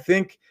Taylor. Like, I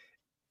think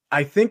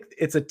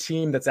it's a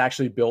team that's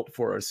actually built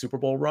for a Super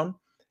Bowl run.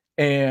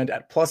 And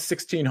at plus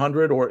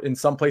 1,600, or in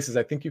some places,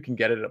 I think you can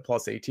get it at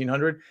plus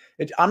 1,800.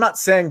 I'm not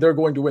saying they're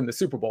going to win the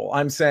Super Bowl.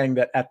 I'm saying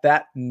that at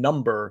that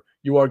number,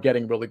 you are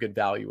getting really good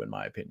value, in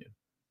my opinion.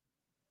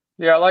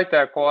 Yeah, I like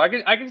that, Cole. I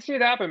can see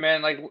it happen,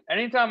 man. Like,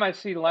 anytime I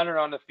see Leonard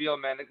on the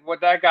field, man, what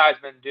that guy's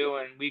been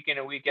doing week in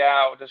and week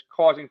out, just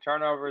causing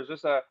turnovers,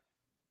 just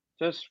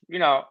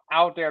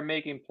out there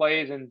making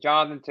plays, and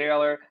Jonathan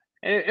Taylor.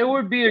 It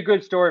would be a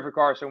good story for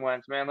Carson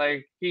Wentz, man.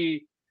 Like,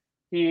 he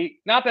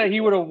not that he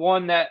would have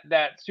won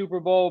that Super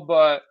Bowl,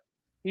 but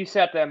he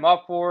set them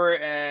up for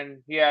it, and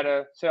he had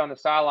to sit on the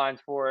sidelines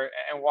for it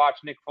and watch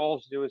Nick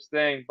Foles do his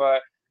thing.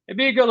 But it'd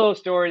be a good little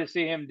story to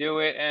see him do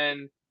it,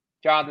 and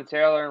Jonathan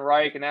Taylor and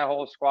Reich and that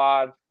whole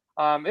squad.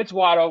 It's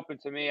wide open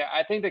to me.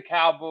 I think the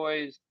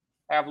Cowboys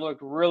have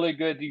looked really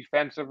good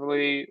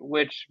defensively,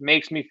 which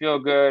makes me feel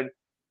good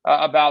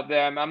about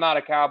them. I'm not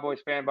a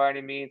Cowboys fan by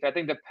any means. I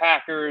think the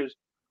Packers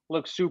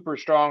look super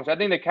strong. So I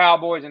think the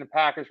Cowboys and the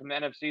Packers from the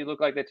NFC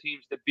look like the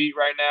teams to beat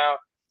right now.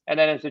 And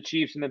then it's the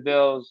Chiefs and the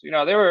Bills.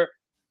 They were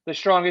the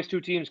strongest two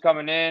teams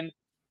coming in,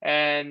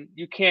 and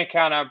you can't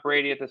count out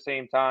Brady at the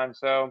same time.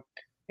 So,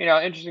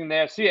 interesting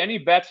there. See, any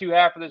bets you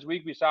have for this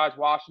week besides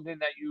Washington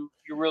that you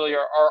really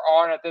are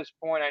on at this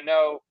point? I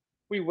know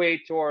we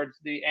wait towards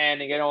the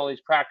end and get all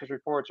these practice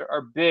reports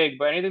are big,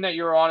 but anything that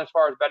you're on as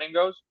far as betting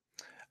goes?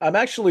 I'm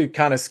actually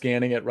kind of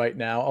scanning it right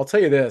now. I'll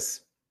tell you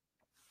this.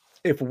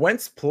 If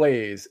Wentz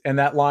plays and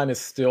that line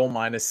is still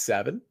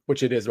 -7,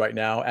 which it is right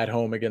now at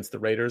home against the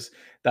Raiders,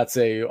 that's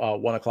a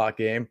 1:00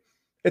 game.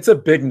 It's a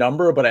big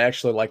number, but I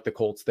actually like the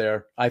Colts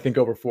there. I think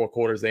over 4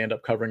 quarters, they end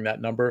up covering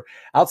that number.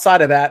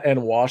 Outside of that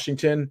and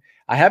Washington,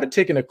 I haven't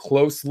taken a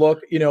close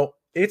look.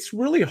 It's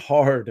really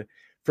hard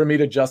for me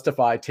to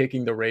justify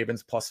taking the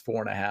Ravens plus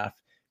 4.5,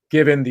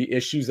 given the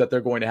issues that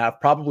they're going to have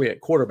probably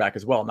at quarterback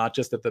as well, not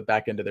just at the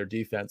back end of their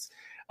defense.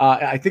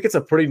 I think it's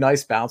a pretty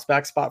nice bounce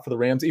back spot for the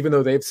Rams, even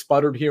though they've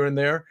sputtered here and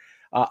there.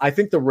 I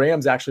think the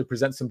Rams actually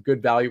present some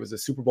good value as a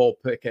Super Bowl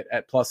pick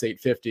at plus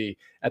 850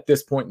 at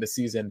this point in the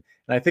season.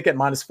 And I think at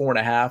minus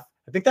 4.5,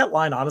 I think that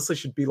line honestly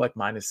should be like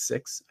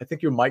 -6. I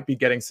think you might be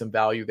getting some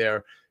value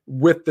there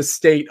with the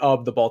state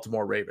of the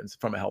Baltimore Ravens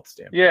from a health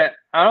standpoint. Yeah,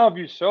 I don't know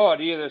if you saw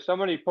it either.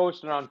 Somebody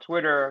posted on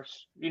Twitter,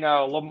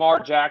 Lamar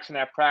Jackson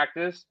at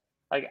practice,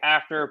 like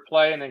after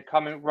play and then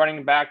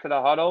running back to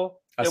the huddle.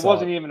 It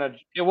wasn't even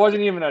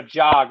a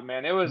jog,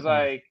 man. It was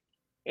like,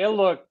 it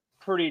looked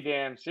pretty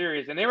damn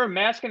serious. And they were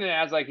masking it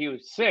as like he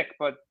was sick,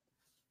 but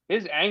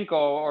his ankle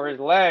or his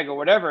leg or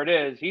whatever it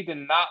is, he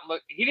didn't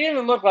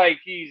even look like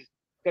he's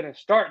going to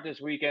start this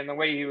weekend the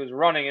way he was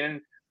running.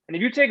 And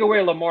if you take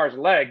away Lamar's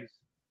legs,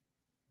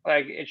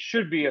 like, it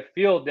should be a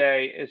field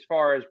day as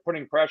far as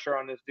putting pressure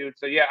on this dude.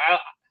 So yeah,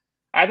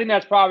 I think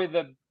that's probably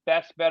the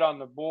best bet on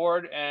the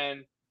board.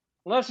 And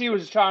unless he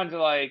was trying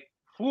to like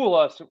fool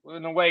us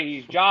in the way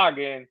he's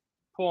jogging,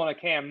 pulling a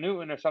Cam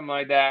Newton or something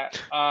like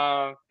that.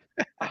 I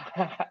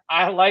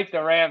like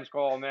the Rams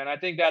call, man. I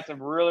think that's a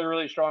really,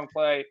 really strong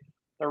play.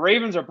 The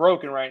Ravens are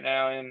broken right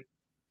now, and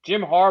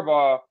John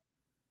Harbaugh,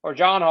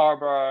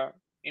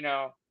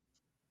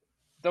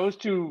 those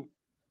two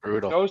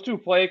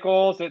play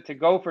calls to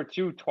go for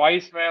 2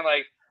 twice, man.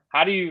 Like,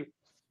 how do you?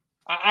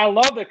 I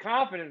love the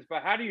confidence,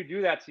 but how do you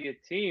do that to your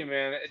team,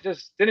 man? It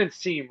just didn't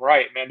seem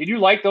right, man. Did you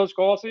like those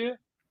calls here?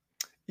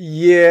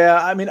 Yeah,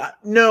 I mean,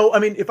 no. I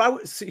mean,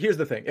 here's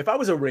the thing. If I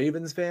was a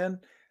Ravens fan,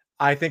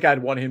 I think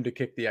I'd want him to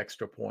kick the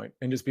extra point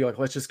and just be like,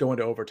 let's just go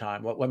into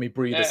overtime. Let me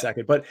breathe a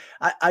second. But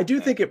I do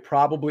think it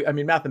probably, I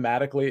mean,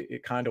 mathematically,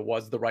 it kind of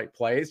was the right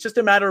play. It's just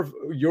a matter of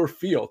your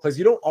feel, because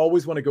you don't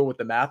always want to go with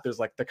the math. There's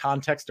like the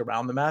context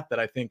around the math that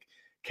I think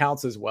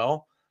counts as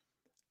well.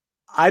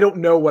 I don't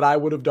know what I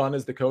would have done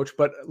as the coach,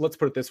 but let's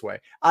put it this way.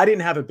 I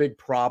didn't have a big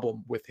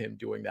problem with him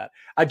doing that.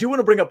 I do want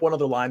to bring up one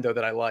other line, though,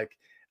 that I like.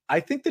 I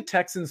think the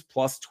Texans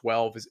plus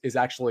 12 is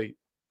actually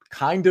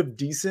kind of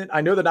decent. I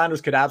know the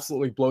Niners could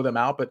absolutely blow them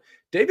out, but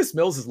Davis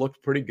Mills has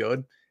looked pretty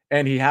good,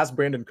 and he has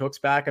Brandon Cooks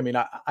back. I mean,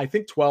 I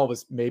think 12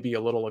 is maybe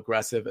a little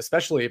aggressive,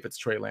 especially if it's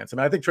Trey Lance. I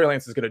mean, I think Trey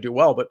Lance is going to do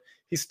well, but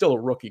he's still a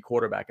rookie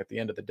quarterback at the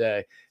end of the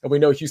day. And we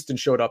know Houston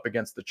showed up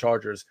against the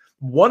Chargers.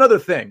 One other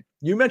thing,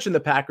 you mentioned the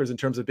Packers in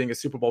terms of being a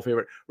Super Bowl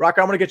favorite. Rock,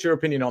 I'm going to get your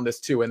opinion on this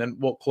too, and then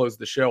we'll close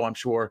the show, I'm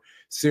sure,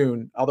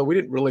 soon. Although we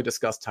didn't really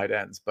discuss tight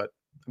ends, but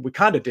we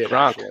kind of did,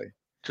 Gronk. Actually.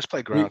 Just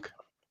play Gronk.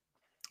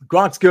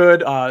 Gronk's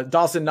good.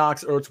 Dawson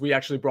Knox, Ertz, we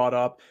actually brought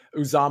up.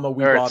 Uzama,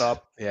 we brought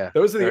up. Yeah,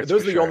 those are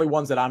the only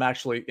ones that I'm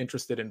actually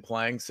interested in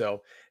playing.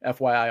 So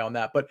FYI on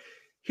that. But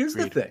Here's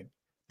the Agreed. thing: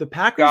 the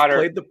Packers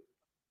Goddard. played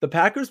the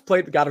Packers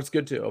played. Goddard's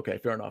good too. Okay,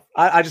 fair enough.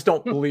 I just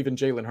don't believe in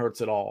Jalen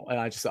Hurts at all, and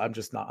I'm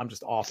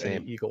just off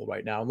Same. any Eagle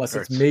right now, unless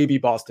Hurts. it's maybe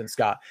Boston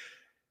Scott.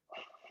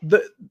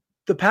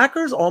 The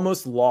Packers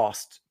almost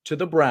lost to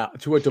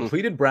a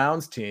depleted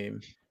Browns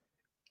team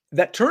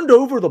that turned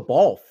over the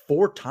ball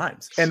 4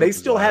 times, and So they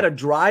still had bizarre. a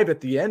drive at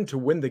the end to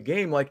win the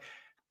game. Like,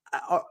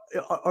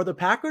 are the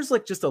Packers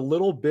like just a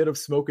little bit of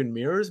smoke and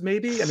mirrors?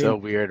 Maybe. I So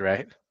mean, weird,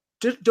 right?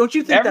 don't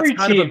you think that's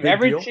kind of a big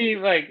every deal?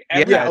 team, like Yeah,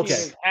 every team okay.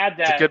 has had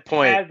It's a that. good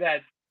point. Had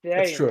that day,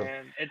 That's true.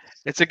 man.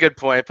 It's a good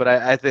point, but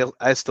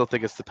I still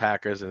think it's the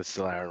Packers and it's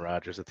still Aaron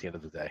Rodgers at the end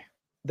of the day.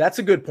 That's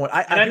a good point.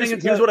 And I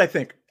think Here's what I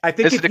think. I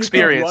think It's if an you can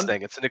experience run-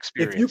 thing. It's an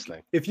experience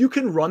thing. if you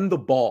can run the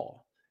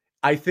ball,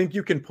 I think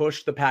you can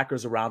push the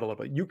Packers around a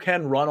little bit. You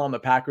can run on the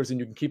Packers and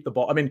you can keep the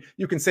ball. I mean,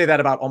 you can say that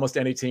about almost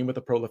any team with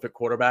a prolific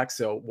quarterback,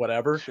 so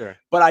whatever. Sure.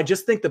 But I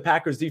just think the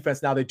Packers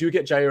defense, now they do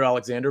get Jair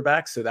Alexander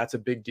back, so that's a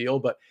big deal.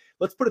 But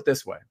let's put it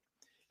this way.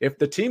 If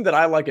the team that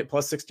I like at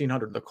plus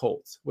 1,600, the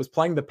Colts, was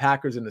playing the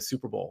Packers in the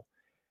Super Bowl,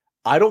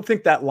 I don't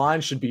think that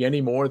line should be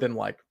any more than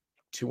like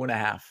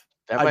 2.5.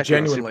 That I might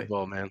genuinely- be the Super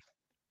Bowl, man.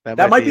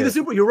 That might be it. the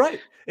Super. You're right.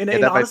 And, Yeah,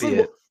 and that might honestly, be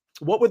it.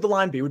 what would the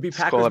line be? It would be Just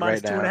Packers call it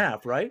minus right now.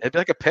 2.5, right? It'd be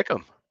like a pick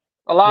 'em.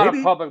 a lot Maybe.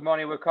 of public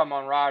money would come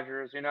on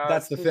Rodgers. You know,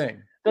 That's the It's just-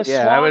 thing. The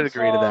Yeah, I would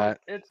swan agree to song- that.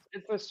 It's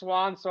the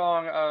swan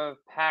song of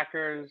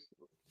Packers.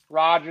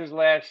 Rodgers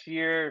last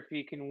year, if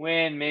he can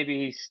win, maybe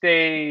he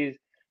stays.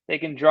 They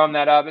can drum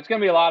that up. It's going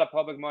to be a lot of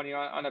public money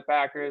on the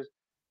Packers.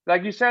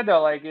 Like you said,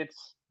 though, like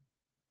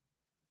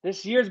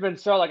this year's been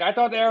so, like, I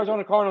thought the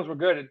Arizona Cardinals were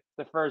good at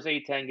the first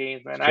 8-10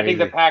 games, man. It's I think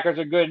the crazy. Packers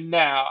are good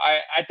now.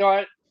 I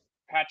thought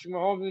Patrick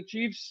Mahomes and the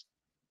Chiefs,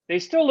 they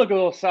still look a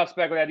little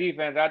suspect with that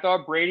defense. I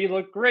thought Brady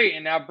looked great,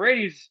 and now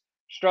Brady's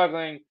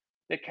struggling.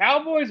 The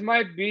Cowboys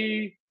might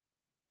be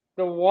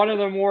one of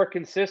the more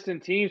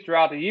consistent teams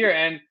throughout the year.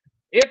 And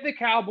if the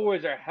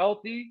Cowboys are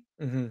healthy,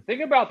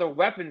 think about the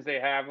weapons they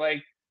have.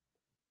 Like,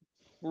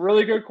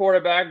 really good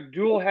quarterback,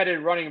 dual-headed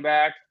running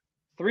back,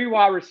 3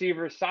 wide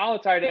receivers,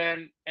 solid tight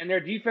end, and their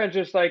defense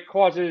just like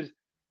causes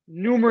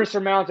numerous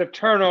amounts of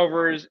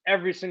turnovers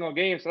every single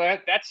game. So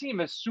that team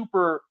is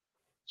super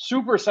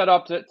set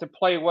up to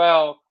play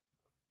well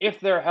if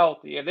they're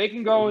healthy. If they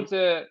can go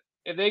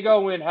if they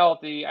go in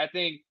healthy, I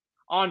think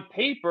on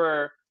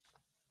paper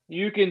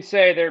you can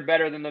say they're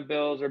better than the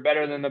Bills or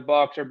better than the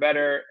Bucks or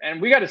better.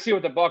 And we got to see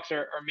what the Bucks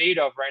are made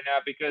of right now,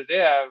 because they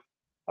have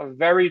a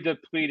very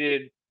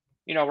depleted,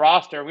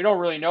 roster. We don't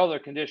really know the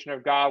condition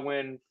of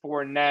Godwin,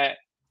 Fournette,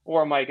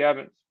 or Mike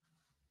Evans.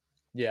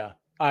 Yeah.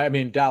 I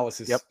mean,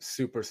 Dallas is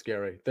super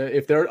scary.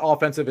 If their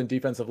offensive and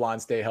defensive line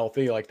stay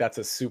healthy, like, that's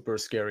a super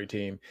scary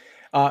team.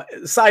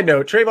 Side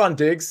note, Trayvon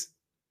Diggs,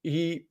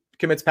 he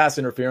commits pass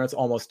interference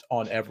almost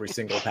on every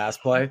single pass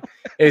play.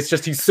 It's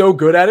just, he's so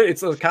good at it.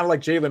 It's kind of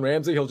like Jalen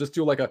Ramsey. He'll just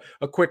do like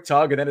a quick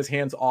tug and then his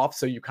hand's off,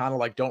 so you kind of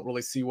like don't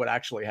really see what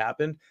actually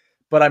happened.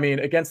 But I mean,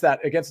 against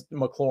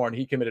McLaurin,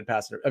 he committed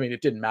pass. I mean,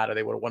 it didn't matter.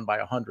 They would have won by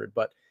 100.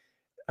 But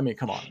I mean,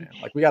 come on, man.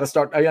 Like, we got to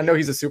start. I know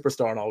he's a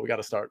superstar and all. We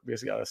just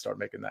got to start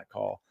making that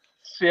call.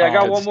 See, I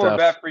got Good one more stuff.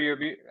 bet for you.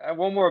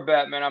 One more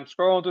bet, man. I'm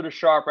scrolling through the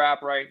Sharp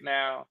app right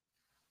now.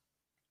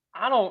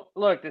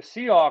 The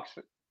Seahawks,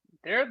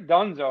 they're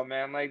donezo,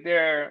 man. Like,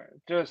 they're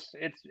just,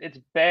 it's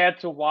bad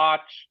to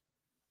watch.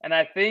 And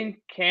I think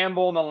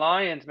Campbell and the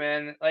Lions,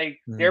 man, like,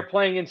 they're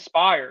playing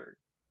inspired.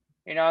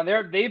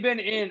 They've been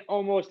in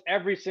almost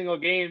every single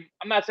game.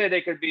 I'm not saying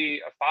they could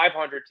be a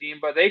 500 team,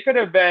 but they could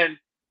have been.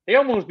 They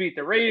almost beat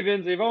the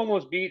Ravens. They've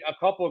almost beat a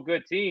couple of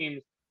good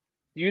teams.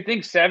 Do you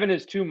think 7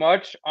 is too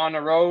much on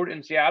the road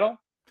in Seattle?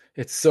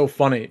 It's so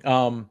funny,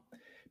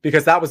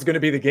 because that was going to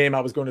be the game I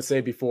was going to say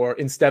before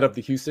instead of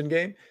the Houston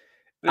game.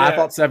 Yeah. I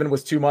thought 7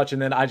 was too much,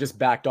 and then I just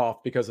backed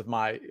off because of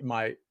my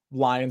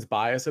Lions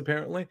bias,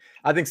 apparently.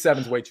 I think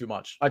 7's way too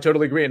much. I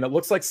totally agree. And it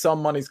looks like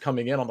some money's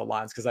coming in on the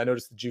Lions, because I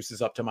noticed the juice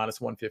is up to minus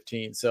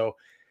 115. So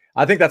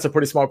I think that's a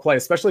pretty smart play,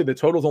 especially the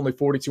total's only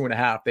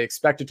 42.5. They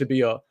expect it to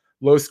be a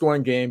low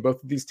scoring game.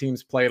 Both of these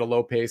teams play at a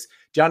low pace.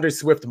 DeAndre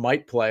Swift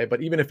might play,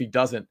 but even if he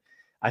doesn't,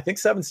 I think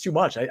 7's too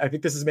much. I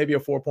think this is maybe a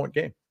 4-point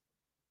game.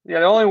 Yeah,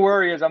 the only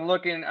worry is I'm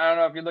looking. I don't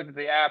know if you looked at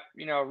the app,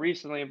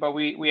 recently, but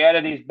we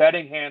added these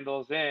betting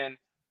handles in.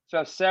 So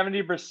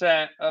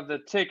 70% of the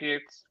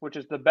tickets, which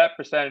is the bet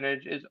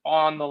percentage, is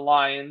on the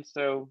Lions.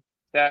 So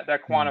that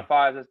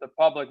quantifies as the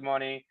public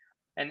money.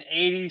 And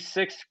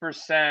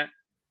 86%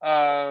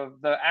 of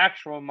the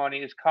actual money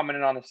is coming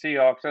in on the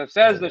Seahawks. So it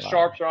says the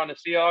Sharps are on the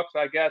Seahawks. So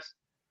I guess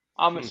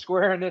I'm a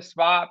square in this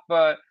spot.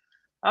 But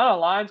I don't know,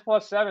 Lions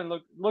plus 7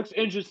 looks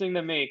interesting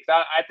to me,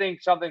 because I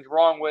think something's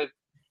wrong with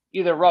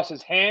either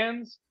Russ's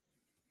hands,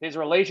 his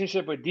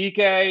relationship with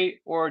DK,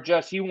 or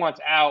just he wants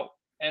out,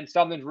 and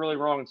something's really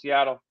wrong in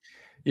Seattle.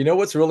 You know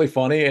what's really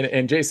funny,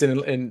 and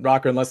Jason and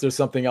Rocker, unless there's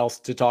something else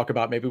to talk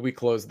about, maybe we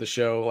close the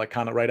show like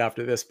kind of right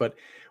after this. But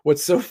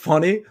what's so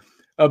funny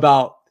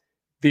about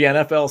the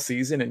NFL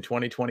season in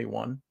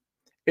 2021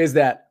 is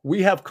that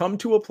we have come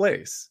to a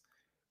place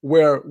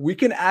where we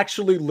can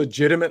actually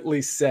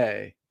legitimately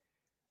say,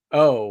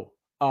 oh,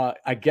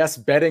 I guess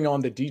betting on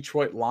the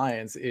Detroit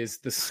Lions is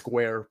the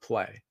square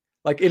play.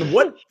 Like, in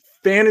what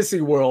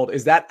fantasy world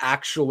is that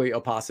actually a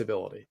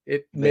possibility?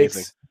 It Amazing.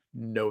 makes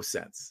no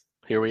sense.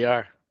 Here we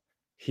are.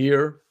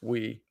 Here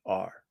we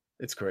are.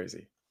 It's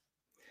crazy.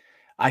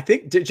 I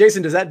think,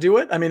 Jason, does that do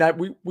it? I mean, I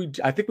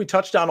think we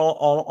touched on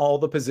all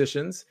the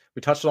positions.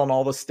 We touched on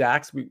all the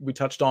stacks. We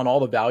touched on all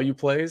the value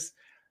plays.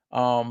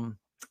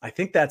 I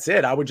think that's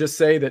it. I would just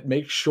say that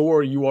make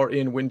sure you are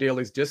in Win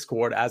Daily's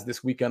Discord as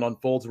this weekend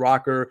unfolds.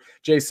 Rocker,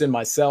 Jason,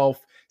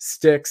 myself,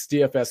 Sticks,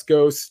 DFS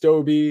Ghost,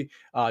 Stoby,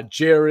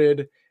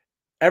 Jared,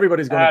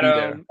 everybody's going to be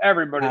there.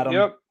 Everybody. Adam,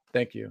 yep.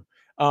 Thank you.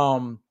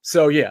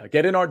 So yeah,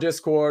 get in our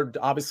Discord.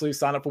 Obviously,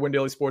 sign up for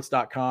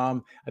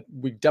windailysports.com.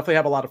 We definitely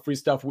have a lot of free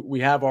stuff. We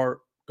have our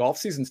golf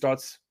season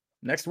starts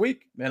next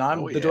week, and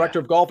I'm the director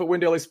of golf at Win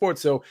Daily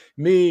Sports. So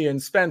me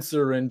and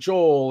Spencer and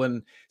Joel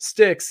and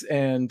Sticks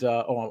and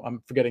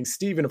I'm forgetting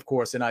Steven, of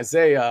course, and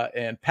Isaiah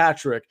and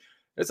Patrick.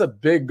 It's a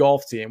big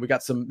golf team. We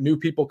got some new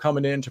people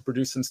coming in to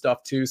produce some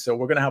stuff too. So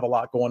we're going to have a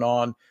lot going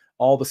on.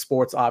 All the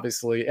sports,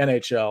 obviously,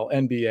 NHL,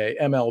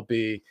 NBA,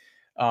 MLB,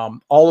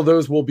 all of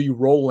those will be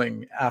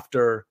rolling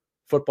after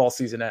football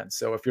season ends.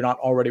 So if you're not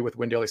already with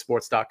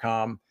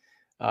windailysports.com,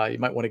 you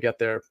might want to get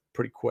there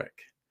pretty quick.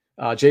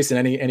 Jason,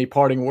 any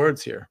parting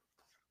words here?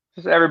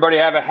 Just everybody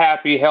have a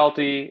happy,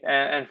 healthy,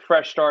 and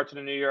fresh start to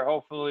the new year.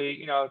 Hopefully,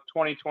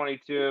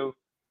 2022,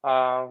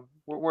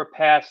 we're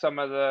past some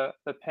of the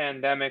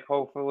pandemic,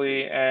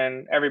 hopefully,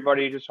 and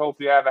everybody just hope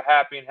you have a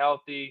happy and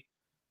healthy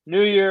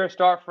new year.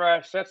 Start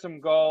fresh, set some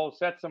goals,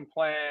 set some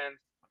plans,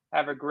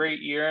 have a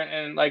great year.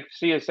 And like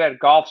Sia said,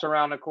 golf's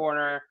around the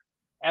corner,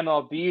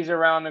 MLB's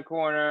around the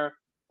corner.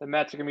 The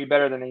Mets are going to be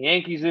better than the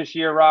Yankees this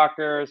year,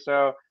 Rocker.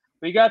 So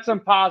we got some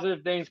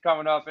positive things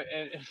coming up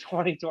in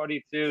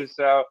 2022.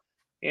 So,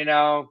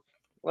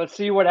 let's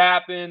see what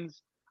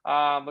happens.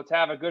 Let's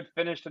have a good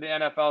finish to the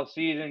NFL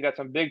season. Got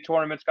some big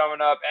tournaments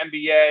coming up.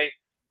 NBA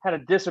had a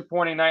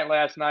disappointing night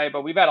last night,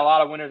 but we've had a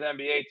lot of winners in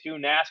NBA too.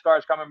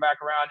 NASCAR's coming back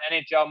around.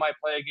 NHL might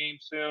play a game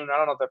soon. I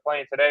don't know if they're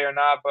playing today or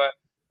not, but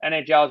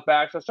NHL is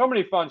back. So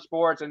many fun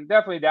sports, and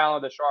definitely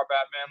download the Sharp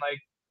app, man. Like,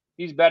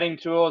 these betting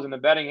tools and the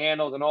betting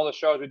handles and all the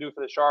shows we do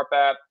for the Sharp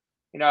app.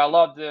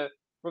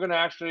 We're going to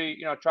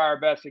actually, try our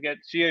best to get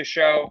Sia's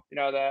show,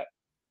 that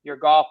your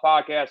golf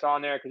podcast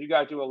on there, because you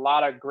guys do a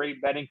lot of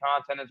great betting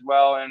content as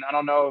well. And I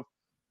don't know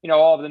if,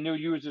 all of the new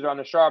users on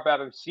the Sharp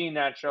app have seen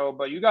that show,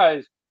 but you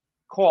guys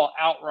call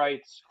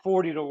outrights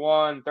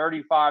 40-1,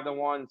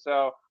 35-1.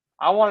 So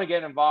I want to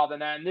get involved in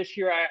that. And this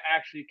year I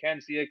actually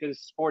can see it because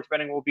sports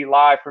betting will be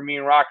live for me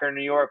and Rocker in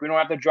New York. We don't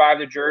have to drive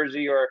to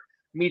Jersey or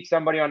meet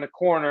somebody on the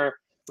corner.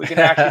 We can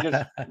actually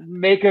just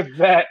make a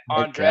bet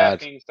on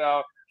DraftKings.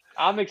 So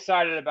I'm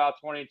excited about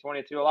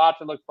 2022. A lot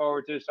to look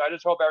forward to. So I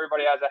just hope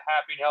everybody has a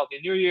happy and healthy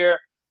new year.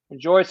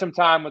 Enjoy some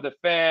time with the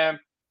fam.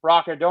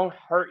 Rocker, don't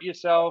hurt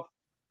yourself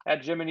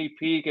at Jiminy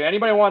Peak. And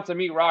anybody wants to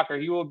meet Rocker,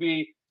 he will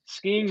be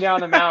skiing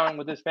down the mountain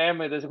with his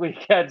family this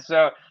weekend.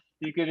 So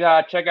you can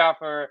check out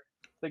for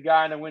the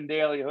guy in the Win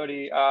Daily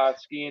hoodie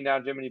skiing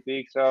down Jiminy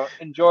Peak. So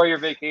enjoy your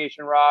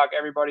vacation, Rock.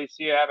 Everybody,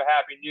 see you. Have a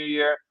happy new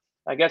year.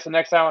 I guess the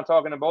next time I'm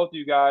talking to both of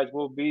you guys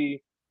will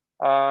be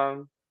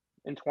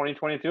in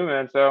 2022,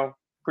 man. So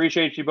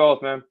appreciate you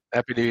both, man.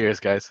 Happy New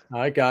Year's, guys. All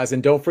right, guys.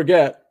 And don't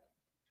forget,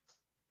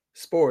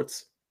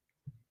 sports